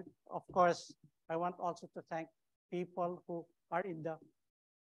thank, of course, I want also to thank people who are in the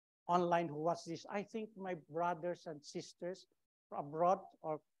online who watch this. I think my brothers and sisters abroad,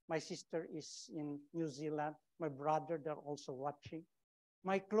 or my sister is in New Zealand. My brother, they're also watching.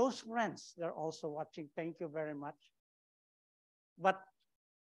 My close friends, they're also watching. Thank you very much. But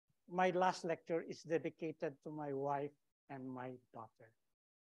my last lecture is dedicated to my wife and my daughter.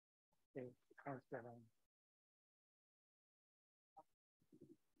 Okay.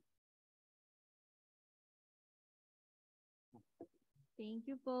 Thank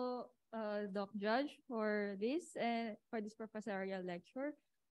you po, Doc Judge, for this and for this professorial lecture.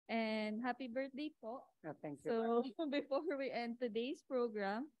 And happy birthday po. Thank you. So before we end today's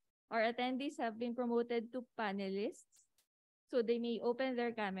program, our attendees have been promoted to panelists, so they may open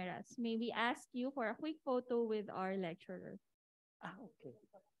their cameras. May we ask you for a quick photo with our lecturer? Okay.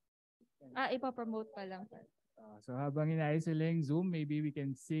 Ipapromote pa lang. So habang inaayos sila yung Zoom, maybe we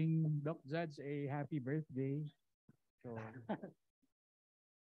can sing Doc Judge a happy birthday. So,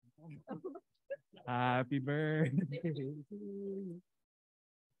 happy birthday.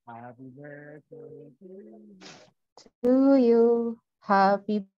 Happy birthday To you,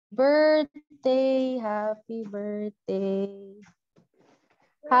 happy birthday, happy birthday.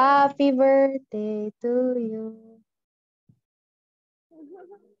 Happy birthday to you.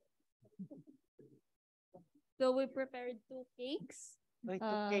 So we prepared 2 cakes. Wait,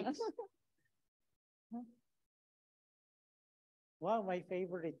 2 cakes. Wow, my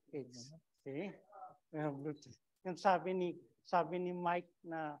favorite cakes. Okay. Yung sabi ni Mike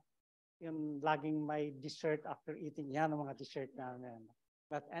na yung laging may dessert after eating. Yan ang mga dessert namin.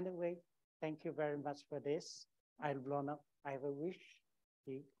 But anyway, thank you very much for this. I'll blow up. I have a wish.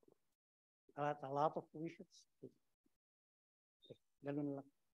 Okay. A lot of wishes. Okay. Ganun lang.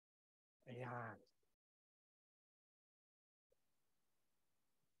 Ayan.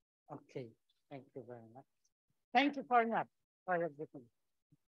 Okay. Thank you very much. Thank you for that. For everything.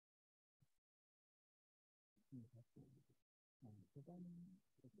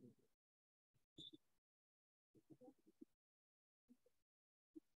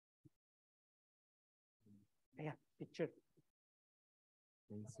 Yeah, picture.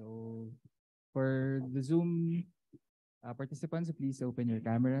 Okay, so for the Zoom participants, please open your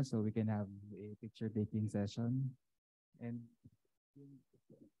camera so we can have a picture taking session. And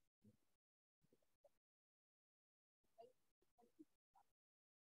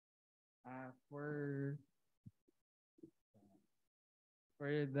For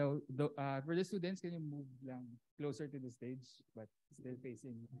the students, can you move lang closer to the stage but still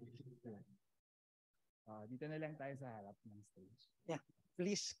facing dito na lang tayo sa harap ng stage. Yeah,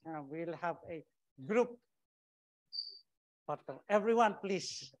 please, we'll have a group photo. Everyone,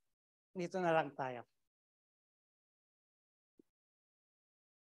 please, dito na lang tayo.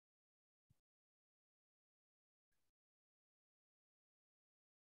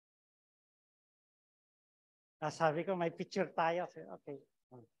 Sabi ko, may picture tayo. Okay.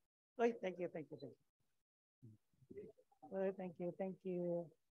 Oy, thank you, thank you, thank you. Oy, thank you, thank you.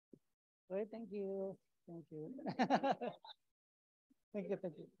 Oy, thank you, thank you. Thank you,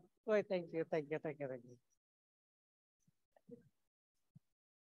 thank you. Oy, thank you, thank you, thank you, thank you.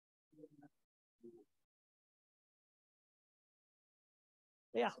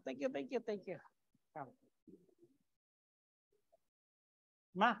 Yeah, thank you, thank you, thank you. Come.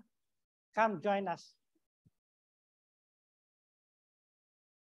 Ma, come join us.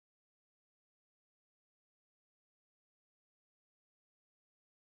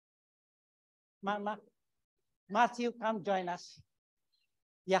 Matthew, come join us.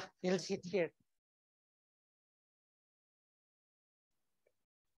 Yeah, he'll sit here.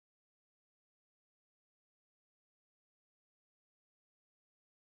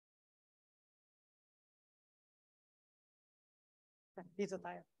 Dito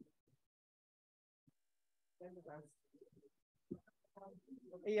tayo.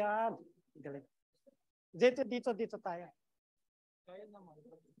 Ayan. Galing. Dito tayo. Kaya naman.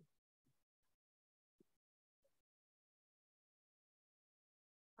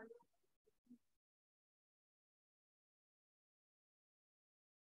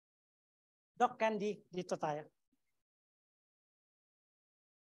 Doc Candy, dito tayo.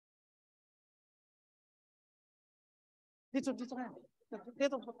 Dito tayo.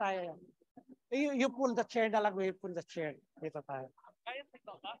 Dito po tayo. You pull the chair na lang, we pull the chair. Dito tayo.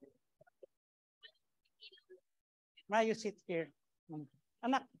 Ma, you sit here.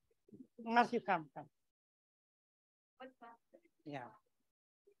 Anak, Mars, you come. Yeah.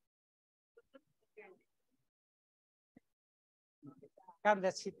 Come,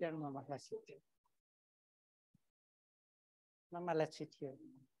 let's sit there, Mama. Let's sit there. Mama, let's sit here.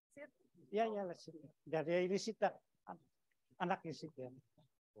 Sit? Yeah, let's sit there. There, you sit there. Anak, you sit there.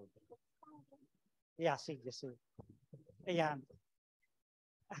 Yeah, sige. Ayan.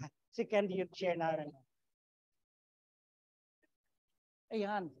 Si Candy, yung chair na rin.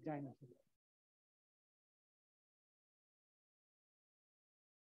 Ayan. Join us.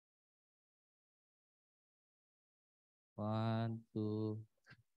 One, two.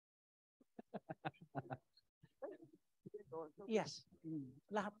 Yes.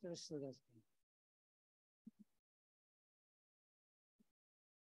 Lahat ng students.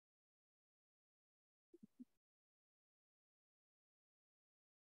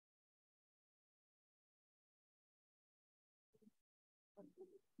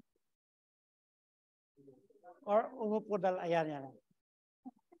 Or umupo dal, ayan.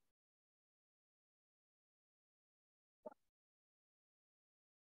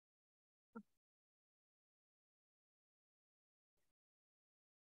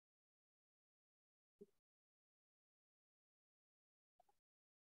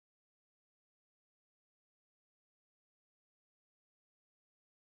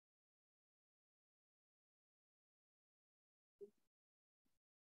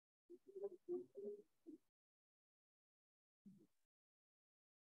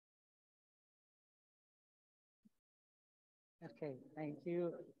 Okay, thank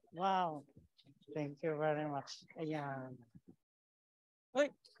you. Wow. Thank you very much. Ayan. Uy,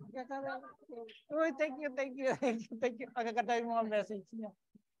 thank you. Agaganda yung mga message niya.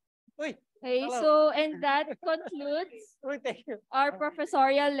 Uy, Okay, hello. so and that concludes Thank you. our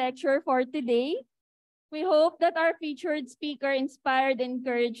professorial lecture for today. We hope that our featured speaker inspired and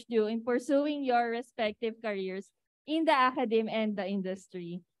encouraged you in pursuing your respective careers in the academe and the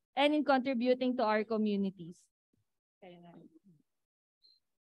industry, and in contributing to our communities.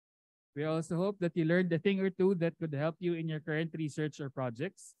 We also hope that you learned a thing or two that could help you in your current research or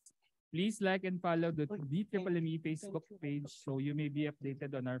projects. Please like and follow the DEEE Facebook page so you may be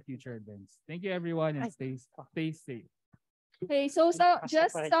updated on our future events. Thank you, everyone, and stay safe. Okay, so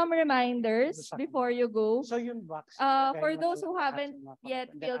just some reminders before you go. So yun box. For those who haven't yet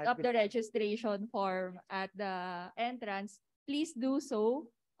filled up the registration form at the entrance, please do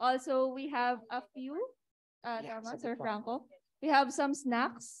so. Also, we have a few, tama, Sir Franco? We have some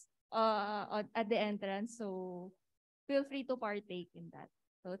snacks at the entrance, so feel free to partake in that.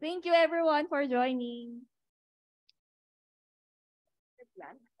 So thank you everyone for joining.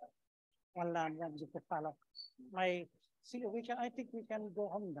 Wala na, hindi ko follow. My, see, I think we can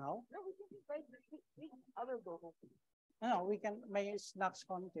go home now. No, we can invite, I will go home. No, we can, may snacks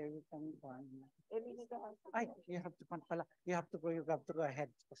conte, we can go. Ay, you have to come pala. You have to go ahead.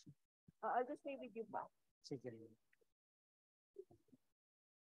 I'll just stay with you back. Sige.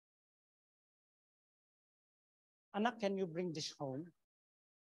 Anak, can you bring this home?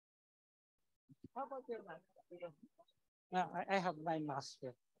 How about your mask? No, I have my mask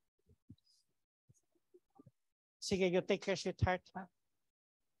here. Sige, you take care, sweetheart. Ha?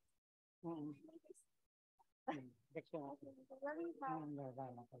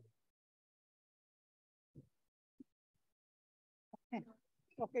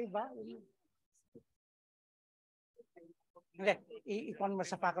 Okay ba? Hindi, ikon mo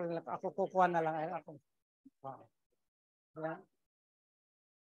sa pakal lang. Ako kukuha na lang. Ako. Wow. Yeah.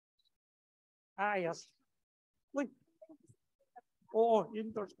 Ayos. Uy. Oo,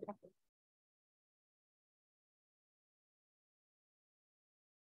 indoors.